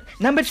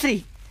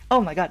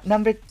 Oh my god.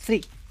 Number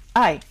 3.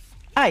 Eye.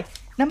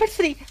 Number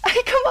 3.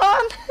 Come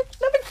on.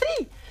 Number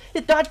 3.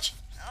 The dodge.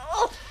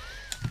 Oh.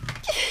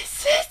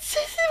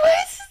 Why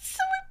is it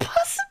so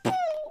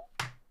impossible?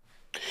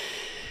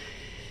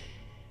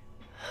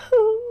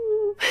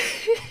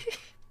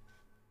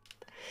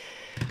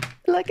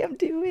 Like I'm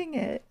doing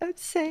it. I'm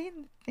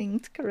saying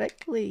things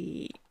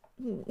correctly.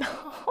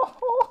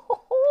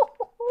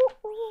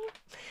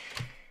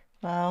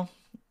 Well,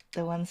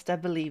 the ones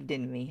that believed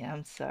in me,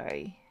 I'm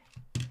sorry.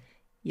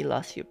 You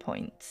lost your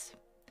points.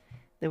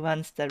 The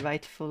ones that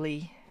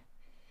rightfully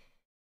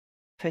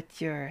put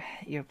your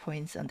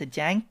points on the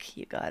jank,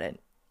 you got it.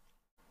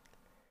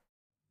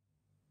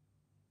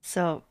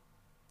 So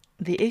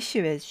the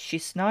issue is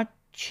she's not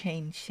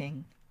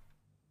changing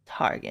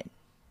target.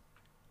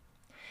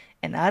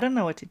 And I don't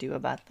know what to do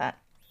about that.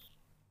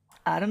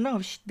 I don't know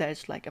if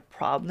there's like a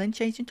problem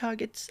changing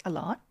targets a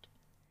lot.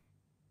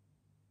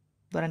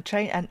 But I'm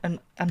trying,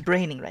 I'm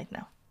braining right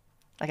now.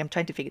 Like I'm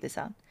trying to figure this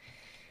out.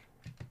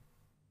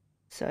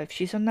 So if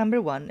she's on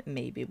number 1,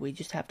 maybe we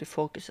just have to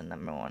focus on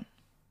number 1.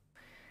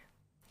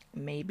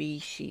 Maybe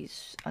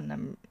she's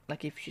on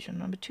like if she's on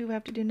number 2, we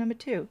have to do number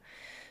 2.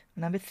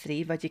 Number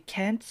 3, but you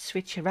can't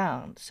switch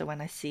around. So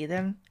when I see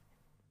them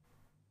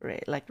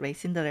like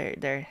raising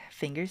their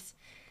fingers,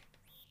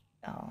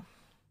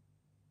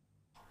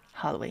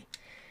 hallway,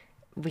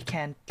 we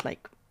can't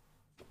like,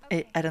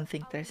 I don't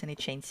think there's any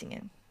changing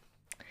it.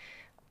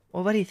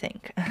 Well, what do you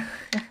think?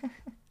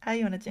 How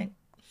you wanna change?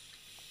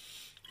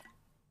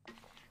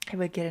 I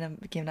would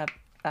given up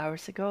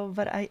hours ago,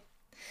 but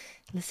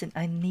listen,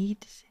 I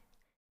need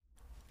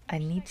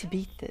to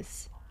beat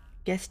this.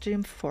 Guest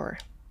room 4.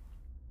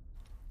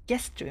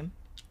 Guest room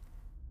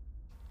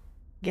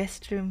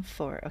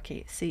 4.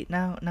 Okay, see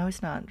now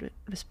it's not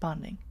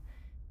responding.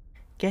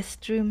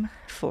 Guest room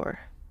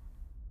 4.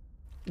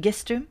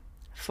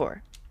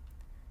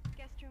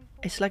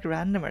 It's like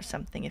random or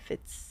something if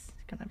it's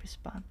gonna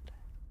respond.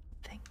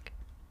 I think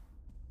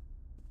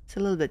it's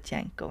a little bit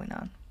jank going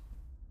on.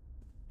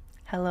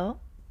 Hello?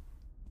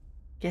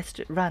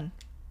 Run.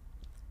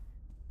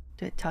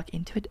 Do I talk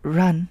into it?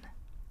 Run.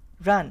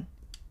 Yes.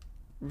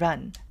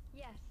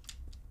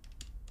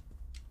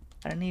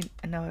 I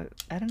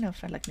don't know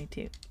if I'd like me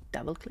to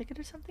double click it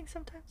or something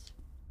sometimes.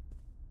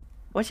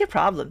 What's your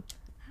problem?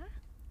 Huh?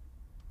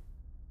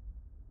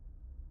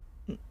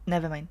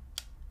 Never mind.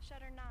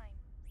 Shutter 9.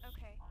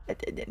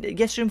 Okay.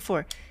 Guest room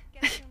 4.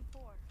 Guest room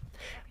 4. Okay.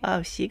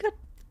 Oh, she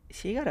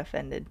got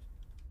offended.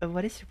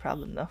 What is your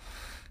problem though?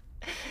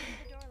 Leave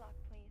the door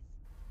locked, please.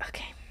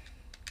 Okay.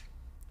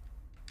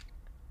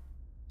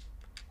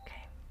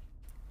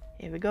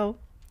 Here we go.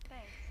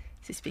 Thanks.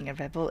 She's being a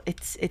rebel.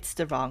 It's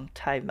the wrong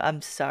time.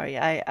 I'm sorry.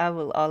 I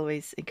will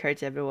always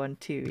encourage everyone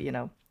to, you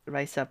know,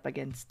 rise up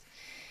against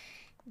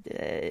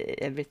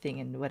everything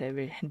and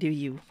whatever. Do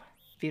you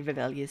be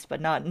rebellious,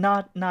 but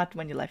not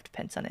when your life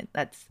depends on it.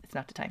 It's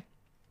not the time.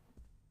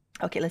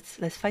 Okay,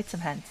 let's fight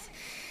some hands.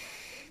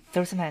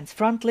 Throw some hands.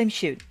 Front limb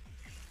shoot.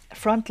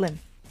 Front limb.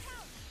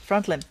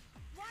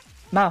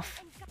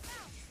 Mouth.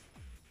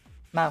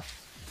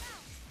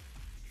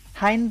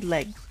 Hind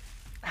leg.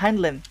 Hind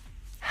limb.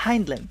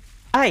 Hind limb.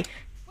 Eye.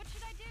 What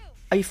should I do?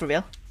 Are you for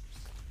real?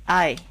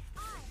 Eye.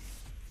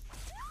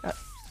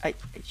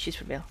 She's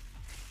for real.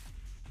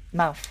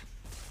 Mouth.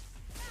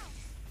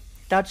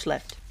 Dodge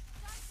left.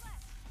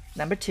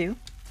 Number 2.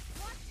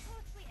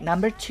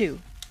 Number 2.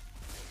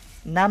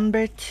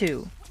 Number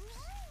 2.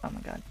 Oh my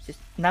god. Just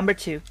number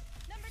 2.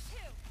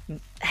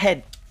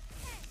 Head.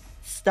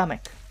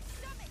 Stomach.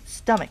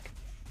 Stomach.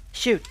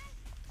 Shoot.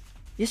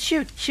 Just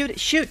shoot. Shoot it.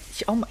 Shoot.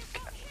 Oh my god.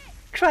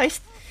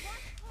 Christ.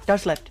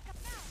 Dodge left.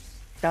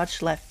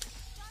 Dodge left.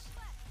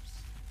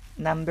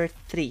 Number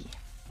 3.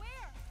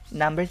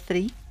 Number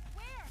 3.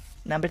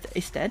 Number 3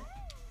 is dead.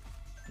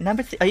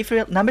 Number 3. Are you for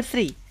real? Number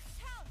 3.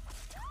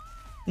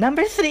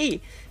 Number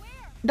 3.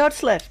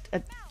 Dodge left.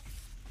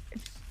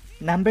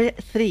 Number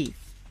 3.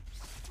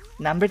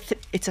 Number 3.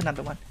 It's a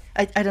number 1.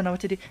 I don't know what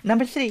to do.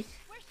 Number 3.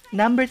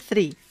 Number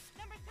 3.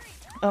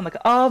 Oh my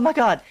god. Oh my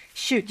god.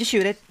 Shoot. Just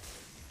shoot it.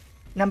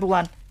 Number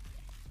 1.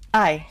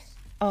 Eye.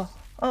 Oh.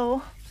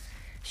 Oh.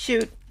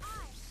 Shoot.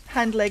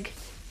 Hind leg.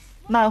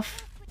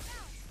 Mouth.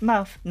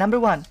 Mouth. Number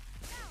 1.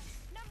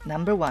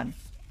 Number 1.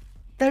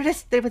 There it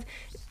is. There it was.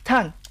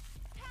 Tongue.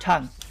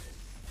 Tongue.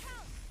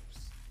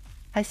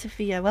 Hi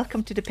Sophia.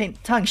 Welcome to the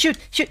paint. Tongue. Shoot.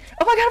 Shoot.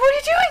 Oh my god. What are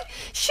you doing?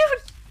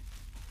 Shoot.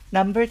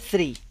 Number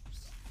 3.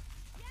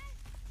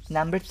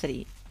 Number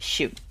 3.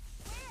 Shoot.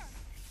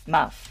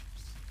 Mouth.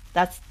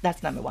 That's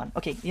number 1.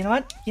 Okay. You know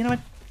what? You know what?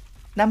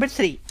 Number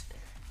 3.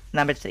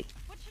 Number 3.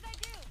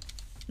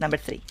 Number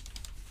 3.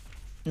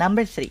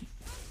 Number 3.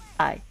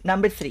 Eye.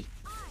 Number 3.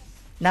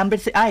 Number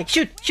 3. Eye.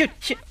 Shoot. Shoot.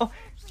 Shoot. Oh.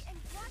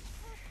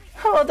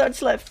 Oh,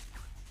 that's left.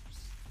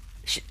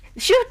 Shoot.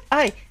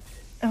 Eye.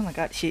 Oh my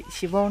god. She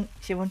won't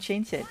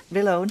change it.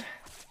 Reload.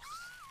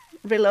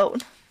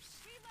 Reload.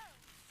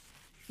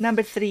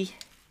 Number 3.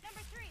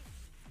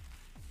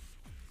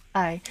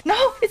 Eye.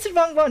 No, it's the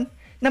wrong one.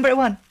 Number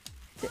 1.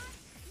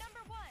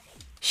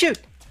 Shoot.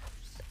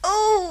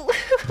 Oh.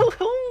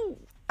 Oh.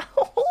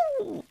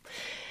 Oh.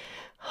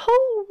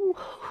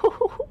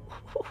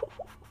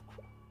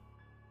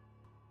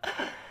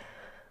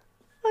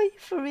 Are you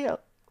for real?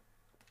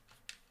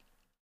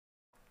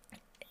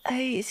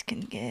 I just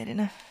can't get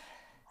enough.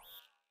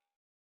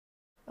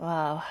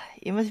 Wow,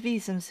 you must be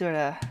some sort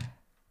of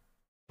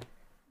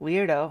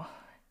weirdo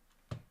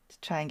to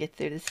try and get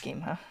through this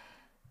game, huh?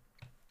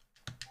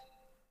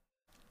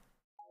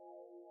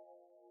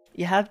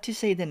 You have to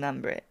say the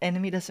number.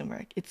 Enemy doesn't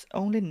work. It's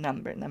only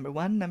number. Number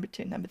 1, number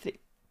 2, number 3.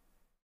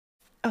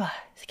 Oh,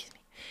 excuse me.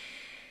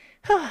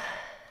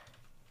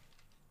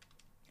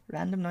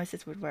 Random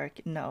noises would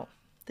work. No,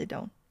 they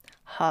don't.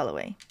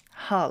 Hallway.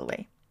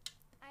 Hallway.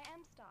 I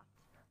am stopped.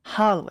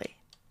 Hallway.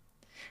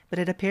 But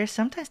it appears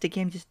sometimes the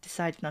game just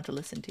decides not to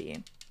listen to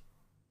you.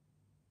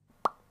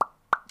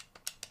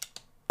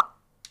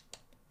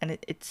 And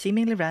it's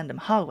seemingly random.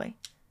 Hallway.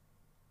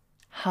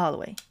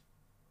 Hallway.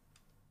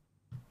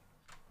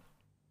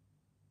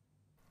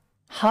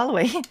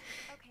 Hallway.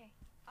 Okay,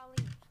 I'll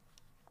leave.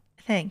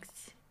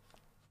 Thanks.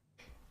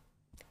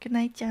 Good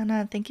night,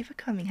 Jana. Thank you for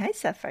coming. Hi,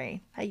 Sapphire.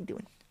 How you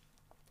doing?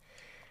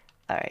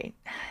 Alright.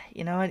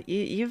 You know what?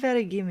 You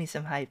better give me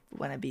some hype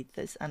when I beat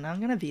this. And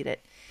I'm gonna beat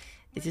it.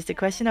 It's just a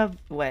question of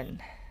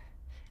when.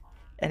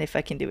 And if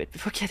I can do it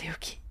before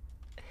karaoke.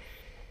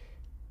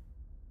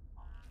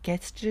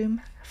 Guest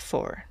room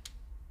 4.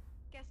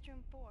 Guest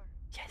room 4.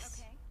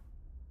 Yes.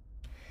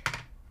 Okay.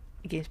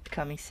 The game's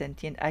becoming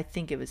sentient. I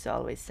think it was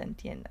always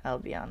sentient. I'll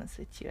be honest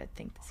with you. I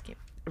think this game.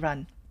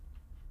 Run.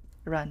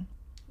 Run.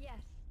 Yes.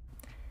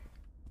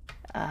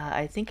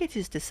 I think it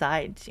just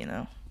decides, you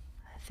know.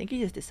 I think it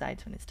just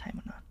decides when it's time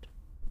or not.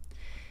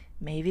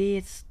 Maybe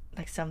it's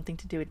like something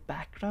to do with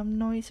background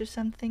noise or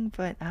something,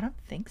 but I don't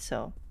think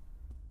so.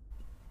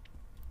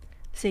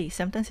 See,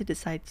 sometimes it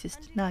decides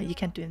just, no, you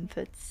can't do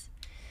inputs.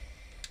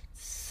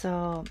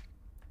 So,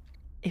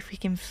 if we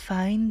can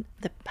find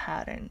the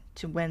pattern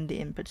to when the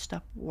inputs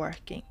stop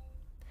working,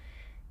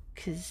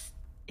 because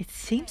it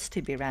seems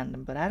to be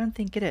random, but I don't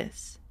think it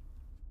is.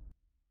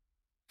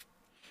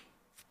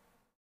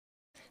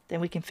 Then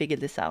we can figure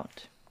this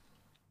out.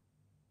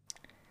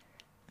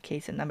 Okay,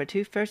 so number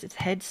 2 first, it's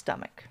head,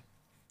 stomach.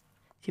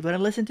 She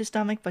wouldn't listen to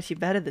stomach, but she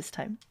better this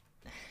time.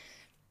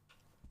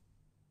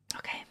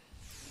 Okay.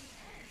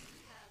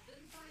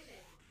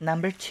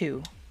 Number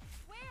 2.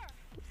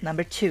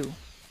 Number 2.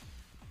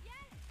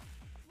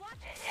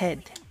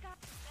 Head.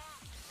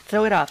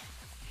 Throw it off.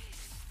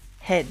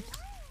 Head.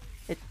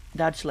 It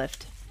dodge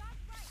left.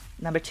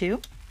 Number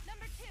 2.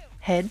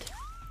 Head.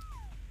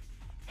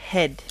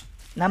 Head.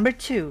 Number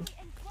 2.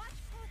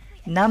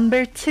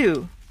 Number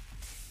 2.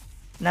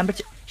 Number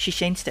 2. She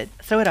changed it.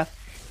 Throw it off.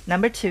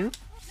 Number 2.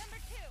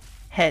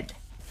 Head.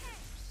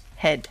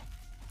 Head.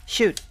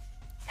 Shoot.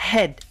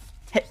 Head.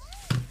 Head.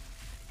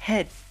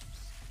 Head.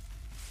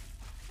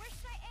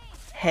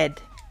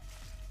 Head.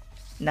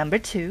 Number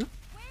 2.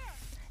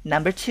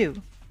 Number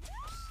 2.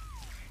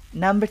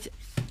 Number 2.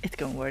 It's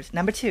going worse.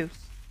 Number 2.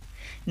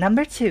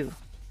 Number 2.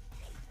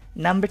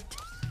 Number 2.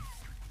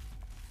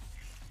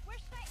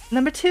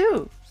 Number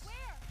 2.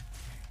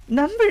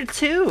 Number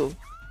 2.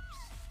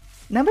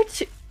 Number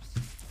 2.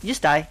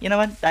 Just die. You know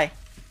what? Die.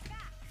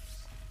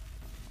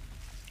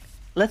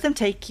 Let them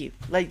take you.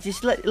 Like,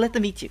 just let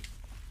them eat you.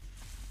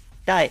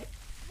 Die.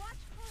 Watch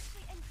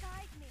closely and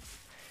guide me.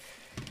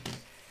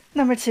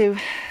 Number 2.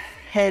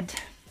 Head.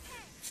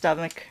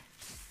 Stomach.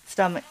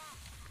 Stomach.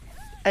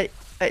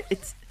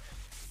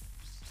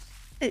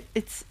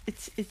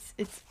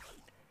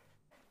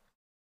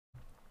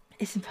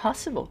 It's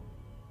impossible.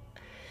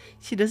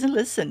 She doesn't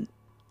listen.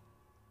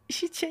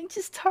 She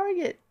changes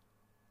target.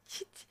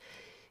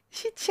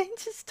 She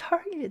changes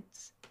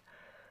targets.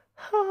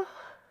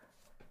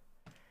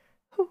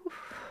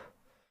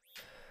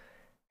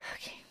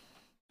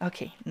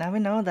 Okay, now we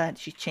know that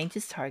she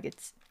changes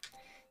targets.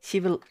 She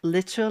will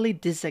literally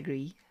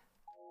disagree.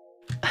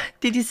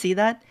 Did you see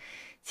that?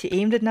 She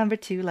aimed at number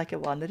 2 like I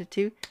wanted it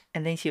to,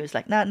 and then she was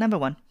like, nah, number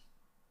 1.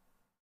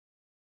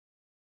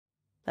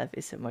 Love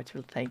you so much.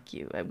 Well, thank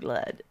you. I'm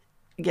glad.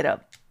 Get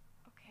up.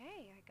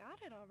 Okay, I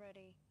got it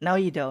already. No,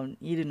 you don't.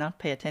 You do not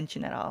pay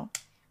attention at all.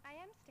 I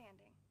am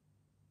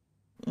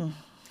standing.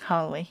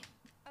 Hallway.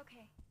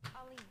 Okay,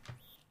 I'll leave.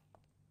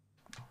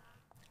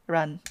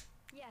 Run.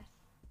 Yes.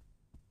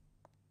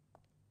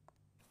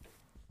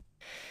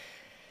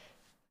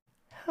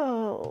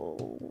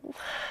 Oh.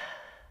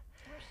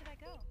 Where should I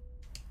go?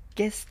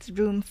 Guest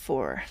room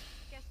 4.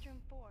 Guest room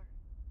 4.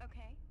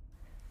 Okay.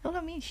 Well,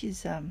 I mean,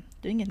 she's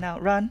doing it now.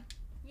 Run.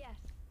 Yes.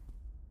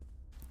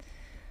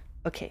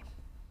 Okay.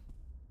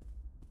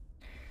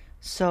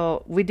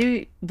 So we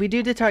do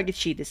the target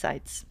she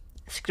decides.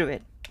 Screw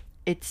it.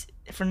 It's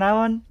from now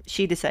on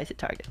she decides the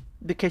target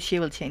because she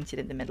will change it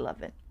in the middle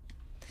of it.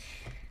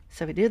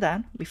 So we do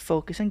that. We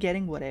focus on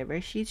getting whatever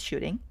she's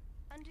shooting.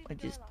 Undo I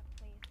the just door lock,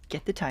 please.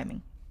 get the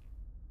timing.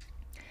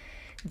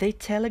 They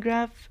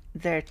telegraph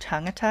their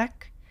tongue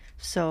attack,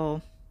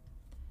 so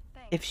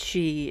Thanks. if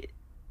she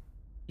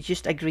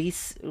just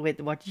agrees with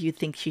what you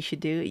think she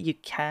should do, you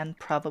can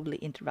probably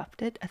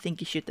interrupt it. I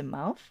think you shoot the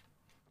mouth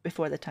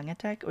before the tongue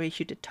attack, or you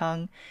shoot the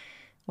tongue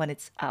when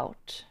it's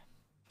out.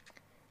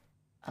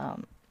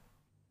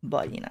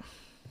 But you know,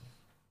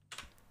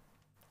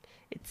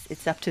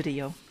 it's up to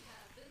Rio.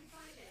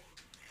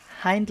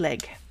 Hind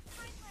leg.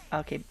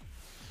 Okay,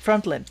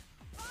 front limb.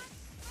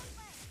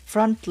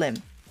 Front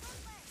limb.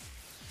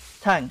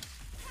 Tongue.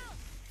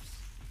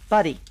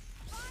 Body.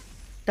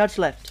 Dodge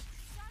left.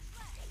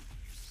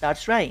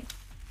 Dodge right.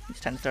 It's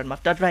time to throw them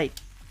off. Dodge right.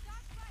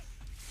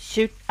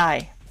 Shoot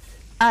eye.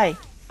 Eye.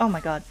 Oh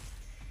my god.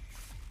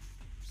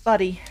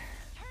 Body.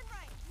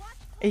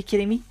 Are you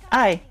kidding me?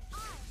 Eye.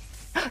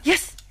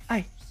 Yes!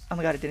 Eye. Oh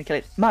my god, I didn't kill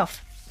it. Mouth.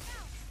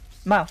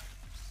 Mouth.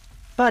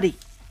 Body.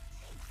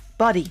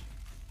 Body.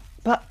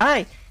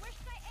 Eye.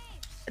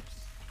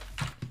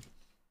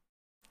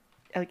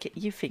 Okay,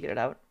 you figure it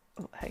out.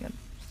 Oh, hang on.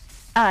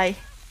 Eye.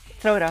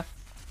 Throw it off.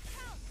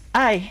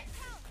 Eye.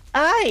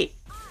 Eye.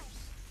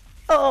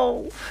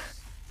 Oh.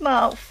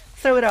 Mouth.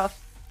 Throw it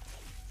off.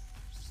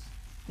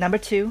 Number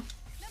 2.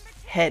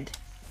 Head.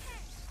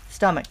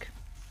 Stomach.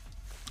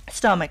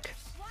 Stomach.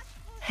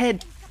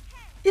 Head.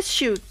 Just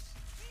shoot.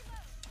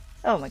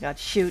 Oh my god,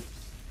 shoot.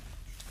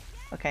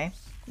 Okay.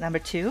 Number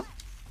 2.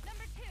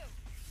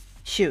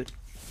 Shoot.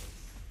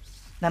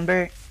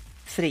 Number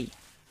 3.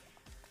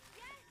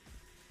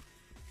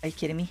 Are you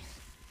kidding me?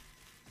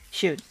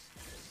 Shoot.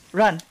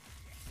 Run.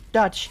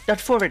 Dodge.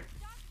 Dodge forward.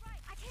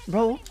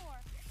 Roll.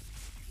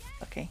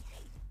 Okay.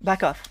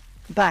 Back off.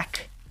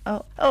 Back.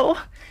 Oh.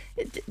 Oh.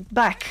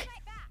 Back.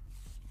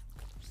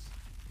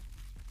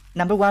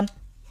 Number 1.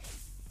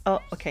 Oh,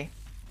 okay.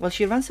 Well,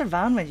 she runs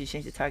around when you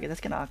change the target.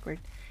 That's kind of awkward.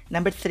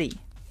 Number 3.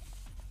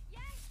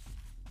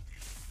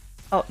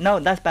 Oh, no,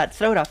 that's bad.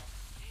 Throw it off.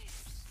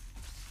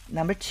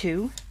 Number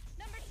 2.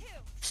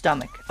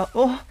 Stomach. Oh,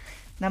 oh.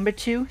 Number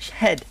 2.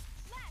 Head.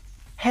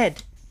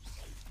 Head.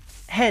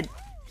 Head.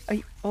 Are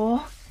you,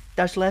 oh.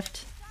 Dodge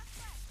left.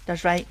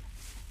 Dodge right.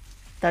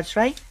 Dodge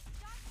right.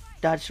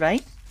 Dodge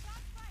right.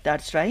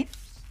 Dodge right.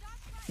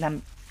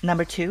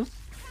 Number 2.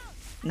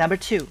 Number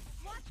 2.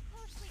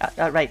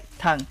 Right.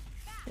 Tongue.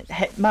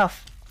 Head.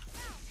 Mouth.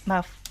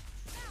 Mouth.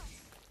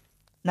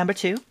 Number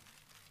 2.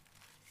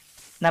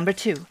 Number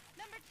 2.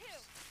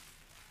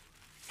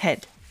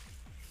 Head.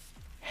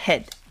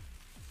 Head.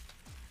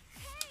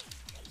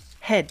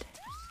 Head.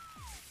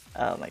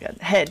 Oh my god.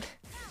 Head.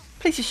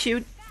 Please just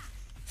shoot.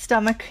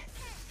 Stomach.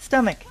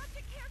 Stomach.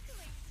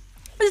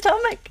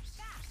 Stomach.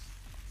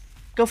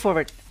 Go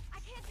forward.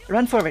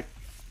 Run forward.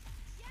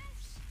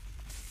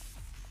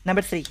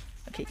 Number 3.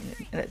 Okay.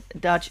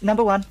 Dodge.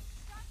 Number 1.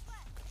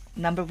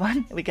 Number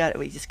 1. We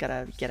just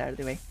gotta get out of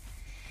the way.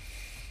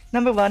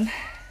 Number 1.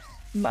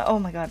 Oh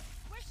my god.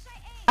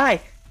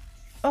 Eye.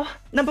 Oh,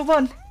 number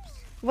 1.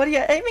 What are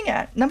you aiming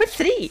at? Number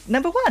 3.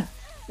 Number 1.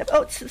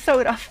 Oh, throw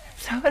it off.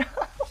 Throw it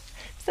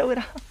off. Throw it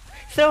off.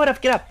 Throw it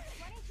off. Get up.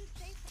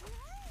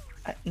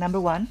 Number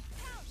 1.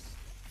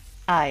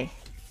 Eye.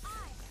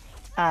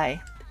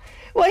 Eye.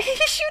 Why are you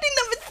shooting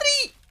number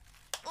 3?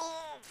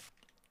 Oh.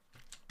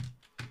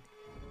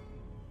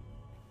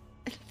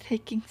 I'm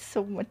taking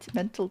so much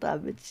mental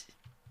damage.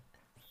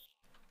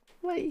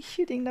 Why are you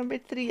shooting number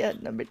 3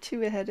 at number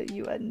 2 ahead of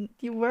you? And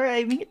you were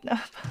aiming it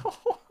up.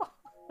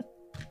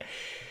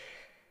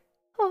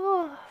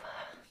 Oh.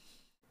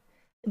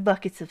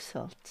 Buckets of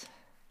salt.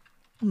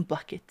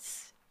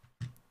 Buckets.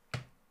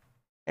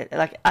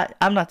 Like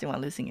I'm not the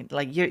one losing it.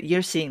 Like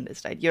you're seeing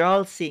this, right? You're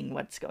all seeing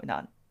what's going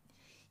on.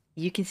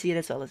 You can see it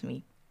as well as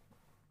me.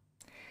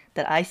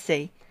 That I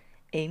say,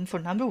 aim for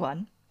number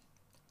 1,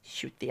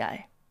 shoot the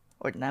eye,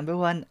 or number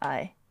 1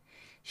 eye.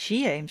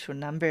 She aims for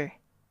number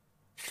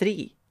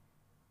 3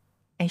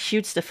 and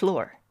shoots the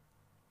floor.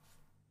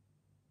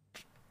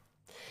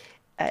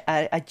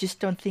 I just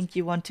don't think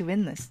you want to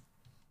win this.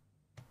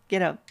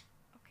 Get up.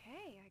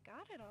 Okay, I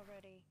got it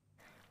already.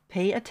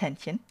 Pay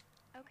attention.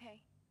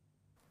 Okay.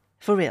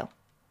 For real.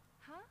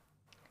 Huh?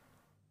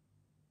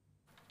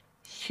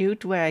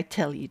 Shoot where I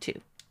tell you to.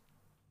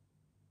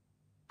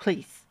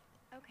 Please.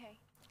 Okay.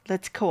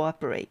 Let's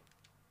cooperate.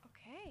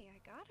 Okay, I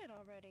got it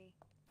already.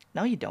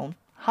 No, you don't.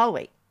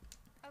 Hallway.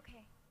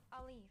 Okay,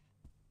 I'll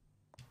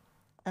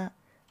leave.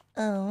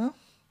 Oh.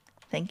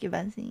 Thank you,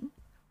 Bazzy.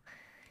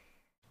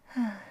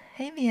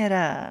 Hej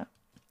Vera.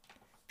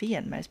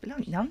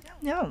 Benmärgsbelång. Yum,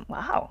 yum.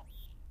 Wow.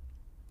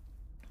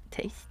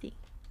 Tasty.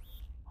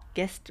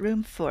 Guest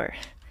room 4.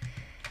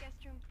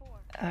 Guest room 4.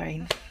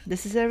 Alright.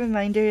 This is a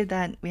reminder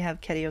that we have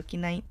karaoke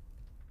night.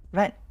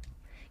 Run.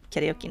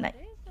 Karaoke night.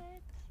 What is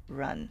it?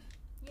 Run.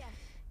 Yes.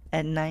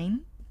 At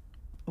 9,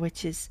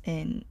 which is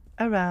in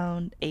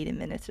around 80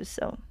 minutes or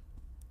so,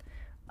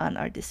 on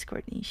our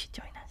Discord, and you should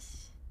join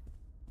us.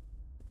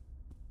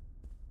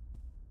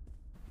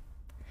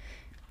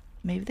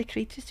 Maybe the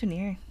creature's too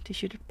near to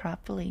shoot it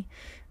properly.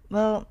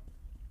 Well,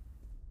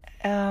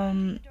 The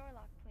door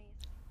lock,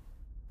 please.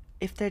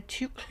 if they're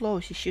too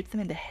close, you shoot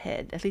them in the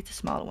head, at least the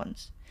small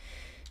ones.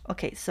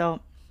 Okay, so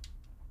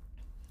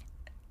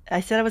I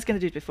said I was gonna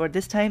do it before.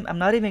 This time, I'm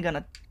not even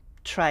gonna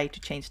try to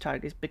change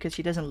targets because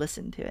she doesn't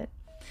listen to it.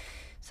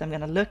 So I'm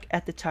gonna look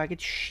at the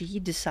target she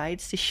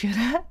decides to shoot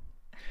at,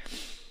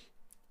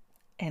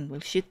 and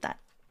we'll shoot that.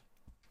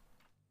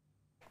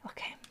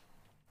 Okay.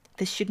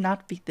 This should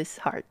not be this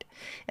hard.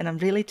 And I'm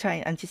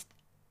just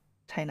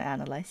trying to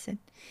analyze it.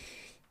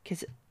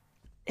 Because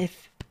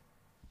if,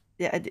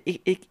 yeah,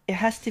 it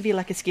has to be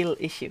like a skill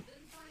issue.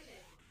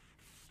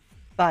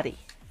 Body.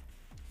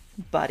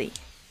 Body.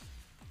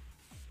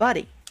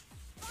 Body.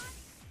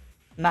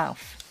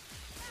 Mouth.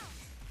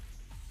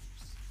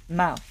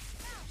 Mouth.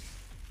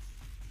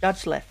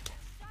 Dodge left.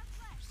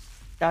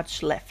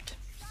 Dodge left.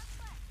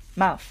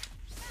 Mouth.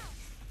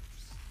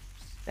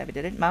 There we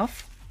did it.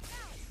 Mouth.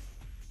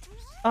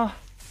 Oh.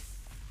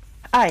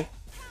 Eye.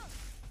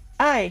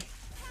 Eye.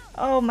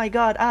 Oh my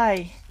god,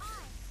 eye.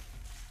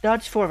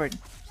 Dodge forward.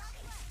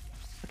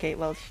 Okay,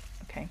 well,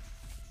 okay.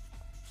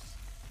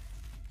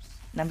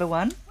 Number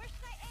 1.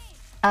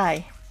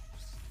 Eye.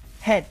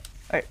 Head.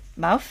 Or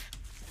mouth.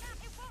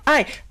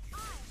 Eye.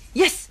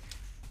 Yes!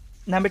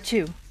 Number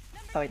 2.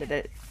 Oh, wait,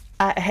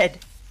 head.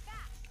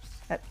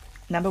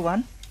 Number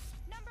 1.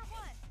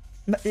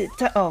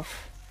 Oh.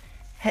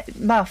 Head.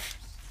 Mouth.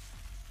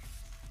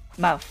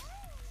 Mouth.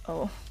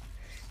 Oh.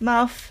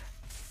 Mouth.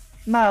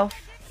 Mouth.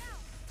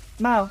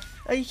 Mouth.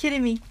 Are you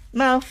kidding me?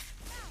 Mouth.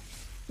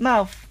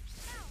 Mouth.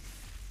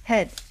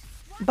 Head.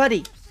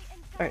 Body.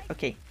 Alright,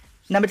 okay.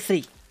 Number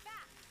 3.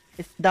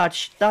 It's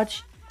dodge.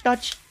 Dodge.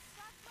 Dodge.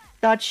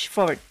 Dodge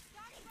forward.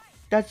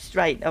 Dodge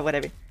right. Or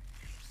whatever.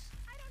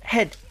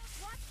 Head.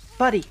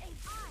 Body.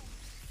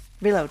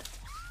 Reload.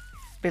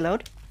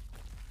 Reload.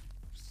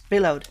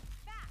 Reload.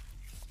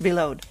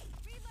 Reload.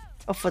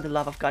 Oh, for the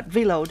love of God.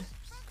 Reload.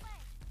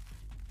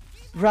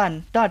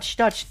 Run. Dodge.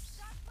 Dodge.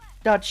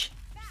 Dodge.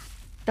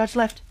 Dodge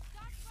left.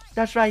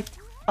 Dodge right.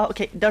 Oh,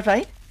 okay. Dodge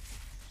right.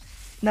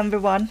 Number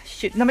 1.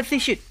 Shoot. Number 3.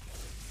 Shoot.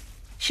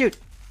 Shoot.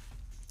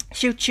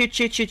 Shoot, shoot,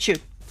 shoot, shoot,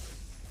 shoot.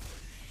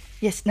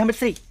 Yes, number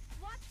 3.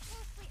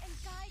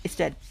 It's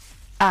dead.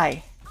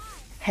 Eye.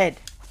 Head.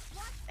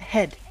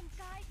 Head.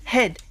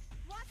 Head.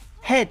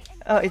 Head.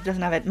 Oh, it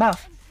doesn't have it.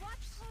 Mouth.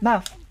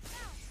 Mouth.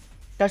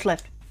 Dodge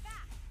left.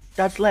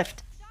 Dodge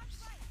left.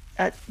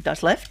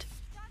 Dodge left.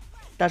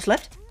 Dodge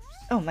left.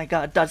 Oh my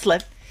god, dodge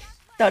left.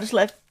 Dodge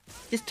left.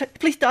 Just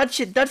please dodge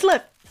it. Dodge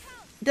left.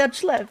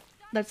 Dodge left.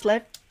 Dodge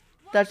left.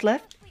 Dodge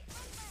left.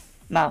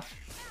 Mouth.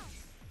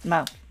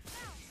 Mouth.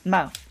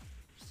 Mouth.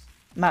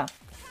 Mouth.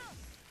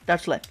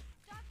 Dodge left.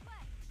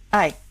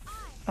 Eye.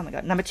 Oh my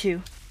god. Number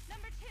 2.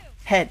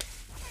 Head.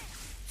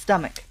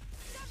 Stomach.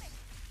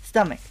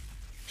 Stomach.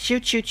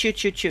 Shoot, shoot, shoot,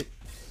 shoot, shoot.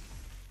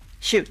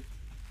 Shoot.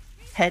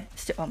 Head.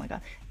 Oh my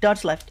god.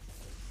 Dodge left.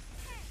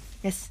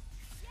 Yes.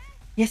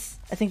 Yes.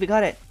 I think we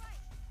got it.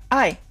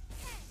 Eye.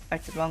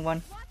 That's the wrong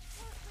one.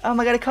 Oh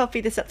my god. I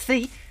copied this up.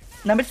 3.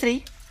 Number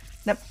 3.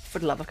 For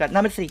the love of God.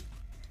 Number 3.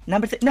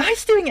 Number 3. No,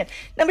 he's doing it.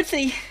 Number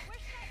 3.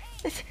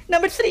 It's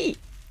number 3.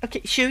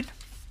 Okay, shoot.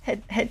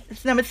 Head, head.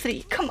 It's number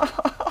 3. Come on.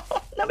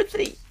 Number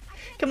 3.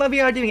 Come on, we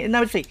are doing it.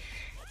 Number 3.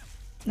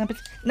 Number.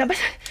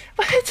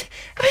 What?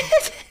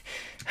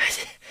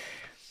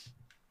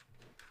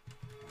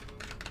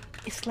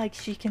 It's like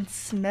she can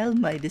smell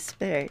my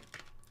despair.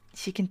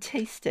 She can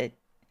taste it.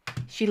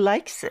 She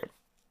likes it.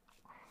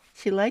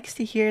 She likes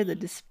to hear the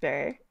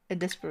despair and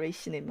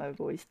desperation in my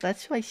voice.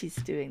 That's why she's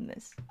doing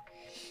this.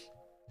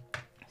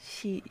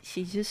 She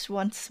just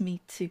wants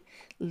me to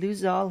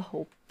lose all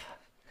hope.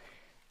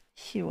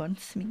 She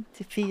wants me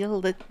to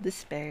feel the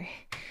despair.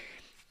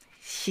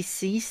 She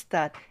sees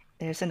that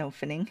there's an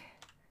opening.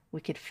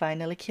 We could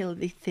finally kill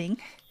the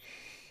thing.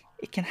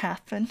 It can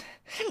happen.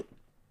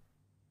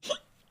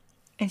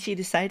 And she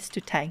decides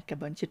to tank a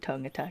bunch of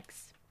tongue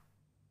attacks.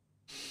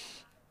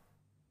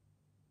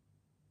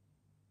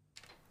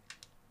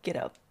 Get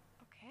up.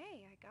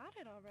 Okay, I got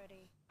it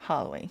already.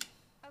 Hallway.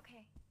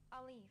 Okay,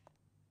 I'll leave.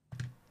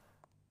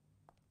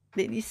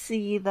 Did you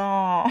see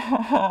that?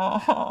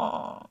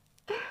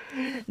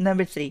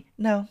 Number 3.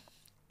 No.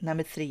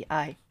 Number 3.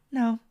 I.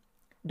 No.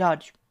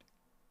 Dodge.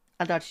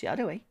 I'll dodge the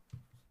other way.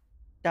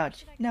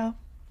 Dodge. No.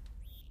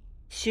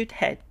 Shoot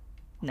head.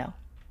 No.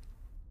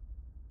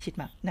 Shoot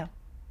mouth. No.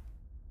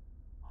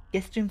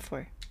 Guest room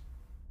 4.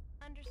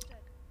 Understood.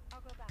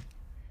 I'll go back.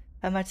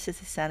 How much does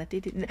his sanity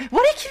do?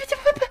 What are you keeping?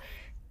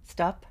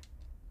 Stop.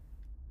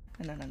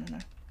 No.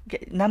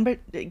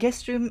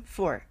 Guest room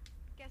 4.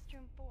 Guest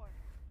room 4.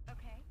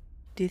 Okay.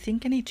 Do you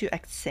think I need to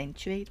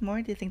accentuate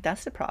more? Do you think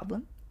that's the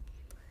problem?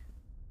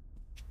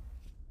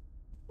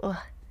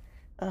 Oh,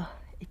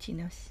 itchy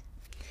nose.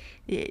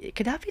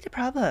 Could that be the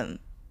problem?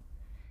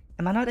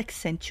 Am I not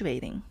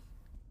accentuating?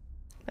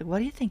 Like, what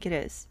do you think it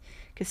is?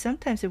 Because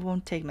sometimes it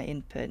won't take my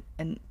input,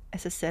 and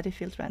as I said, it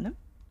feels random.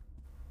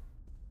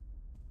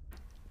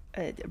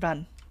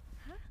 Run.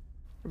 Huh?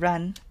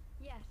 Run.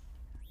 Yes.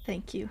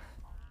 Thank you.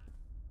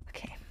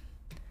 Okay.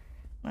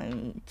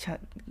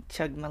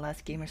 Chug my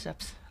last gamer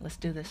subs. Let's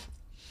do this.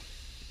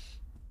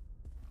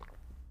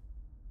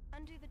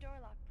 Undo the door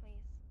lock,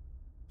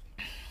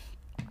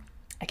 please.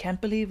 I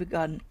can't believe we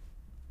got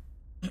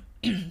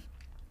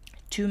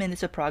 2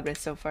 minutes of progress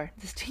so far.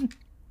 This team.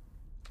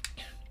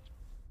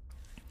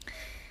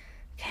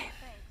 Okay.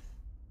 Thanks.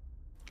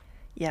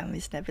 Yeah,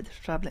 it's never the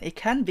problem. It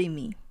can be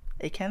me.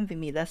 It can be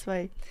me. That's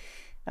why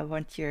I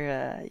want your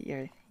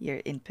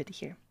input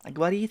here. Like,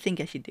 what do you think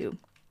I should do?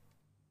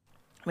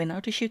 We know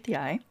to shoot the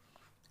eye.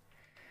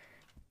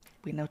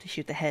 We know to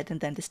shoot the head and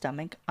then the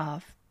stomach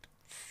of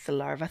the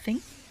larva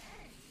thing.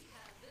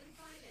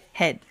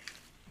 Head.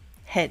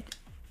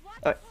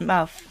 Or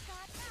mouth.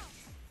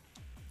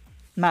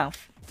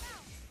 Mouth.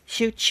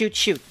 Shoot.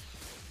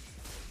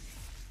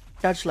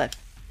 Dodge left.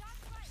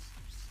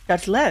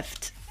 Dodge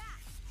left.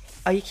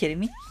 Are you kidding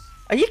me?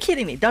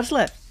 Dodge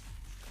left.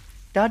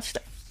 Dodge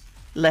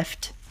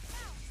left.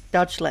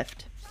 Dodge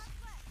left.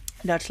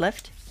 Dodge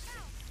left.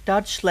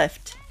 Dodge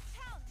left.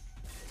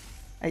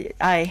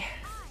 I.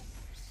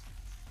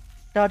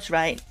 Dodge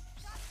right.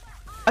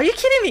 Are you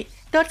kidding me?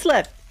 Dodge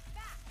left.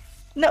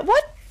 No,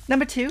 what?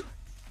 Number 2.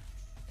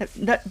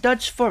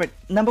 Dodge forward.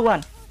 Number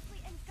 1.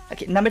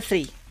 Okay, number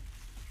 3.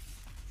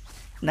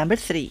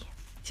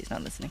 She's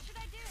not listening.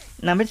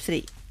 Number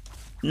 3.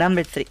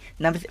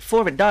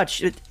 Forward.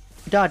 Dodge.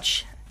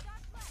 Dodge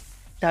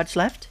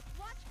left.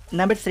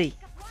 Number 3.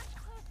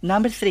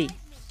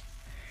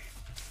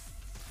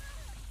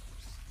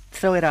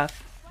 Throw it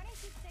off.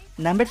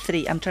 Number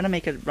 3. I'm trying to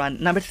make it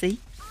run. Number 3.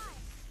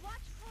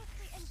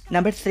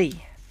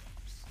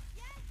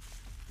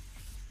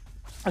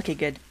 Okay,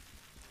 good.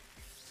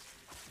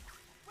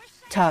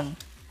 Tongue.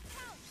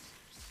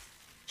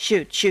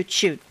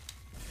 Shoot.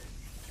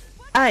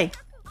 Eye.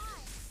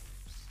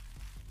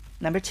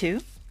 Number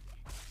 2.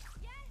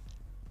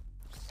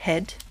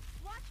 Head.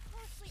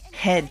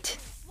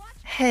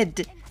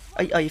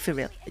 Oh, you feel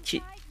real.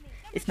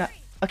 It's not.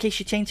 Okay,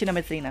 she changed to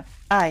number 3 now.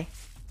 Eye.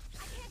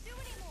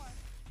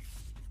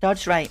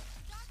 Dodge right.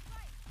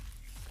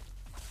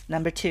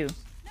 Number 2.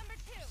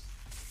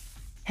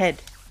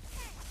 Head.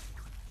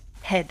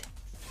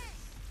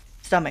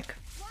 Stomach.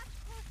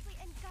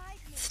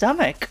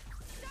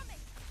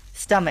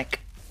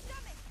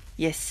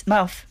 Yes.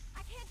 Mouth.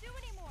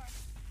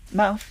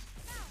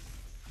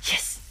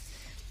 Yes.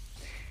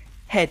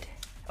 Head.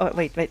 Oh,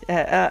 wait.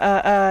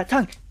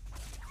 Tongue.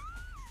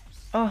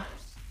 Oh.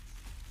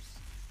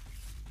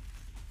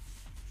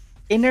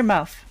 Inner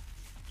mouth.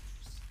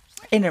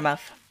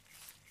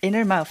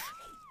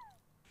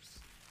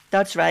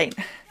 That's right.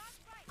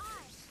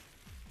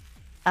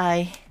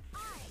 Eye.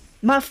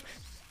 Mouth.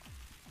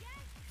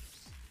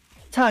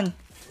 Tongue.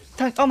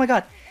 Oh my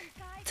god.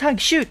 Tongue.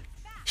 Shoot.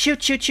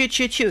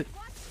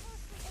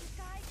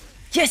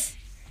 Yes.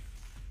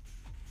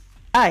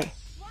 Eye.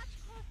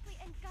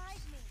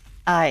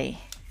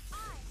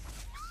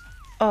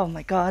 Oh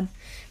my god.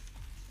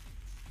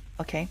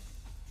 Okay.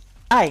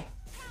 Eye.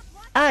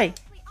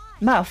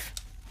 Mouth.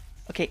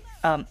 Okay.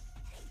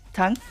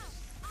 Tongue.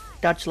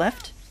 Dodge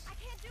left.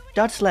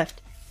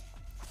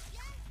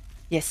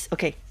 Yes.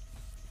 Okay.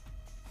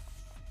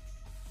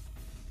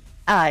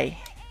 Eye.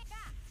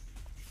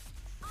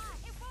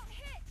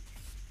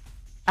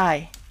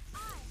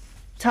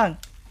 Tongue.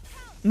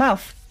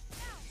 Mouth.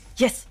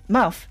 Yes.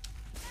 Mouth.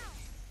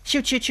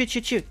 Shoot.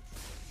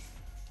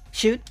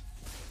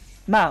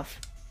 Mouth.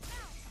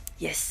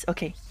 Yes.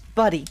 Okay.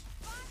 Body.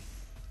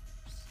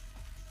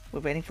 We're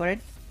waiting for it.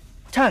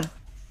 Tongue.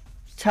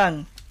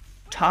 Tongue.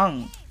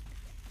 Tongue.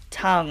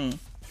 Tongue.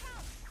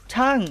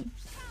 Tongue.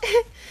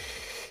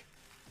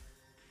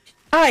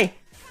 Eye.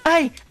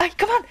 Eye. Eye.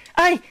 Come on.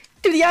 Eye.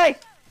 Do the eye.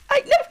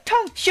 Eye. No.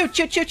 Tongue. Shoot.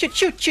 Shoot. Shoot. Shoot.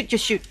 Shoot. Shoot.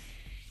 Just shoot.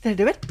 Did I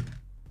do it?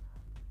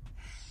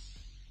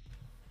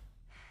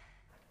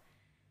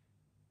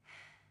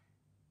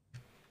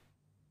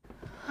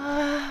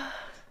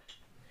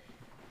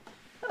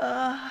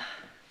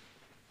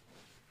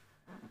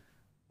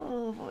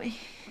 Oh boy.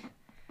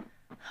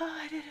 Oh,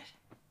 I did it.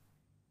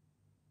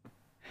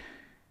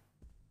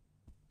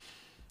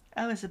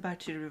 I was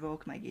about to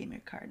revoke my gamer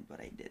card, but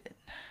I didn't.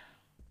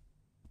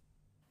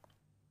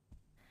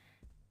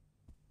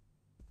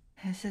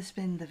 This has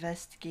been the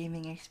best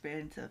gaming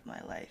experience of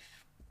my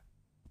life.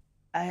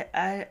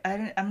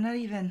 I'm not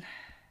even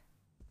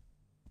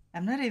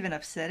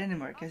upset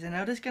anymore because I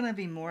know there's gonna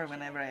be more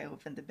whenever I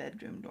open the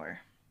bedroom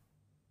door.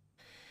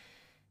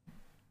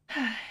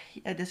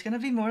 Yeah, there's gonna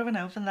be more when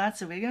I open that,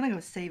 so we're gonna go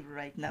save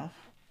right now.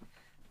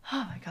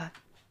 Oh my god.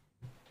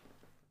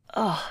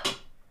 Oh.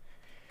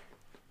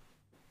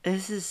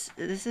 This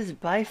is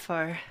by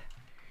far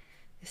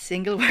the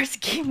single worst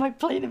game I've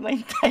played in my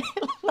entire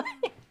life. I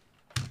want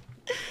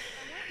you to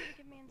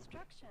give me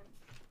instructions.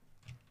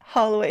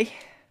 Hallway.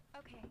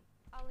 Okay,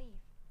 I'll leave.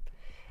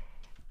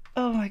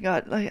 Oh my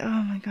god, like,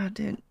 oh my god,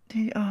 dude,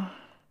 oh.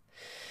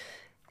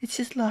 It's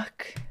just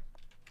luck.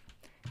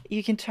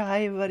 You can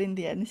try, but in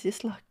the end, it's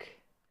just luck.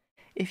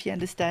 If she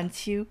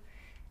understands you,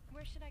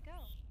 Where should I go?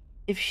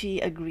 if she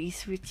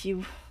agrees with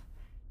you.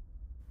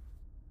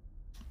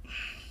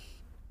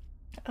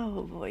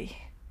 Oh boy.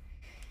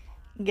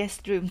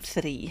 Guest room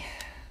 3.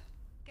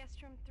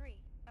 Guest room 3,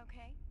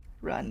 okay?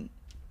 Run.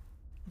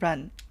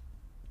 Run.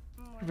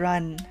 More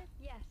Run. chocolate?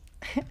 Yes.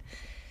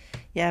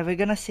 Yeah, we're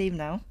gonna save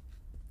now.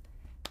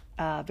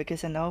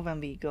 Because I know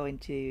when we go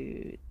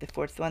into the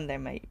 4th one, there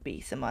might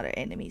be some other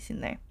enemies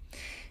in there.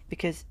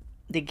 Because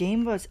the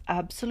game was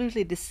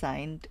absolutely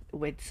designed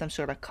with some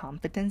sort of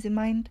competence in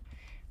mind.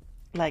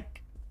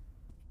 Like,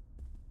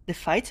 the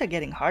fights are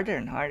getting harder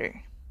and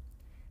harder,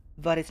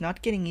 but it's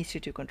not getting easier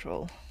to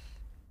control.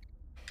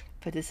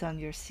 Put this on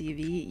your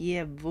CV.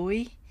 Yeah,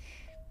 boy.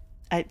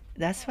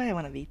 That's why I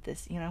want to beat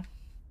this, you know.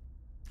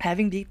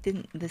 Having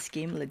beaten this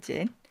game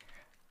legit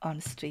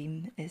on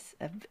stream is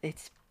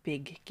it's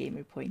big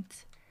gamer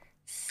point.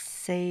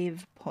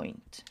 Save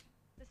point.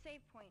 The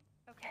save point,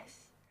 okay.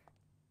 Yes.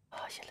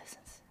 Oh, she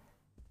listens.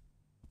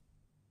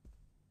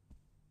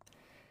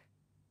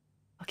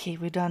 Okay,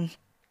 we've done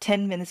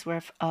 10 minutes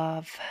worth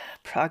of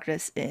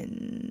progress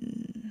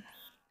in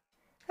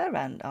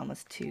around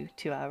almost two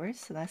hours,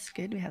 so that's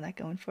good. We have that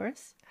going for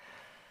us.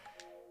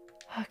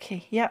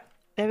 Okay, yeah,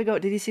 there we go.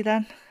 Did you see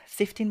that?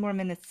 15 more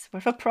minutes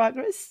worth of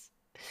progress.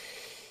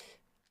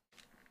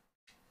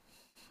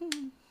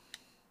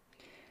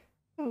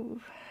 Oh,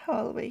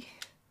 hallway.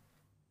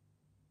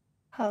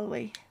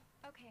 Hallway.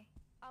 Okay,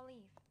 I'll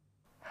leave.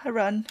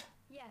 Run.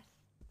 Yes.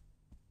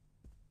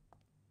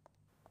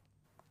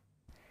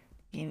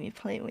 Game you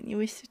play when you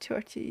wish to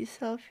torture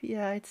yourself.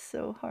 Yeah, it's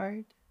so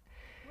hard.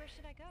 Where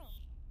should I go?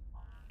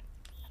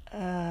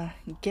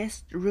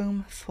 Guest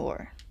room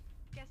 4.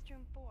 Guest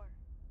room 4,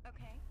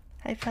 okay?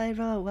 Hi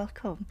Pyro,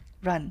 welcome.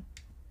 Run.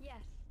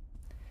 Yes.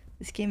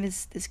 This game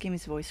is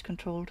voice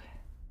controlled.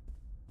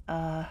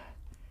 And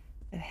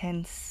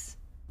hence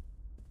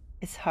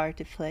it's hard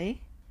to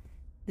play.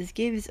 This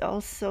game is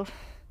also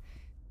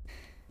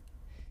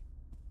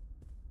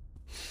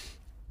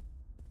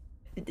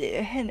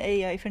an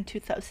AI from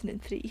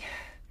 2003.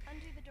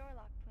 Undo the door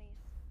lock, please.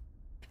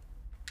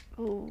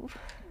 Oh,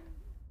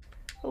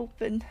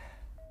 open.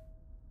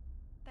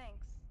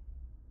 Thanks.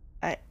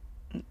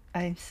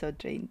 I'm so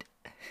drained.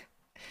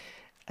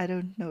 I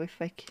don't know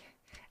if I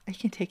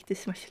can take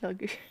this much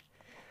longer.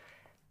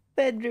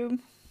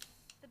 Bedroom.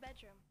 The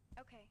bedroom,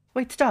 okay.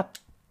 Wait, stop.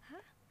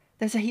 Huh?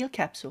 There's a heal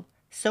capsule.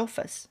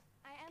 Sofas.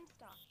 I am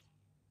stopped.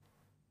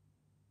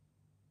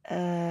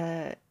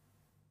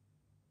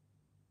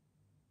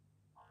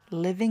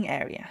 Living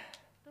area.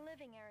 The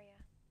living area,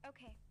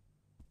 okay.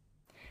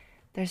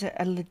 There's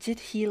a legit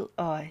heal.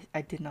 Oh,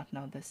 I did not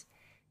know this.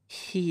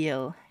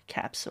 Heal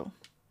capsule.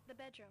 The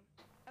bedroom,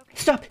 okay.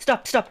 Stop!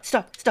 Stop! Stop!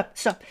 Stop! Stop!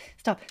 Stop!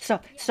 Stop!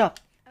 Stop! Yeah. Stop!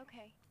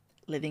 Okay.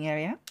 Living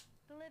area.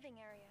 The living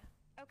area,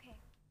 okay.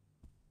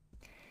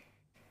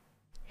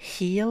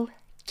 Heal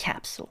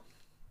capsule.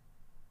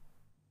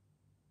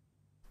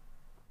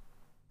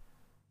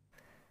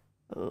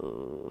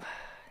 Oh,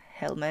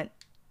 helmet.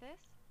 This?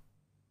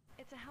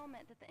 It's a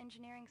helmet that the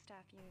engineering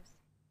staff use.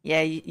 Yeah,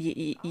 I'll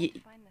you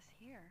find this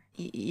here.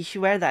 you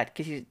should wear that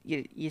because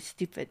you're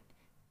stupid.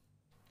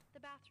 The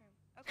bathroom,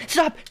 okay.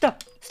 Stop!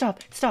 Stop!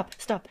 Stop! Stop!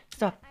 Stop!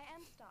 Stop! I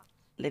am stopped.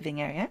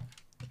 Living area.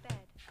 The bed,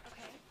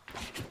 okay.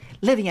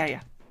 Living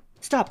area.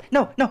 Stop!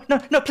 No! No! No!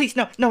 No! Please!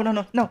 No! No! No!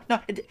 No! No! No!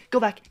 Go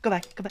back! Go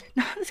back! Go back!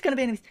 No! There's gonna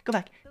be enemies. Go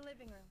back. The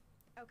living room,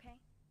 okay.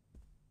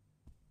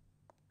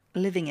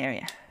 Living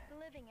area. The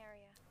living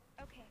area,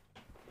 okay.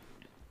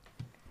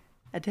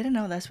 I didn't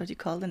know that's what you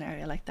called an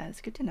area like that.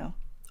 It's good to know.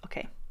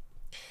 Okay.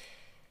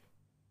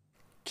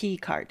 Key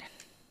card.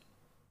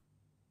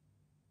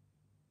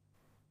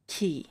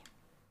 Key.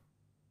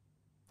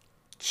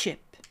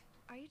 Chip.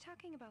 Are you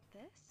talking about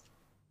this?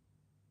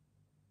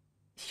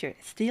 Sure.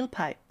 Steel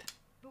pipe.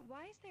 But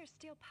why is there a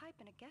steel pipe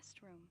in a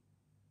guest room?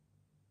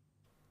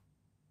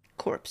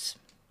 Corpse.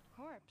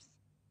 Corpse?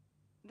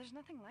 There's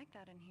nothing like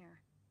that in here.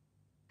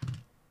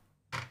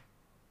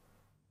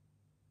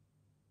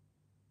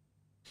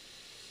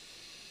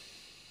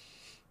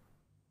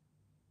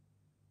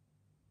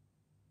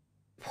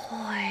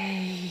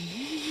 Boy.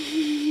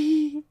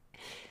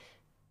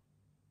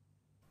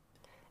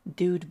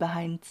 Dude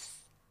behind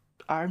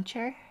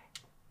armchair.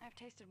 I've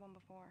tasted one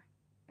before.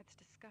 It's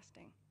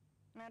disgusting.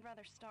 And I'd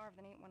rather starve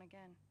than eat one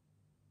again.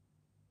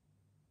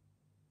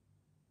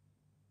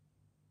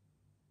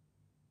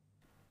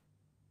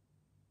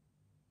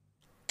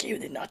 You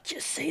did not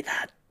just say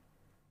that.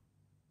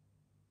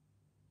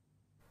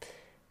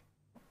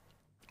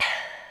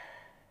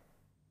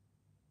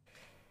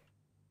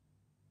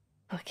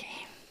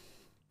 Okay.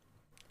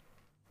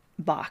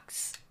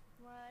 Box.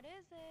 What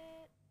is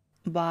it?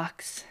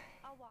 Box.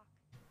 I'll walk.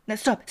 No,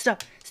 stop.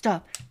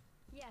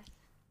 Yes,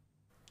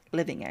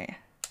 Living area.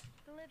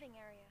 the living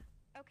area.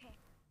 Okay.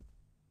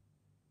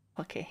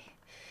 Okay.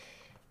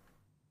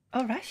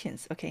 Oh,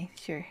 rations. Okay,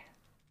 sure.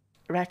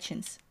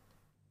 Rations.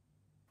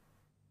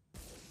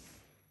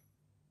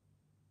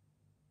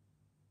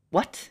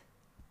 What?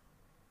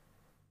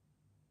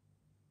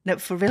 No,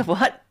 for real,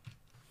 what?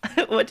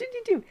 What did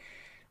you do?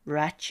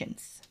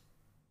 Rations.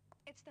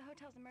 It's the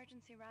hotel's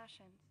emergency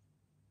rations.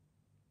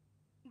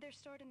 They're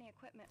stored in the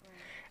equipment room.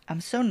 I'm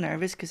so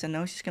nervous because I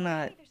know she's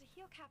gonna... Hey, there's a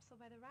heal capsule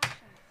by the rations.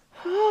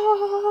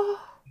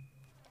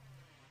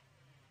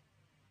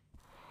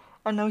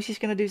 I know she's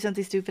gonna do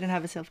something stupid and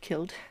have herself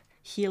killed.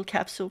 Heal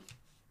capsule.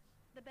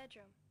 The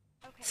bedroom.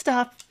 Okay.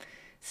 Stop.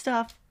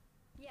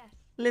 Yes,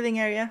 Living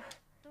area.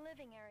 the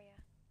living area.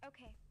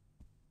 Okay.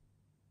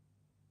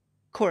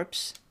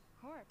 Corpse.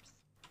 Corpse?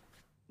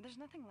 There's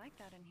nothing like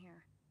that in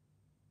here.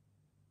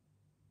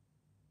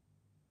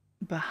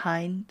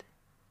 Behind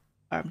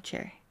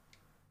armchair.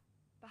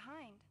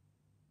 Behind?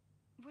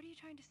 What are you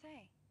trying to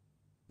say?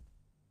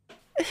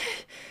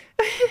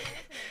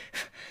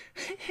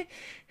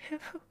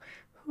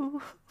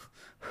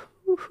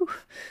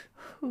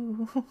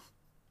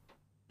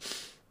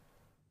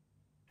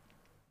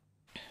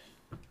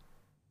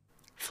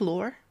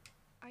 Floor.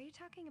 Are you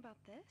talking about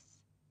this?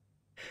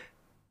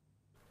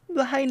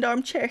 Behind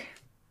armchair.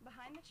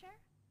 Behind the chair?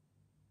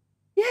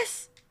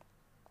 Yes.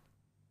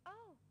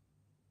 Oh.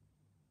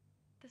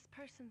 This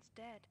person's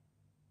dead.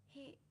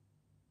 He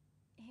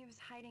was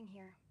hiding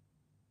here.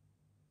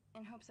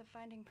 In hopes of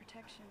finding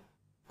protection.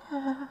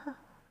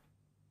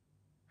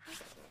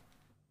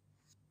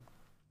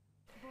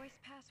 Voice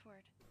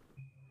password.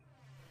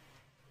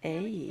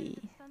 Hey.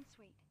 Sun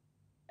suite.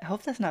 I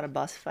hope that's not a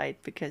boss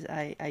fight because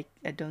I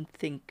don't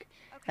think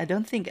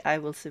Okay. I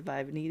will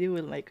survive. Neither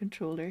will my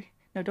controller.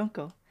 No, don't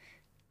go.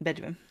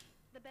 Bedroom.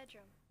 The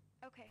bedroom.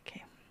 Okay.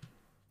 Okay.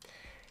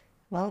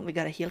 Well, we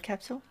got a heal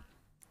capsule.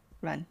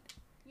 Run.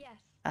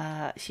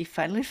 Yes. She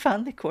finally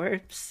found the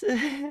corpse.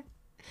 A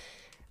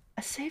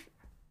save.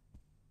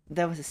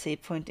 That was a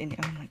save point in.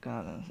 Oh my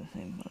god, that was a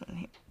save point in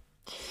here.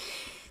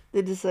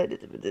 They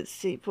decided to put the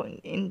save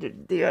point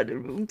in the other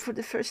room for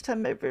the first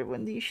time ever,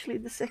 when usually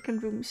the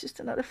second room is just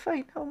another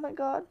fight. Oh my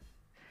god.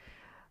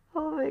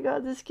 Oh my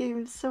god, this game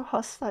is so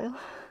hostile.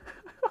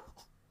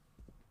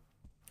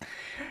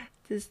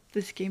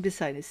 This game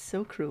design is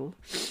so cruel.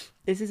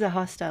 This is a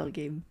hostile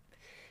game.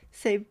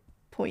 Save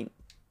point.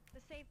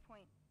 The save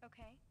point.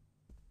 Okay.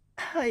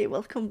 Hi,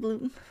 welcome,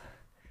 Bloom.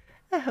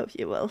 I hope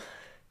you're well.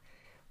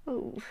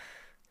 Oh.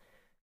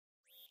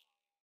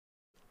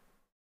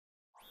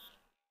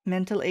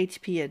 Mental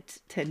HP at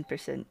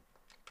 10%.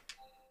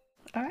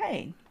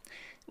 Alright.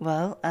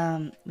 Well,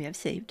 we have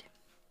saved.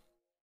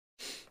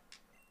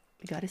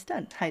 We got this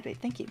done. Hydrate,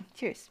 thank you.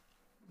 Cheers.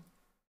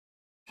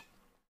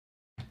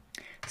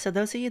 So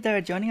those of you that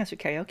are joining us for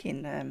karaoke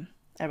in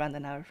around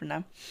an hour from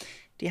now,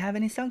 do you have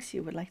any songs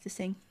you would like to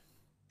sing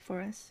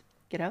for us?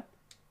 Get up.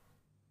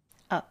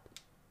 Up.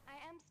 I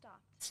am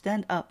stopped.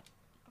 Stand up.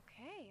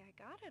 Okay, I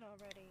got it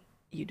already.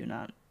 You do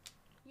not.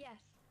 Yes.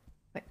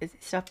 Wait,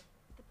 stop.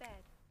 The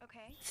bed.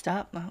 Okay.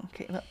 Stop. Oh,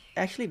 okay. Well,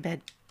 actually,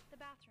 bed. The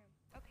bathroom.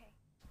 Okay.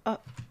 Oh.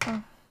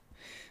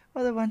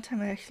 Well, the one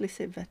time I actually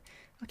said bed.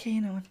 Okay,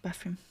 you know what?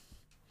 Bathroom.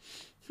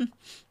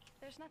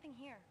 There's nothing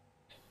here.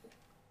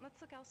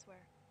 Let's look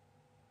elsewhere.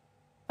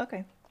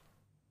 Okay.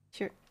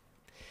 Sure.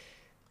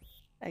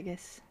 I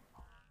guess.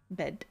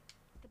 Bed.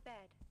 The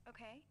bed.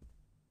 Okay.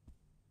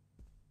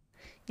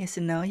 Yes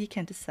and no, you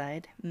can't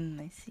decide.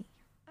 I see.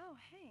 Oh,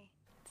 hey.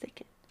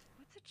 Take it.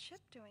 What's a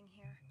chip doing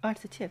here? Oh,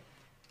 it's a chip.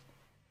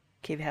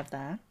 Okay, we have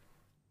that.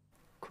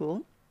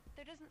 Cool.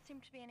 There doesn't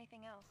seem to be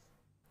anything else.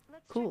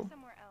 Let's Cool. check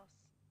somewhere else.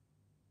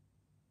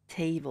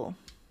 Table.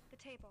 The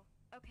table.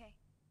 Okay.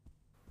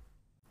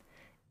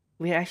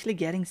 We're actually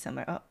getting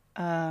somewhere.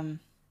 Oh,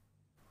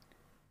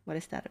 what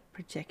is that? A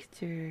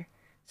projector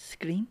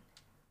screen?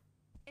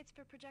 It's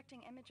for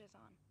projecting images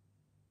on.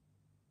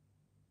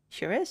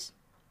 Sure is.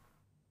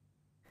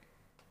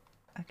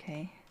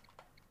 Okay.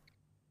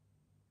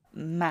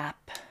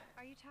 Map.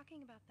 Are you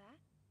talking about that?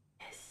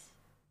 Yes.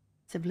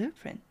 It's a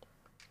blueprint.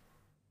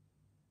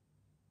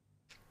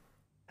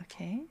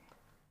 Okay.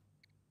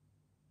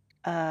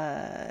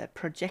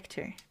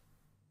 Projector.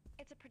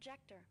 It's a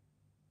projector.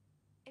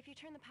 If you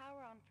turn the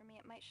power on for me,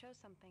 it might show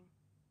something.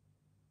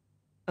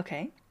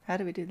 Okay. How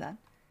do we do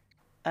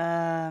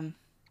that?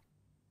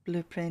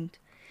 Blueprint.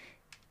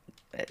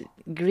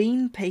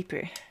 Green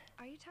paper.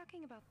 Are you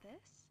talking about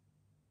this?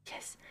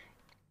 Yes.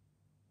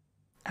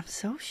 I'm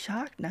so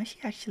shocked. Now she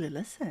actually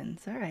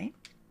listens. All right.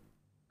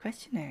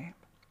 Questionnaire.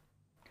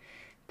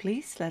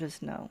 Please let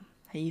us know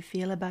how you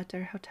feel about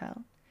our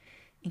hotel,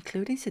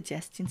 including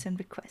suggestions and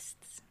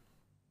requests.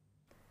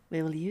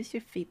 We will use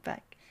your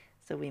feedback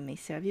so we may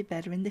serve you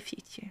better in the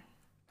future.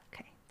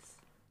 Okay. It's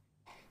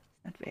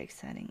not very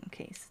exciting.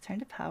 Okay, so turn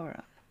the power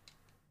on.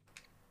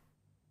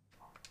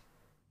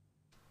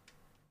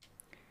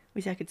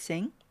 Wish I could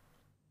sing.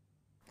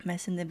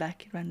 Mess in the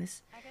background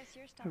is I guess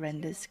you're stuck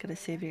horrendous. too, Gotta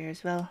Operator. save your ear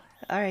as well.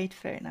 Alright,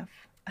 fair enough.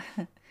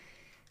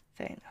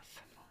 Fair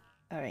enough.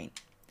 Alright.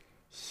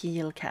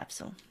 Heal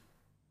capsule.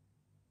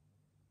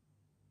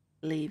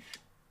 Leave.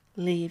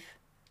 Leave.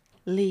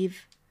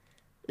 Leave.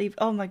 Leave.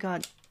 Oh my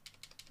god.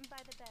 By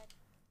the bed.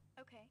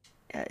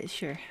 Okay.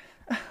 Sure.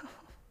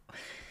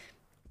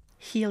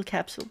 Heal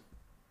capsule.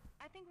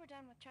 I think we're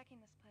done with checking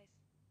this place.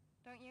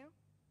 Don't you?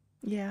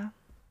 Yeah.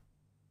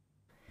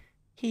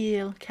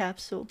 Heal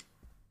capsule.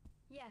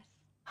 Yes.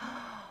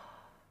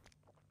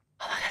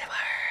 Oh my god, it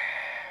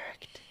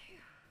worked.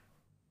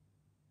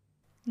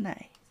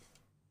 Nice.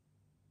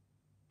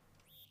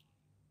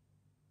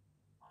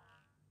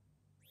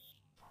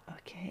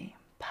 Okay.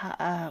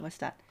 What's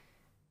that?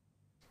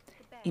 The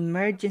bed.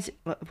 Emergency.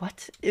 Okay.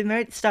 What?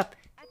 Stop.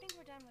 I think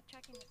we're done with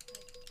checking this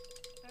place.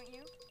 Don't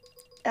you?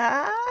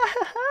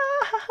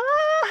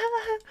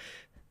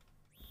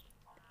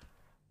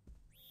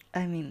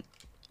 I mean,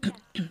 Yes.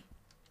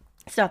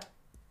 stop.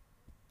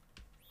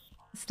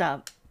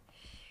 Stop.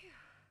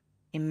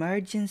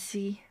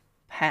 Emergency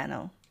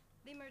panel.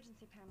 The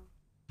emergency panel.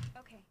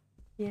 Okay.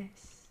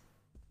 Yes.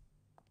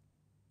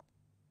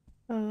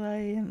 Oh,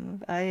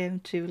 I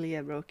am truly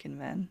a broken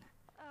man.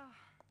 Oh.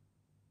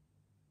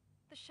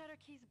 The shutter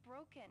key's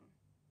broken.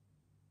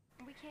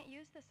 We can't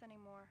use this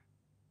anymore.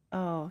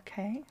 Oh,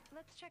 okay.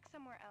 Let's check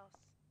somewhere else.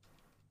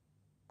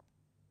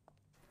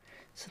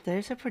 So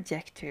there's a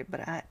projector,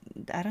 but I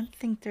don't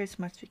think there's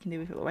much we can do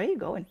with it. Where are you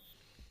going?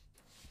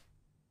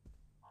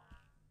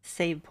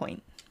 Save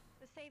point.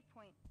 The save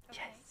point.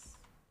 Okay. Yes.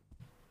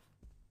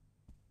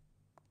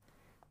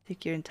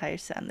 Took your entire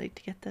salary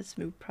to get that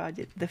smooth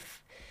project.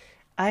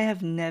 I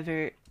have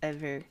never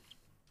ever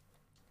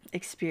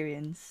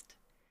experienced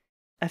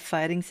a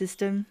fighting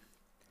system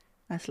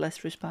that's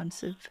less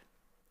responsive.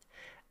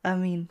 I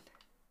mean,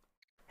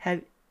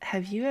 have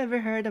you ever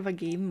heard of a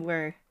game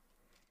where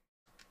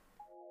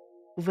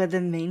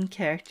the main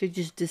character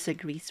just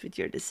disagrees with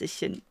your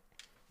decision?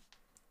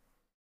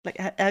 Like,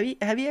 have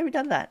you ever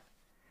done that?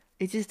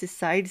 It just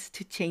decides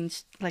to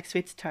change, like,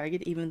 switch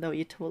target even though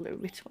you told her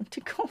which one to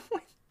go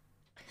with.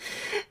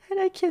 And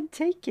I can't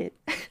take it.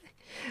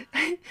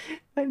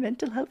 My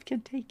mental health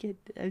can't take it.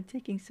 I'm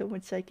taking so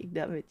much psychic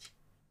damage.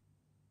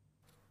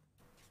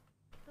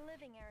 The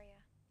living area.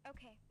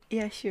 Okay.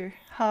 Yeah, sure.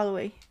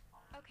 Hallway.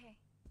 Okay.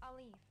 I'll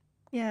leave.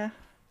 Yeah.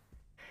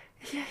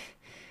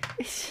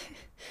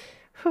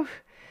 Whew.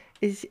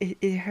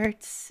 It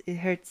hurts. It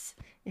hurts.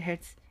 It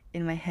hurts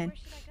in my head. Where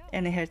should I go?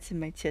 And it hurts in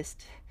my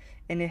chest.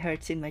 And it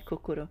hurts in my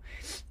kokoro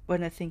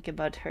when I think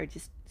about her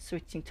just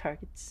switching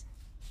targets.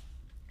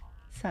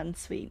 Sounds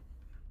sweet.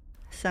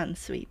 Sounds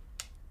sweet.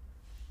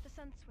 The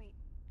sun suite.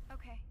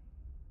 Okay.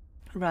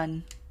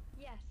 Run.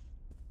 Yes.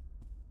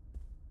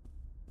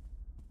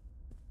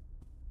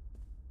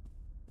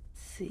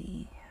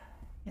 See.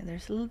 Yeah,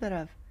 there's a little bit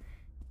of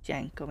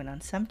jank going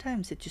on.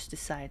 Sometimes it just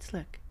decides,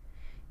 look,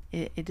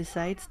 it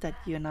decides that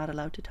you're not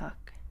allowed to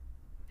talk.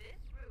 This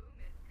room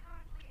is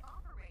currently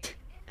operating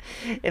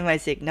in It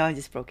might say, no, I'm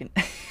just broken.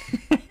 Please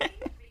read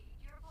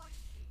your voice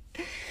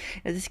key.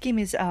 This game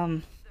is The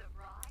ride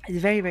it's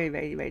very, very,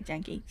 very, very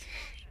janky.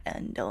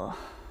 And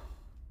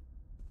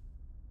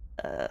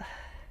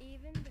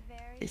Even the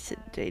very it's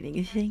shadows draining.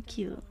 cast Thank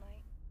in you.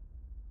 sunlight.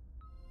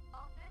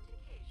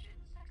 authentication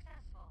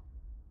successful.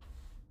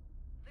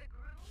 The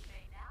groom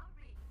may now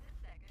read the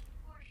second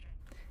portion.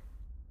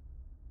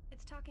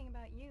 It's talking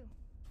about you.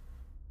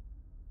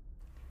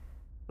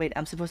 Wait,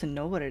 I'm supposed to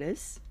know what it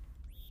is?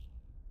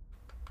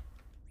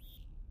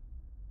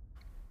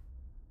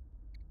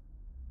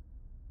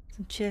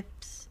 Some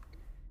chips.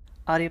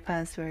 Audio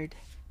password.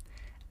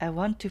 I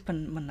want to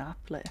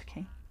monopolize.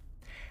 Okay.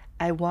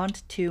 I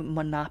want to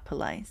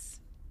monopolize.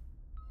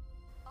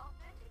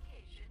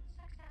 Authentication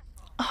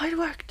successful. Oh, it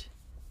worked!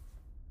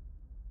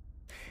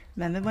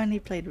 Remember when he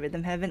played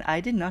Rhythm Heaven?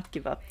 I did not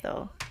give up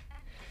though.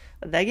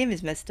 That game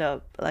is messed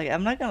up. Like,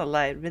 I'm not gonna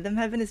lie, Rhythm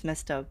Heaven is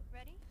messed up.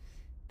 Ready?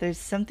 There's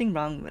something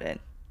wrong with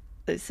it.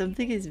 There's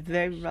something is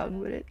very wrong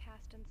with it.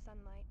 Cast in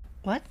sunlight.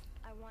 What?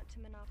 I want to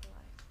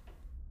monopolize.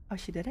 Oh,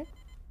 she did it?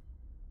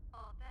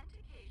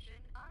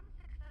 Authentication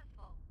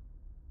unsuccessful.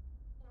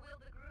 Will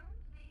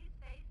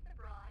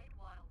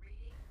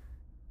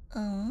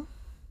Oh.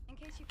 In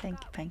case you Thank you,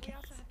 forgot, pancakes. we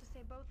also have to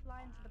say both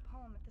lines of the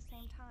poem at the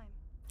same time.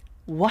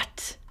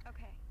 What?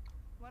 Okay,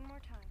 one more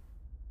time.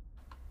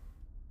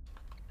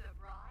 The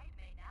bride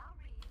may now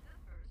read the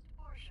first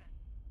portion.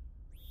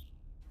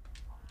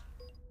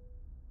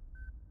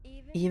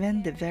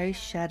 Even the very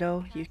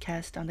shadow you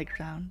cast on the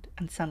ground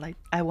and sunlight,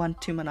 I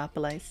want to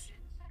monopolize.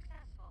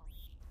 Successful.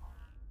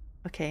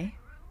 Okay.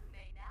 Groom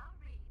may now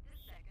read the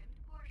second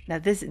portion. Now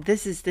this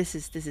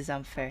is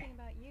unfair. Talking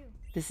about you.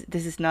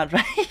 This is not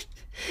right.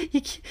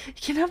 You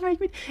cannot make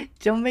me.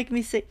 Don't make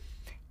me say.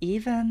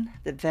 Even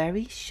the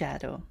very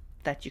shadow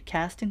that you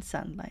cast in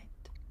sunlight,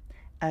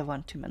 I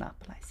want to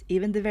monopolize.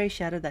 Even the very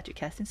shadow that you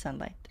cast in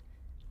sunlight.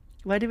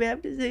 Why do we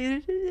have to say it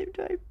at the same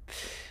time?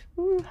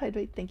 Ooh,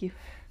 hydrate. Thank you.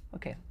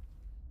 Okay.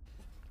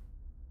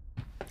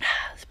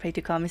 Let's pray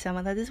to calm me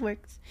someone that this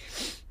works.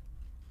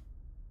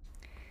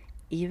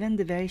 Even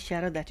the very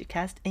shadow that you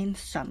cast in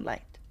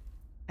sunlight,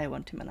 I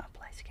want to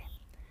monopolize. Okay.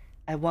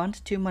 I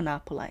want to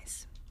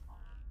monopolize.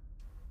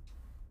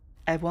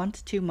 I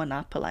want to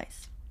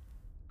monopolize.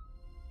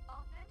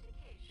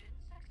 Authentication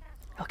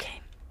successful. Okay.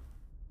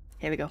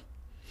 Here we go.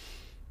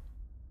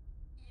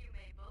 You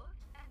may both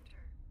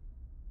enter.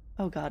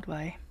 Oh God,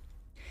 why?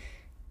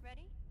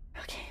 Ready?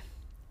 Okay.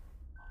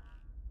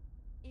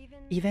 Even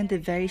Even the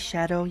very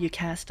shadow you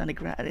cast on the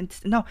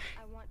ground. No,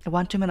 I I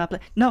want to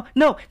monopolize. No,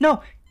 no,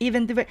 no.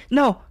 Even the very.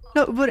 No,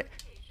 no. But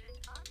Authentication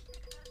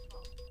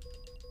unsuccessful.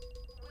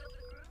 Will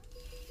the groom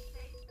please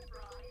face the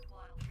bride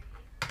while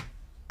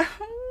reading?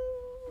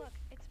 Look,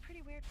 it's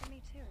pretty weird for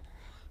me too.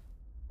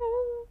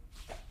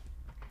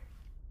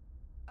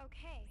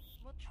 Okay,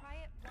 we'll try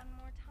it one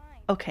more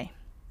time. Okay.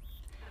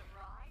 The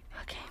bride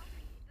may Okay. now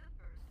read the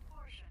first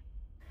portion.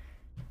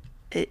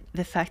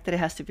 The fact that it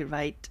has to be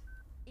right.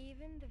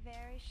 Even the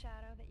very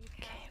shadow that you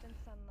cast in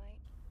sunlight.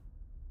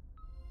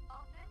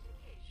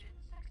 Authentication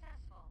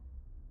successful.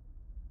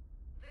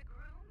 The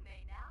groom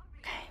may now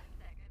read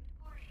the second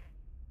portion.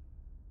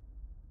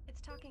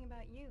 It's talking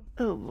about you.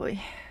 Oh boy.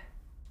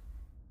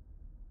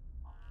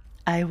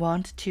 I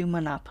want to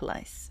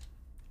monopolize.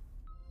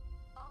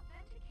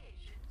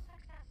 Authentication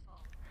successful.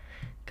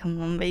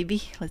 Come on,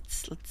 baby.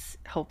 Let's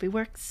hope it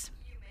works.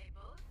 You may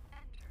both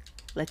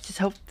enter. Let's just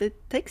hope that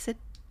it takes it.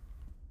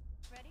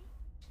 Ready?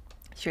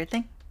 Sure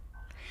thing.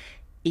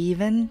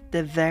 Even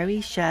the very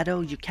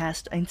shadow you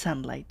cast in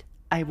sunlight,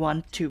 I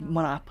want to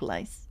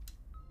monopolize.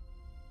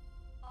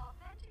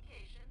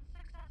 Authentication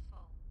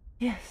successful.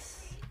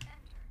 Yes. Please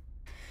enter.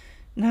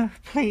 No,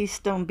 please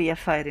don't be a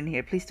fight in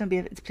here. Please don't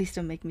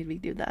make me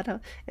redo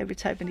that every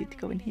time I need to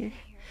go in here.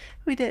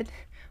 We did.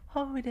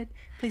 Oh, we did.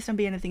 Please don't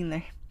be anything in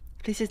there.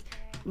 Please just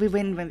we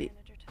win when we.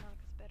 Manager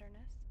Tanaka's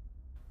bitterness.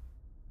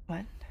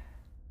 What?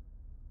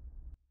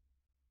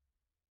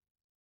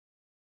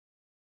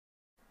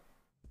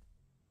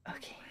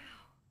 Okay.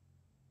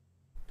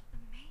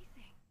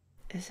 Amazing.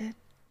 Is it?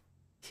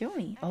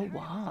 Yumi. I've Oh heard it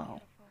was wow.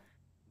 beautiful,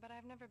 but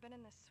I've never been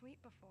in this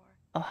suite before.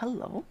 Oh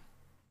hello.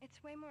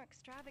 It's way more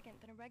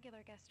extravagant than a regular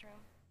guest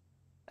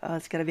room.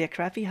 It's gotta be a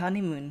crappy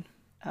honeymoon.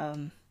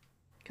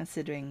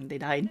 Considering they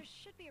died. There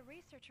should be a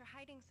researcher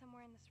hiding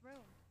somewhere in this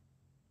room.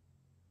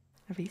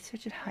 A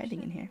researcher Where hiding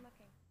should in I here.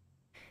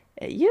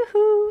 be looking?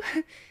 Yoo-hoo!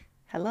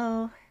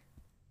 Hello.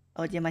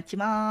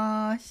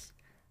 Ojamachimasu.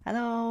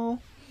 Hello.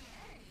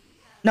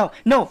 No,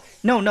 no,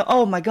 no, no.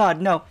 Oh my god,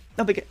 no.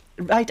 No, because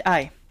right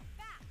eye.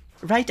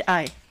 Right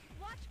eye.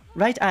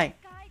 Right eye.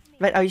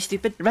 Right, are you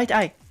stupid? Right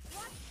eye.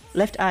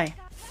 Left eye.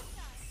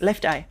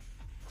 Left eye.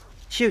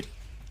 Shoot.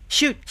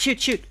 Shoot,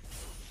 shoot, shoot.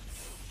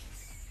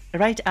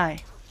 Right eye.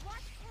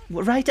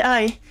 Right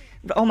eye.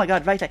 Oh my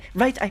god, right eye.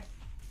 Right eye.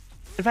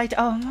 Right,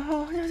 oh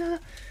no, no, no, no.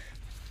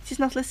 She's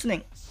not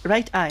listening.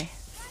 Right eye.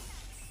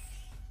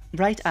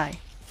 Right eye.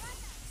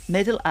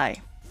 Middle eye.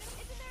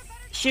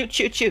 Shoot,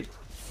 shoot, shoot.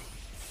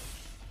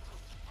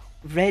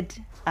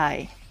 Red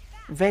eye.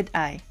 Red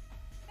eye.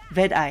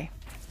 Red eye.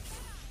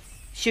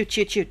 Shoot,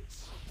 shoot, shoot.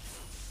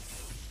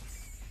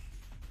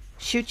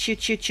 Shoot,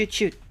 shoot, shoot, shoot,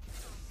 shoot.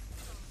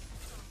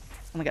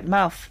 Oh my god,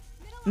 mouth.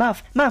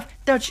 Mouth, mouth,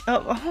 dodge.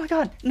 Oh my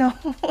god, no.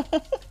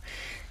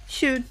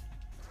 Shoot.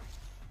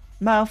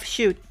 Mouth,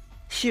 shoot.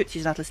 Shoot,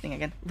 she's not listening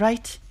again.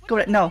 Right, go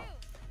right, no.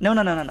 No,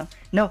 no, no, no, no.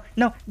 No,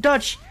 no,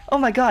 dodge. Oh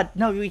my god,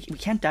 no, we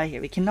can't die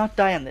here. We cannot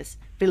die on this.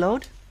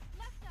 Reload.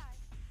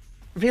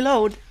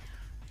 Reload.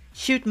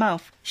 Shoot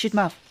mouth, shoot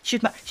mouth,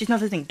 shoot mouth. She's not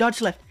listening. Dodge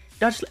left,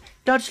 dodge left,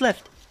 dodge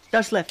left,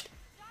 dodge left,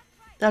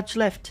 dodge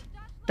left,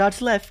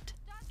 dodge left,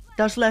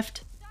 dodge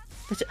left.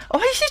 Oh,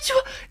 he shoots.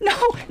 No,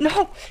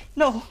 no,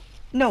 no,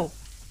 no.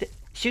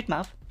 Shoot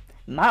mouth,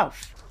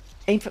 mouth.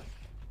 Aim for.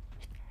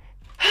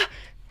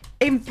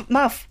 Aim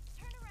mouth.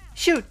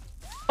 Shoot.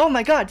 Oh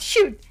my god,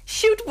 shoot,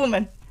 shoot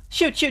woman.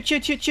 Shoot, shoot,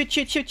 shoot, shoot, shoot,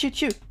 shoot, shoot, shoot,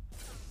 shoot.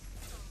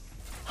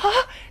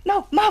 Huh?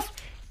 No, mouth.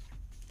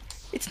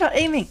 It's not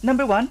aiming.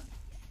 Number one.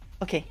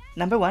 Okay,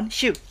 number one,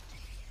 shoot.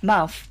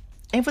 Mouth.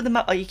 Aim for the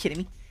mouth. Are you kidding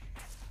me?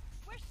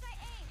 Where should I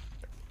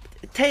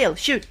aim? Tail,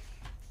 shoot.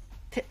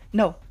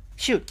 No,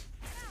 shoot.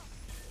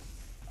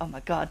 Oh my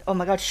god,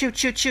 shoot,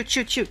 shoot, shoot,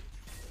 shoot, shoot.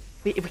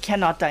 We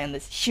cannot die on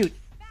this. Shoot.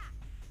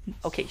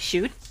 Okay,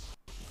 shoot.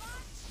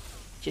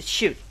 Just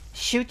shoot.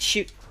 Shoot,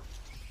 shoot.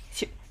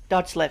 Shoot.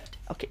 Dodge left.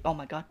 Okay, oh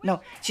my god.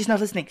 No, she's not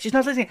listening. She's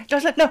not listening.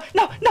 Dodge left. No,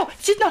 no, no,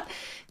 she's not.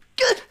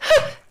 Good.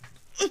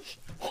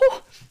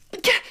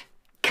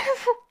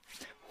 Careful.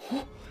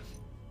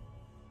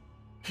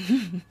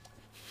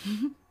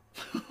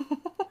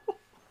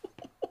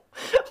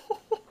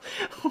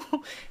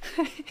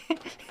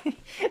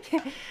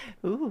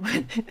 Ooh.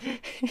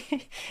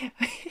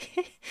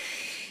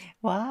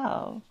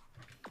 Wow.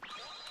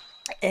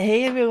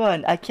 Hey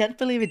everyone, I can't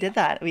believe we did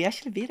that. We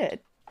actually beat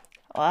it.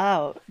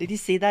 Wow. Did you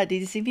see that?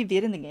 Did you see me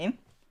beat in the game?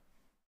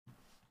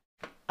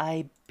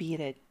 I beat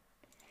it.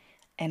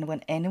 And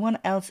when anyone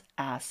else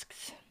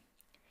asks,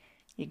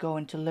 you're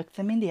going to look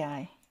them in the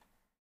eye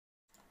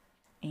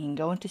and you're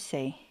going to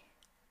say,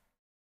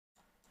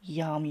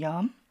 Yum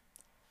Yum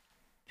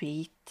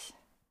beat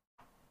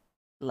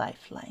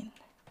Lifeline.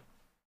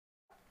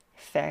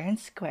 Fair and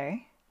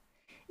square.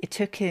 It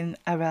took him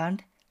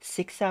around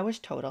 6 hours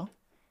total,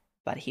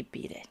 but he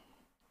beat it.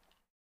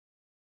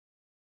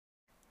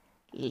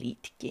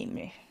 Elite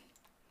gamer.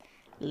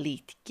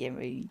 Elite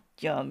gamer.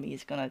 Yami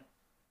is gonna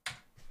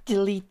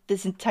delete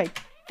this entire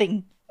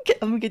thing.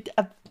 I'm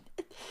gonna.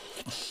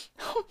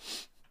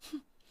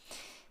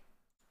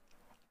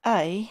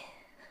 I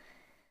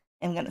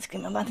am gonna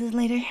scream about this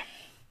later.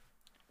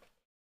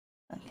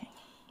 Okay.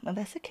 Well,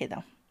 that's okay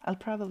though. I'll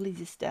probably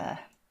just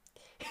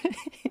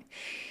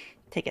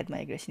take out my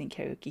aggression in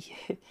karaoke.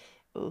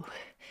 Ooh,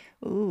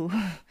 ooh,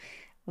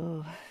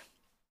 ooh.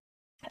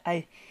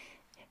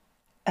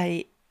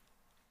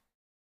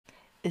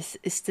 Is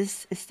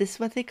this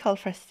what they call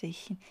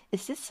frustration?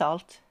 Is this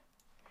salt?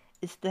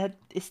 Is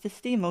this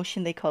the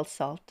emotion they call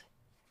salt?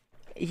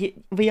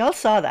 We all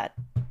saw that.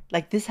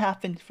 Like, this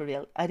happened for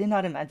real. I did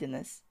not imagine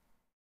this.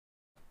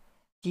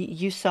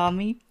 You saw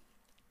me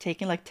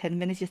taking like 10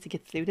 minutes just to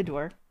get through the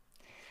door.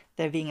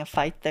 There being a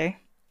fight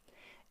there.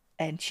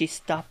 And she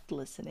stopped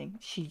listening.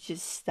 She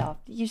just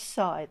stopped. You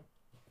saw it.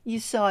 You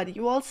saw it.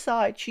 You all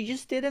saw it. She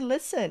just didn't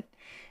listen.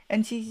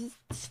 And she just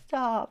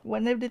stopped.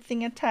 Whenever the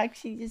thing attacked,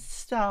 she just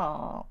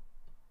stopped.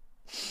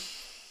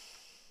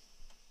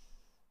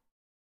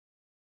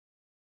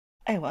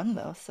 I won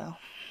though, so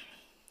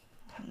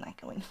I'm not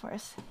going for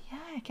us. Yeah,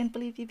 I can't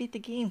believe you beat the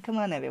game. Come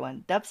on,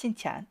 everyone. Dubs in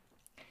chat.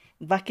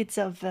 Buckets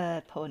of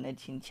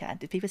ponage in chat.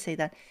 Did people say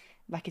that?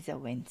 Buckets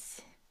of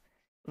wins.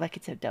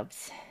 Buckets of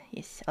dubs.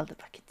 Yes, all the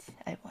buckets.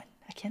 I won.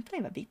 I can't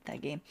believe I beat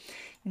that game.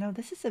 You know,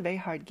 this is a very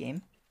hard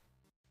game.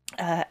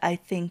 I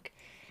think,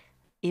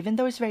 even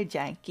though it's very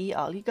janky,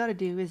 all you gotta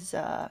do is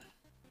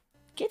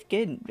get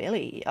good,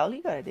 really. All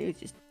you gotta do is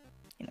just,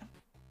 you know,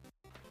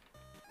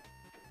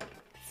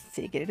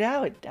 figure it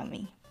out,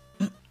 dummy.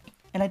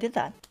 And I did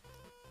that.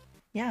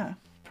 Yeah,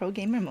 pro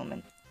gamer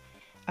moment.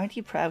 Aren't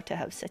you proud to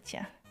have such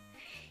a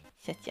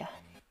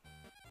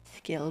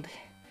skilled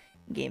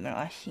gamer,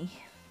 Ashi?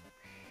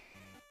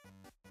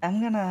 I'm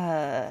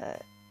gonna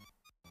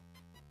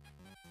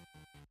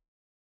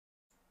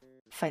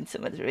find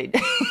someone to read.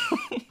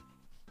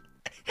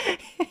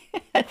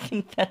 I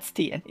think that's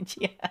the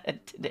energy I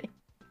had today.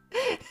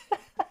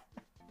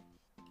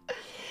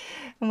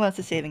 I'm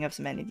also saving up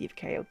some energy for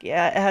karaoke.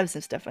 I have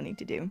some stuff I need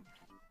to do.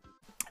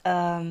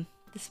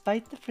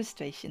 Despite the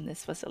frustration,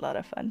 this was a lot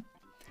of fun.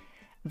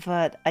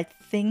 But I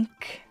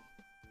think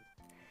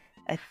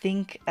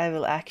I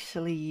will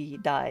actually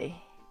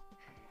die.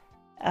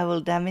 I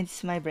will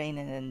damage my brain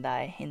and then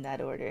die in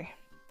that order.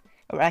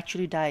 Or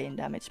actually die and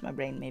damage my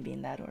brain, maybe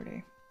in that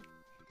order.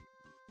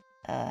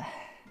 I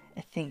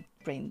think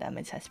brain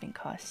damage has been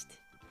caused.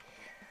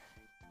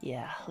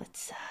 Yeah,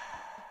 let's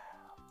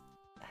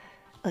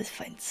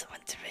find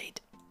someone to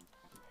raid.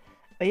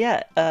 But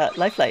yeah,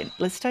 Lifeline,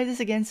 let's try this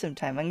again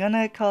sometime. I'm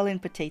gonna call in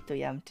Potato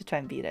Yam to try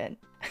and beat it.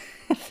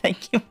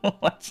 Thank you for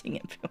watching,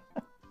 everyone.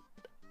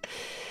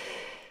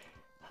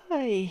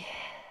 Hi.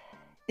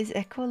 Is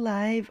Echo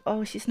live?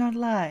 Oh, she's not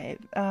live.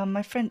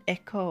 My friend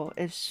Echo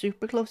is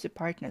super close to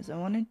partners. I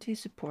wanted to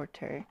support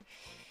her.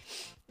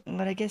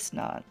 But I guess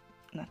not.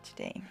 Not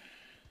today.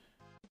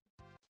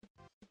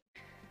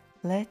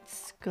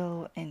 Let's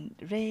go and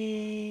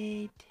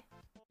raid.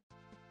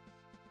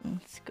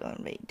 Let's go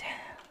and raid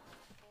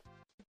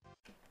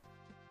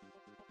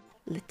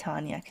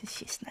Litania, because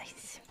she's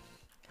nice.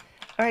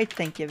 Alright,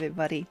 thank you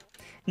everybody.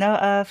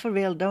 Now, for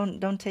real,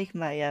 don't take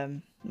my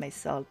my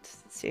salt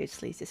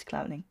seriously. It's just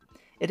clowning.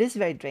 It is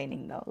very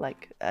draining though.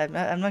 Like,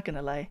 I'm not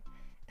gonna lie.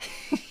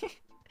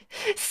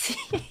 See,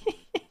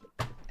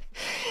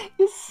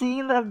 you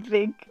seeing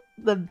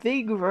the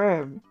big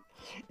worm,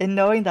 and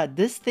knowing that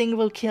this thing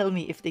will kill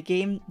me if the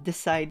game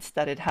decides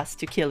that it has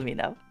to kill me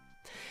now,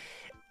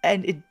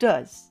 and it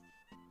does.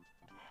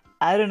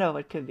 I don't know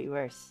what could be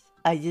worse.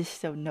 I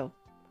just don't know.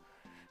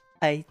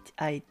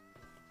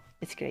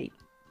 It's great.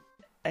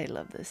 I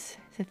love this.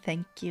 So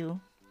thank you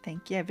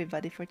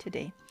everybody for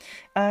today.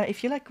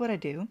 If you like what I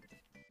do,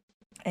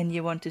 and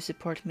you want to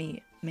support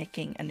me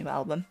making a new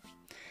album,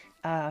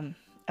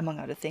 among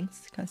other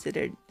things,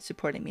 consider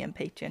supporting me on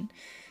Patreon.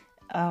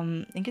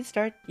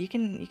 You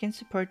can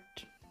support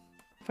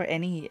for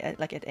any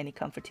like at any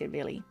comfort tier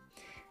really.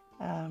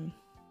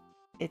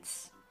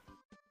 It's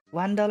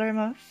 $1 a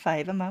month,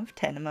 $5 a month,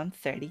 $10 a month,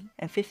 $30,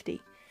 and $50.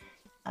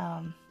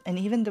 And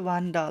even the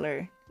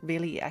 $1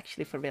 really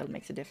actually for real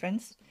makes a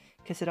difference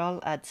because it all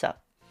adds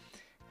up.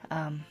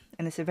 And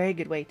it's a very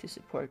good way to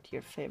support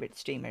your favorite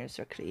streamers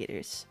or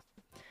creators.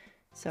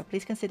 So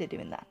please consider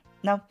doing that.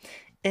 Now,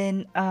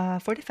 in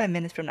 45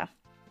 minutes from now,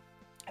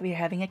 we are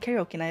having a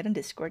karaoke night on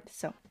Discord,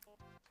 so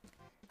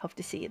hope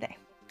to see you there.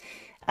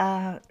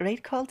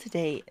 Raid call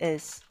today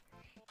is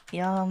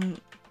Yum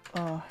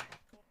 1.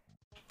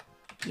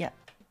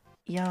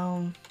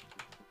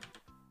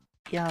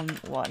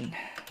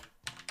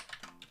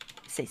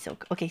 Say so.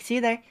 Okay, see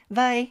you there.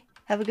 Bye.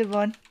 Have a good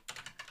one.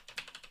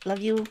 Love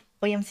you.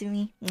 Oyam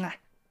simi. Mwah.